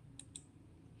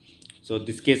 So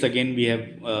this case again, we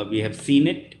have seen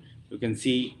it. You can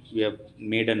see we have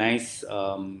made a nice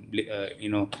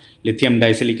lithium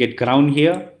disilicate crown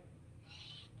here,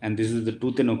 and this is the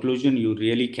tooth and occlusion. You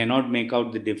really cannot make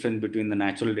out the difference between the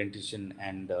natural dentition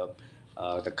and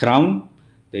the crown.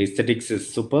 The aesthetics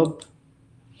is superb.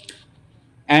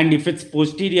 And if it's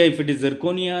posterior, if it is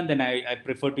zirconia, then I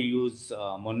prefer to use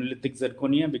monolithic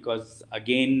zirconia, because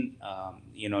again,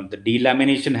 the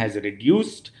delamination has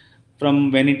reduced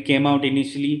from when it came out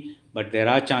initially, but there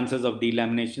are chances of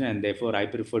delamination, and therefore I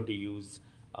prefer to use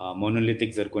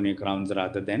monolithic zirconia crowns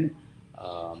rather than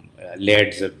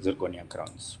layered zirconia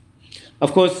crowns.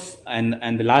 Of course,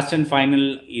 and the last and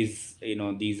final is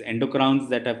these endocrowns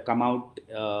that have come out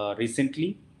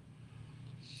recently.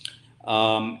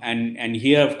 And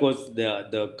here, of course,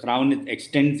 the crown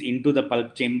extends into the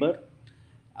pulp chamber,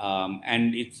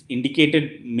 and it's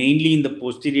indicated mainly in the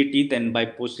posterior teeth. And by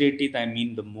posterior teeth, I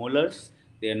mean the molars.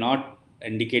 They are not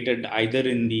indicated either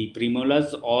in the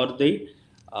premolars or the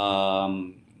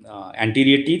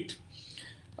anterior teeth.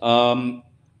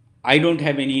 I don't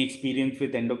have any experience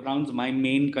with endocrowns. My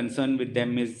main concern with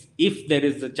them is if there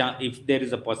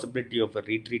is a possibility of a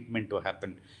retreatment to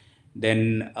happen,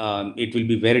 then it will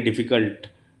be very difficult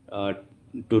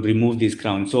to remove these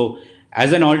crowns. So,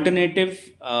 as an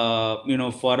alternative,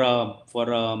 for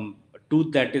a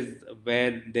tooth that is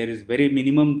where there is very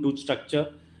minimum tooth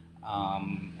structure,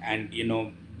 and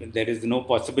there is no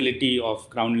possibility of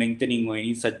crown lengthening or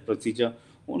any such procedure,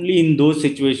 only in those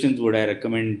situations would I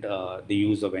recommend the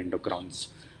use of endocrowns.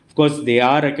 Of course, they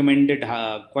are recommended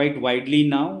quite widely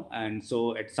now, and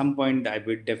so at some point I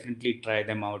would definitely try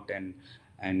them out and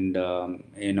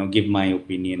give my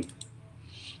opinion.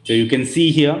 So you can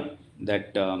see here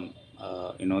that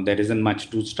there isn't much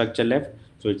tooth structure left,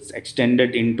 so it's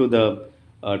extended into the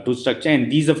tooth structure,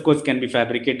 and these of course can be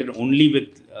fabricated only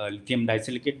with lithium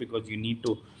disilicate, because you need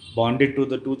to bond it to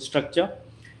the tooth structure,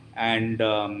 and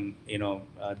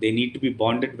they need to be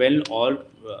bonded well, or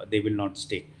they will not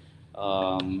stay.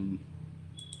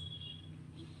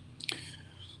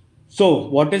 So,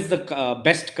 what is the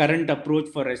best current approach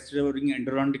for restoring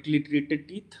endodontically treated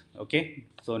teeth? Okay,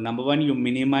 so number one, you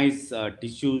minimize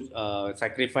tissue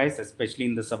sacrifice, especially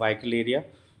in the cervical area,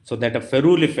 so that a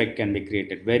ferrule effect can be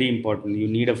created. Very important. You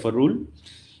need a ferrule.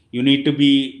 You need to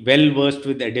be well versed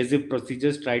with adhesive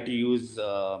procedures. Try to use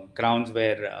crowns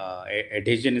where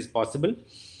adhesion is possible,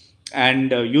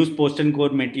 and use post and core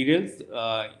materials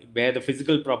where the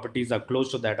physical properties are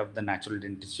close to that of the natural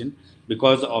dentition,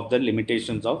 because of the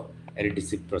limitations of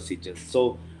adhesive procedures.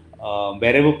 So,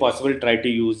 wherever possible, try to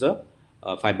use a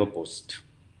fiber post.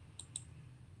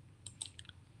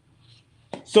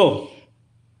 So,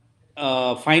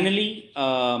 finally,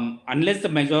 unless the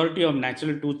majority of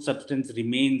natural tooth substance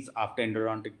remains after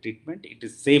endodontic treatment, it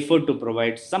is safer to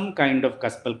provide some kind of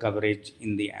cuspal coverage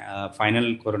in the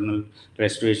final coronal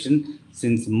restoration,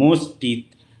 since most teeth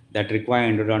that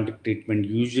require endodontic treatment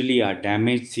usually are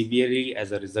damaged severely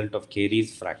as a result of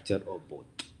caries, fracture, or both.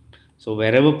 So,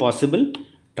 wherever possible,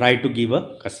 try to give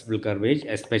a cuspal coverage,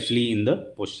 especially in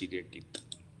the posterior teeth.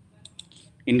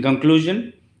 In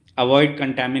conclusion, avoid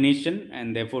contamination,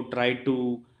 and therefore try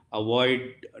to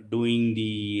avoid doing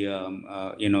the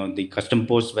custom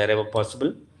posts wherever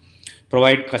possible.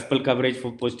 Provide cuspal coverage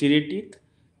for posterior teeth.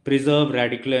 Preserve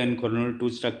radicular and coronal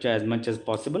tooth structure as much as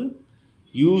possible.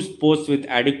 Use posts with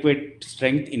adequate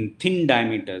strength in thin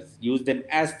diameters. Use them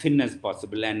as thin as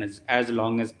possible and as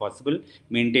long as possible,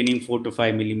 maintaining 4 to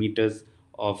 5 millimeters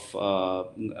of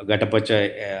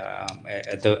gatapacha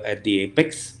at the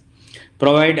apex.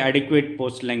 Provide adequate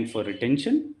post length for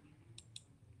retention.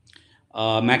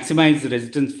 Maximize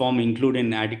resistance form, include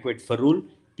an adequate ferrule.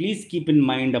 Please keep in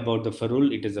mind about the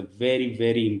ferrule. It is a very,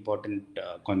 very important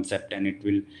concept, and it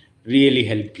will really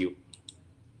help you.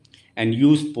 And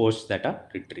use posts that are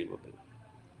retrievable.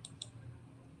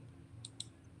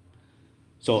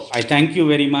 So I thank you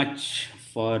very much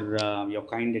for your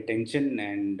kind attention,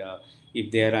 and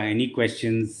if there are any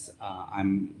questions,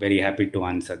 I'm very happy to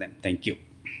answer them. Thank you.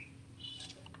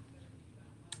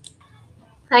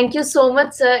 Thank you so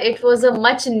much, sir. It was a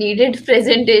much needed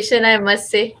presentation, I must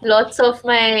say. Lots of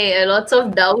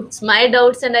doubts, my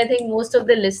doubts, and I think most of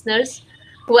the listeners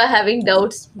who are having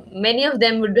doubts, many of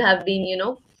them would have been,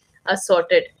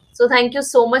 sorted. So thank you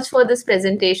so much for this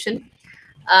presentation.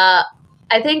 Uh,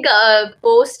 I think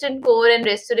post and core and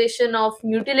restoration of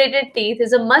mutilated teeth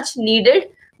is a much needed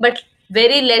but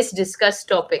very less discussed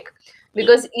topic,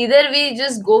 because either we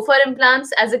just go for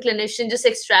implants as a clinician, just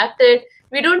extract it.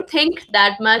 We don't think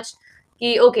that much.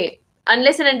 Okay,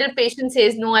 unless and until patient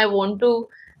says no, I want to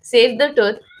save the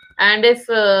tooth, and if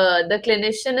the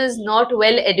clinician is not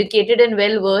well educated and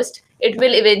well versed, it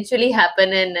will eventually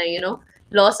happen in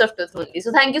loss of tooth only.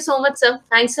 So thank you so much, sir.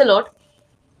 Thanks a lot.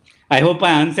 I hope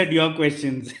I answered your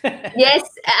questions. Yes,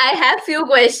 I have few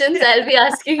questions I'll be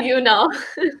asking you now.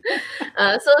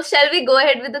 So shall we go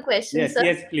ahead with the questions, Yes, sir?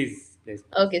 yes, please. Yes,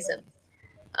 please. Okay, sir.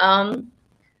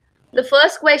 The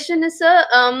first question is, sir,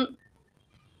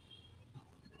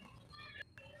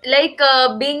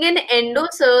 being an endo,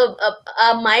 sir,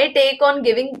 my take on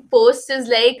giving posts is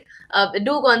like,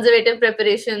 do conservative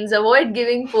preparations, avoid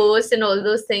giving posts and all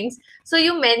those things. So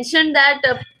you mentioned that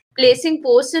placing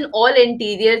posts in all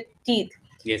interior teeth.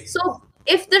 Yes. So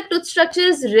if the tooth structure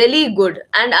is really good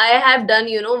and I have done,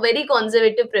 very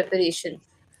conservative preparation.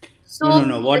 So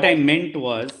No. What I meant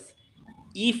was,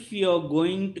 if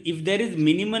there is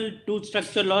minimal tooth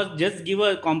structure loss, just give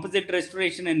a composite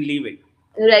restoration and leave it.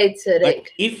 right, sir, But right.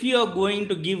 if you are going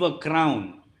to give a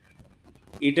crown,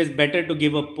 it is better to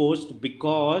give a post,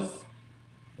 because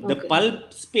the Okay.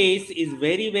 pulp space is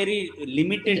very, very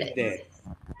limited Less. there.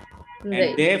 And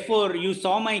Right. therefore, you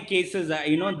saw my cases,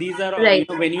 these are, Right.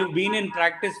 when you've been in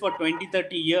practice for 20,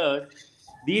 30 years,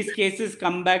 these cases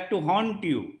come back to haunt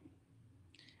you.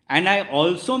 And I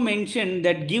also mentioned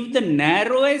that give the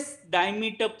narrowest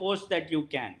diameter post that you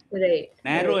can. Right. Right.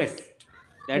 Narrowest.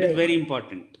 That is Right. very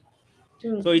important.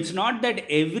 Hmm. So it's not that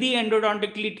every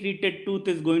endodontically treated tooth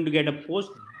is going to get a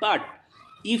post, but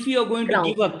if you are going to Crown.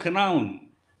 give a crown,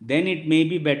 then it may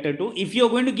be better to. If you're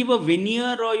going to give a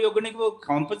veneer or you're going to give a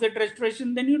composite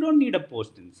restoration, then you don't need a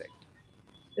post inside.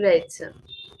 Right, sir.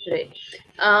 Right.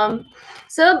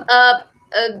 So,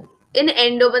 in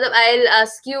endo, I'll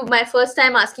ask you my first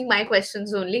time asking my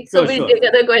questions only. So Sure, we'll sure. take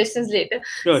other questions later.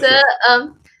 Sure, So,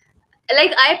 sure.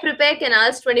 like I prepare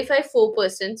canals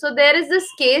 25-4%. So there is this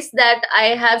case that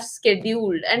I have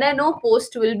scheduled, and I know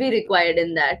post will be required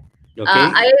in that.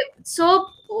 Okay.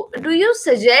 Do you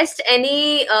suggest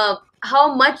any?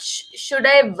 How much should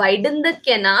I widen the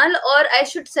canal, or I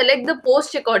should select the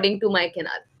post according to my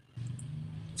canal?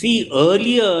 See,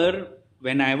 earlier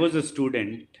when I was a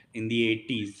student in the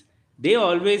 80s, they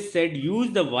always said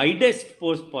use the widest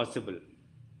post possible.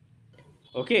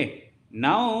 Okay.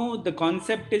 Now the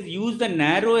concept is use the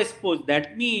narrowest post.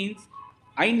 That means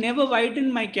I never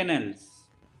widen my canals.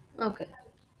 Okay.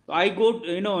 So I go,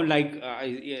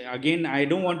 again, I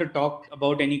don't want to talk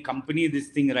about any company this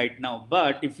thing right now.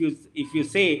 But if you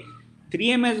say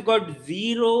 3M has got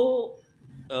zero,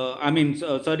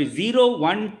 sorry, 0,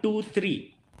 1, 2,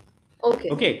 3. Okay.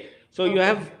 Okay, so you Okay.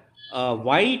 have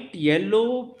white,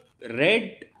 yellow,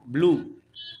 red, blue.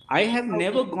 I have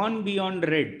never Okay. gone beyond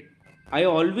red. I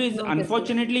always, Okay, sir.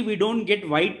 unfortunately, we don't get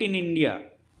white in India.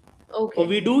 Oh, Okay.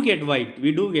 we do get white.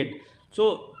 We do get.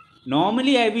 So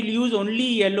normally I will use only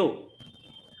yellow.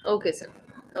 Okay, sir.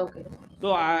 Okay.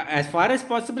 So as far as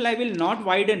possible, I will not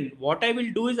widen. What I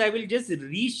will do is I will just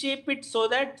reshape it so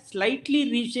that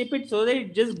slightly reshape it so that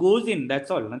it just goes in.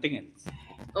 That's all. Nothing else.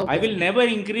 I Okay. will never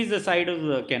increase the side of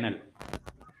the canal.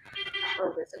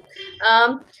 Okay, sir.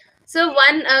 So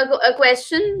one a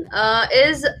question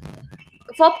is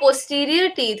for posterior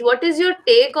teeth. What is your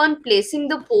take on placing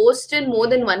the post in more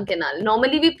than one canal?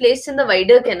 Normally, we place in the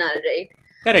wider canal, right?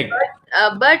 Correct.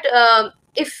 But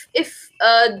if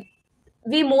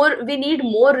we need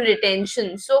more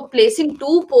retention. So placing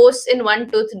two posts in one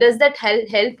tooth, does that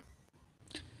help?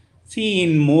 See,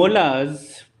 in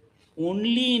molars,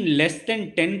 only in less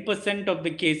than 10% of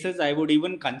the cases I would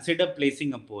even consider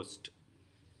placing a post.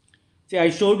 See, I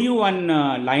showed you one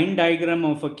line diagram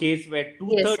of a case where Yes,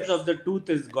 two-thirds sir. of the tooth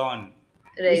is gone.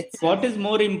 You see, Right, sir. what is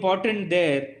more important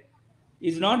there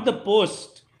is not the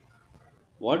post.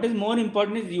 What is more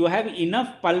important is you have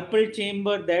enough pulpal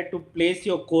chamber there to place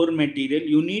your core material.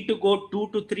 You need to go 2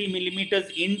 to 3 millimeters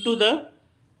into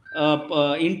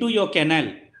your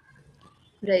canal.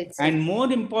 Right, sir. And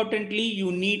more importantly,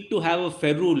 you need to have a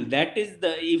ferrule. That is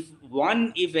the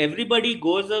if everybody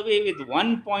goes away with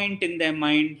one point in their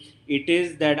mind, it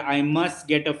is that I must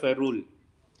get a ferrule.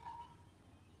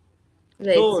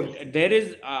 So Right, sir. there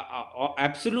is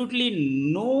absolutely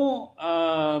no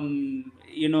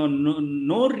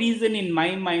reason in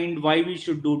my mind why we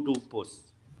should do two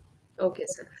posts. Okay,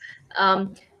 sir.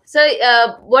 So,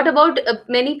 what about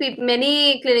many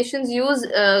clinicians use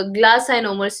glass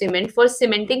ionomer cement for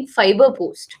cementing fiber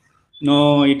post?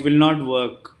 No, it will not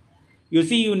work. You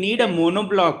see, you need a Right.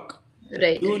 monoblock.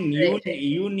 Right.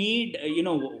 You need,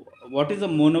 what is a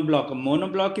monoblock? A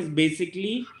monoblock is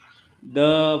basically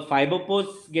the fiber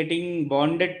posts getting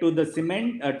bonded to the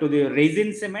cement, to the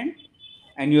resin cement,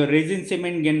 and your resin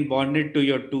cement getting bonded to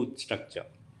your tooth structure.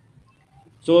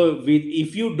 So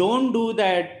if you don't do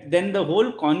that, then the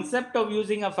whole concept of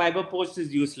using a fiber post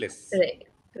is useless. Right.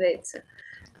 Right, sir.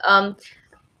 Um,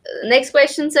 Next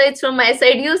question, sir. It's from my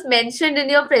side. You mentioned in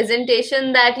your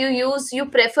presentation that you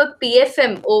prefer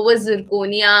PFM over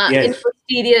zirconia in Yes.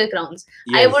 posterior crowns.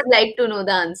 I Yes. would like to know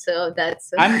the answer of that,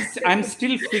 sir. I'm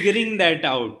still figuring that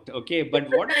out. Okay, but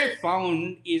what I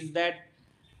found is that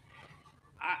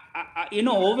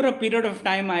over a period of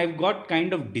time, I've got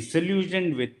kind of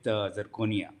disillusioned with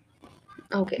zirconia.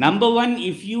 Okay. Number one,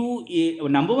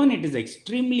 it is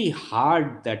extremely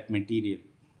hard, that material.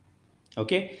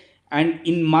 Okay, and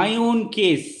in my own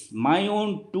case, my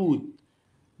own tooth,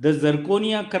 the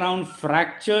zirconia crown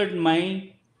fractured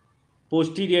my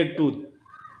posterior tooth.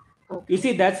 You Okay.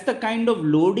 see, that's the kind of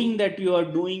loading that you are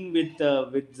doing with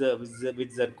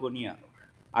zirconia.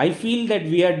 I feel that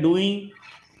we are doing.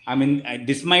 I mean,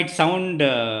 this might sound,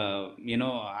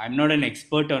 I'm not an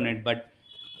expert on it, but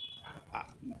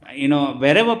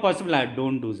wherever possible, I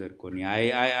don't do zirconia.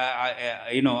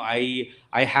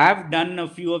 I have done a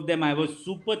few of them. I was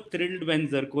super thrilled when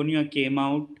zirconia came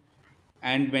out,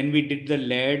 and when we did the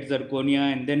layered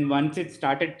zirconia, and then once it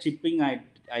started chipping, I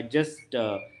just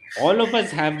all of us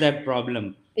have that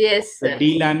problem, Yes, the sir.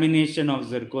 delamination of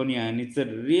zirconia, and it's a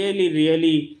really,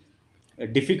 really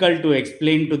difficult to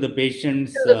explain to the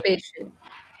patients. To the patient.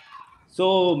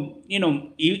 So,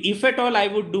 if at all, I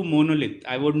would do monolith.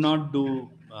 I would not do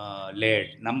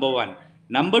layered. Number one.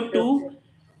 Number two,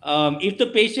 if the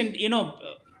patient,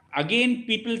 again,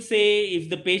 people say if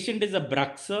the patient is a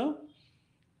bruxer,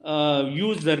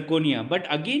 use zirconia. But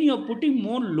again, you're putting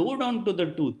more load onto the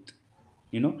tooth.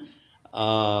 You know,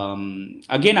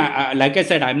 again, like I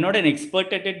said, I'm not an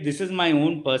expert at it. This is my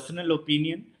own personal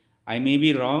opinion. I may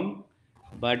be wrong,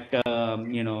 but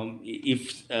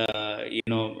if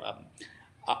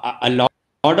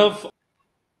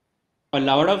a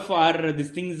lot of our these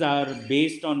things are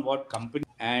based on what company,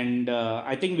 and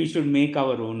I think we should make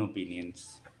our own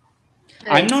opinions.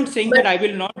 I'm Right, not sir. saying But that I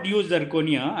will not use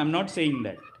zirconia. I'm not saying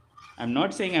that. I'm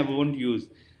not saying I won't use.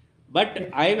 But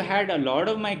I've had a lot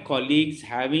of my colleagues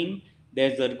having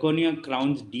their zirconia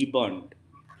crowns debond.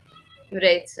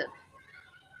 right, sir.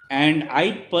 And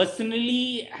I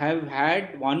personally have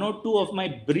had one or two of my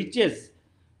bridges,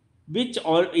 which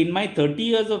all in my 30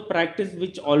 years of practice,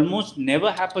 which almost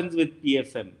never happens with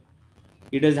PFM.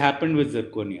 It has happened with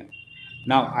zirconia.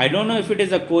 Now, I don't know if it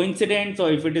is a coincidence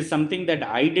or if it is something that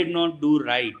I did not do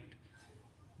right,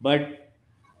 but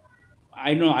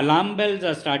I know alarm bells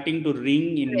are starting to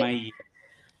ring in Right. my ear.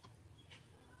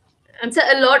 And so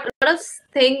a lot of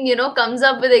thing, comes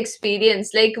up with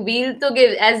experience. Like we'll to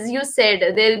give, as you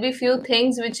said, there'll be few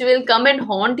things which will come and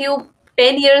haunt you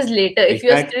 10 years later if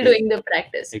you're still Exactly. doing the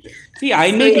practice. See, I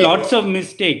So make yes, lots of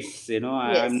mistakes. I'm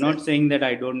yes, sir. not saying that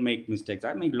I don't make mistakes.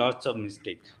 I make lots of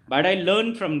mistakes, but I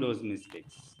learn from those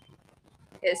mistakes.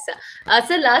 Yes, sir.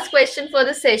 So last question for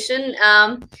the session.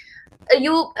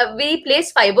 We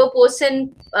place fiber posts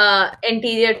in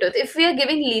anterior tooth. If we are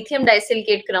giving lithium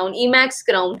disilicate crown, Emax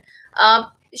crown,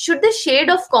 should the shade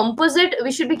of composite,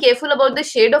 we should be careful about the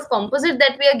shade of composite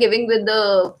that we are giving with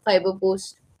the fiber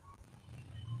post.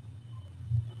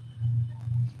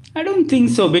 I don't think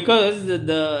so, because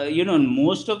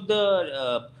most of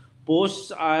the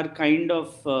posts are kind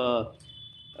of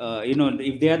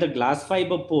if they are the glass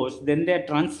fiber posts, then they are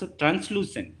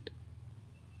translucent.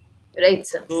 Right,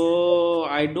 sir. So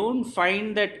I don't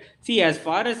find that. See, as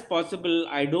far as possible,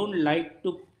 I don't like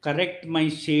to correct my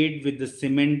shade with the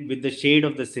cement, with the shade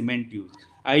of the cement used.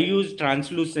 I use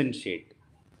translucent shade.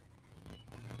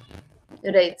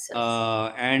 Right, sir.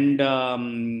 And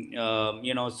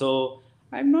so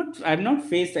I've not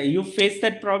faced that. You faced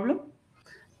that problem?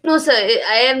 No, sir,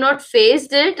 I have not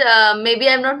faced it. Maybe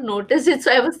I've not noticed it.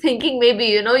 So I was thinking maybe,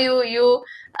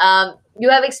 you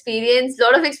have experience,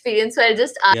 lot of experience. So I'll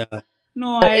just ask Yeah.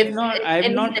 No, if any.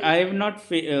 I have not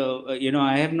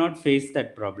faced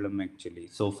that problem actually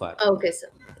so far. Okay, sir.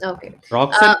 Okay.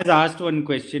 Roxanne has asked one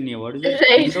question here. What is it?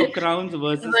 Right. Endocrowns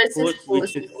versus Versus posts, which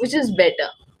post, is? which is better.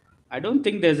 I don't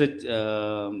think there's a.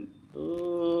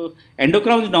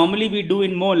 Endocrowns normally we do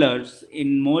in molars.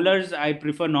 In molars, I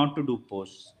prefer not to do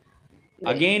posts.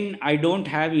 Right. Again, I don't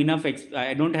have enough.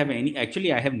 I don't have any.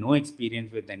 Actually, I have no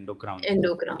experience with endocrowns.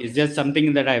 Endocrine. It's just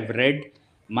something that I've read.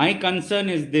 My concern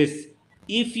is this: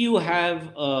 if you have,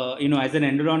 as an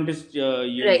endodontist,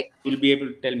 you Right. will be able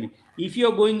to tell me if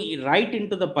you're going right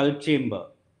into the pulp chamber.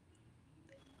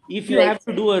 if you Right. have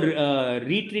to do a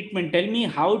retreatment, tell me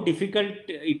how difficult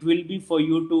it will be for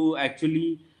you to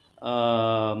actually,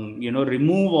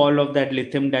 remove all of that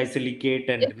lithium disilicate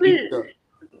and It will,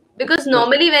 because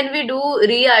normally when we do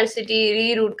re-RCT,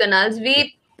 re-root canals,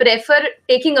 we prefer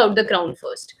taking out the crown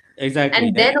first, exactly.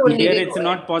 and then And only here we it's go ahead.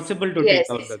 not possible to take Yes.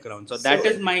 out the crown. So So that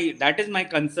is my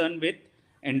concern with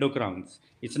endocrowns.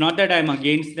 It's not that I'm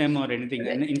against them or anything.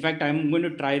 And in fact, I'm going to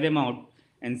try them out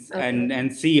and okay.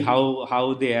 and see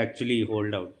how they actually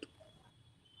hold out.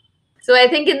 So I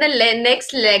think in the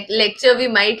next lecture we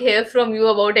might hear from you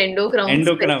about endocrown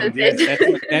special Endocrowns, yes,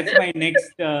 session. that's my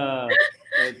next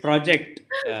project.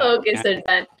 Okay, Yeah. sir,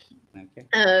 done. Okay.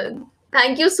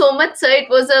 Thank you so much, sir. It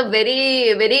was a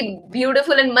very, very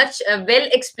beautiful and much well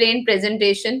explained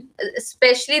presentation,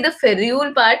 especially the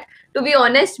ferrule part. To be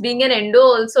honest, being an endo,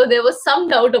 also there was some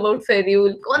doubt about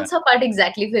ferrule. कौन Yeah. सा part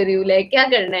exactly ferrule है? क्या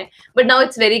करना है? But now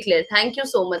it's very clear. Thank you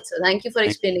so much, sir. Thank you for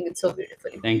explaining it so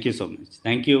beautifully. Thank you so much.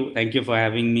 Thank you for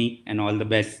having me, and all the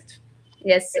best.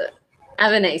 Yes, sir.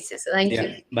 Have a nice day, sir. Thank you.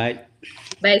 Bye.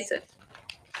 Bye, sir.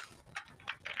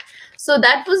 So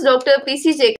that was Dr. PC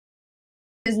Jacob.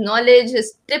 His knowledge,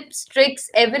 his tips, tricks,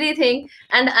 everything.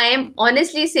 And I am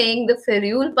honestly saying the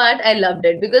ferrule part, I loved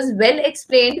it because well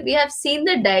explained. We have seen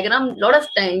the diagram a lot of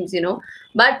times,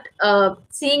 but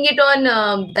seeing it on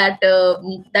that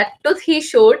tooth he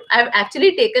showed, I've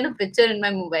actually taken a picture in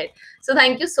my mobile. So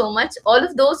thank you so much. All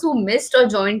of those who missed or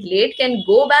joined late can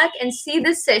go back and see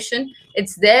this session.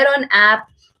 It's there on app.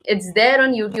 It's there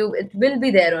on YouTube. It will be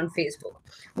there on Facebook.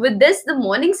 With this, the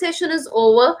morning session is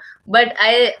over, but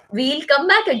we'll come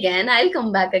back again. I'll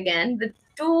come back again with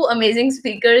two amazing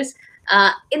speakers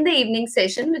in the evening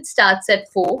session, which starts at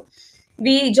 4.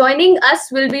 Joining us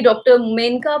will be Dr.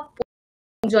 Menka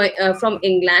from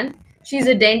England. She's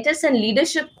a dentist and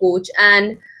leadership coach,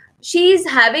 and she's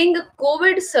having a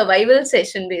COVID survival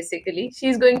session. Basically,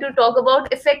 she's going to talk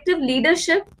about effective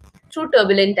leadership through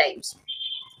turbulent times.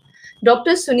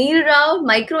 Dr. Sunil Rao,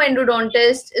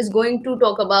 microendodontist, is going to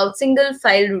talk about single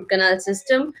file root canal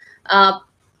system.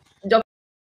 Dr.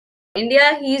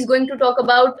 India, he is going to talk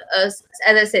about, as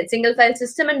I said, single file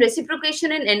system and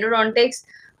reciprocation in endodontics,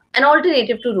 an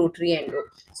alternative to rotary endo.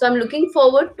 So I'm looking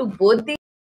forward to both these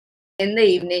in the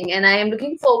evening, and I am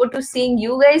looking forward to seeing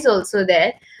you guys also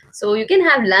there. So you can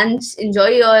have lunch, enjoy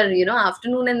your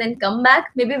afternoon, and then come back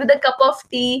maybe with a cup of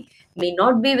tea, may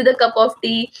not be with a cup of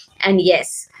tea. And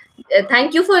yes,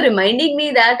 thank you for reminding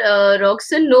me that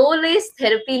Roxanne, no lace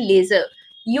therapy laser.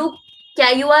 You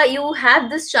have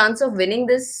this chance of winning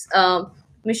this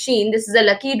machine. This is a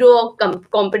lucky draw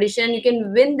competition. You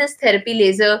can win this therapy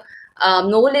laser,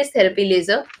 no lace therapy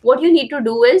laser. What you need to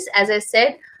do is, as I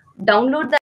said, download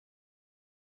the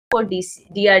for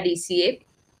DRDCA.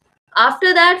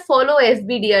 After that, follow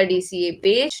FB DRDCA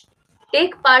page.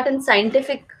 Take part in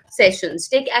scientific sessions.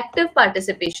 Take active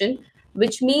participation,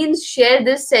 which means share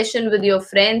this session with your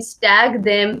friends, tag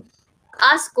them,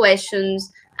 ask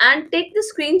questions, and take the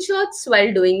screenshots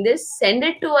while doing this. Send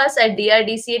it to us at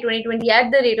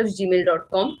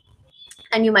drdca2020@gmail.com,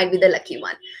 and you might be the lucky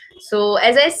one. So,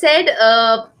 as I said,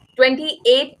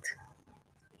 28th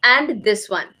and this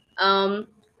one.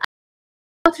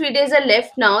 3 days are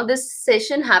left now. This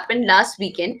session happened last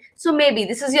weekend. So maybe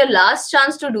this is your last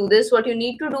chance to do this. What you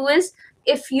need to do is,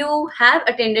 if you have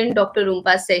attended Dr.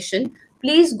 Rumpa's session,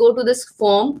 please go to this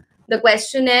form, the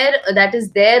questionnaire that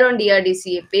is there on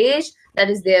DRDCA page, that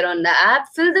is there on the app.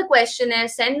 Fill the questionnaire,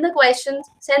 send the questions,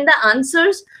 send the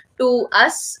answers to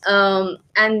us,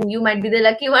 and you might be the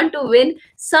lucky one to win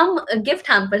some gift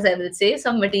hampers, I will say,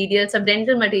 some materials, some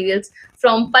dental materials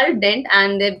from Pulp Dent,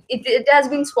 and it has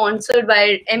been sponsored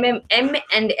by M&M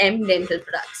Dental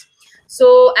Products.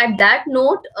 So at that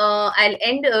note, I'll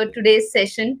end today's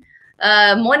session,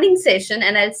 morning session,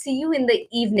 and I'll see you in the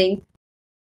evening.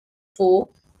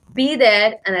 Be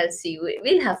there, and I'll see you.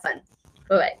 We'll have fun.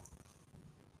 Bye-bye.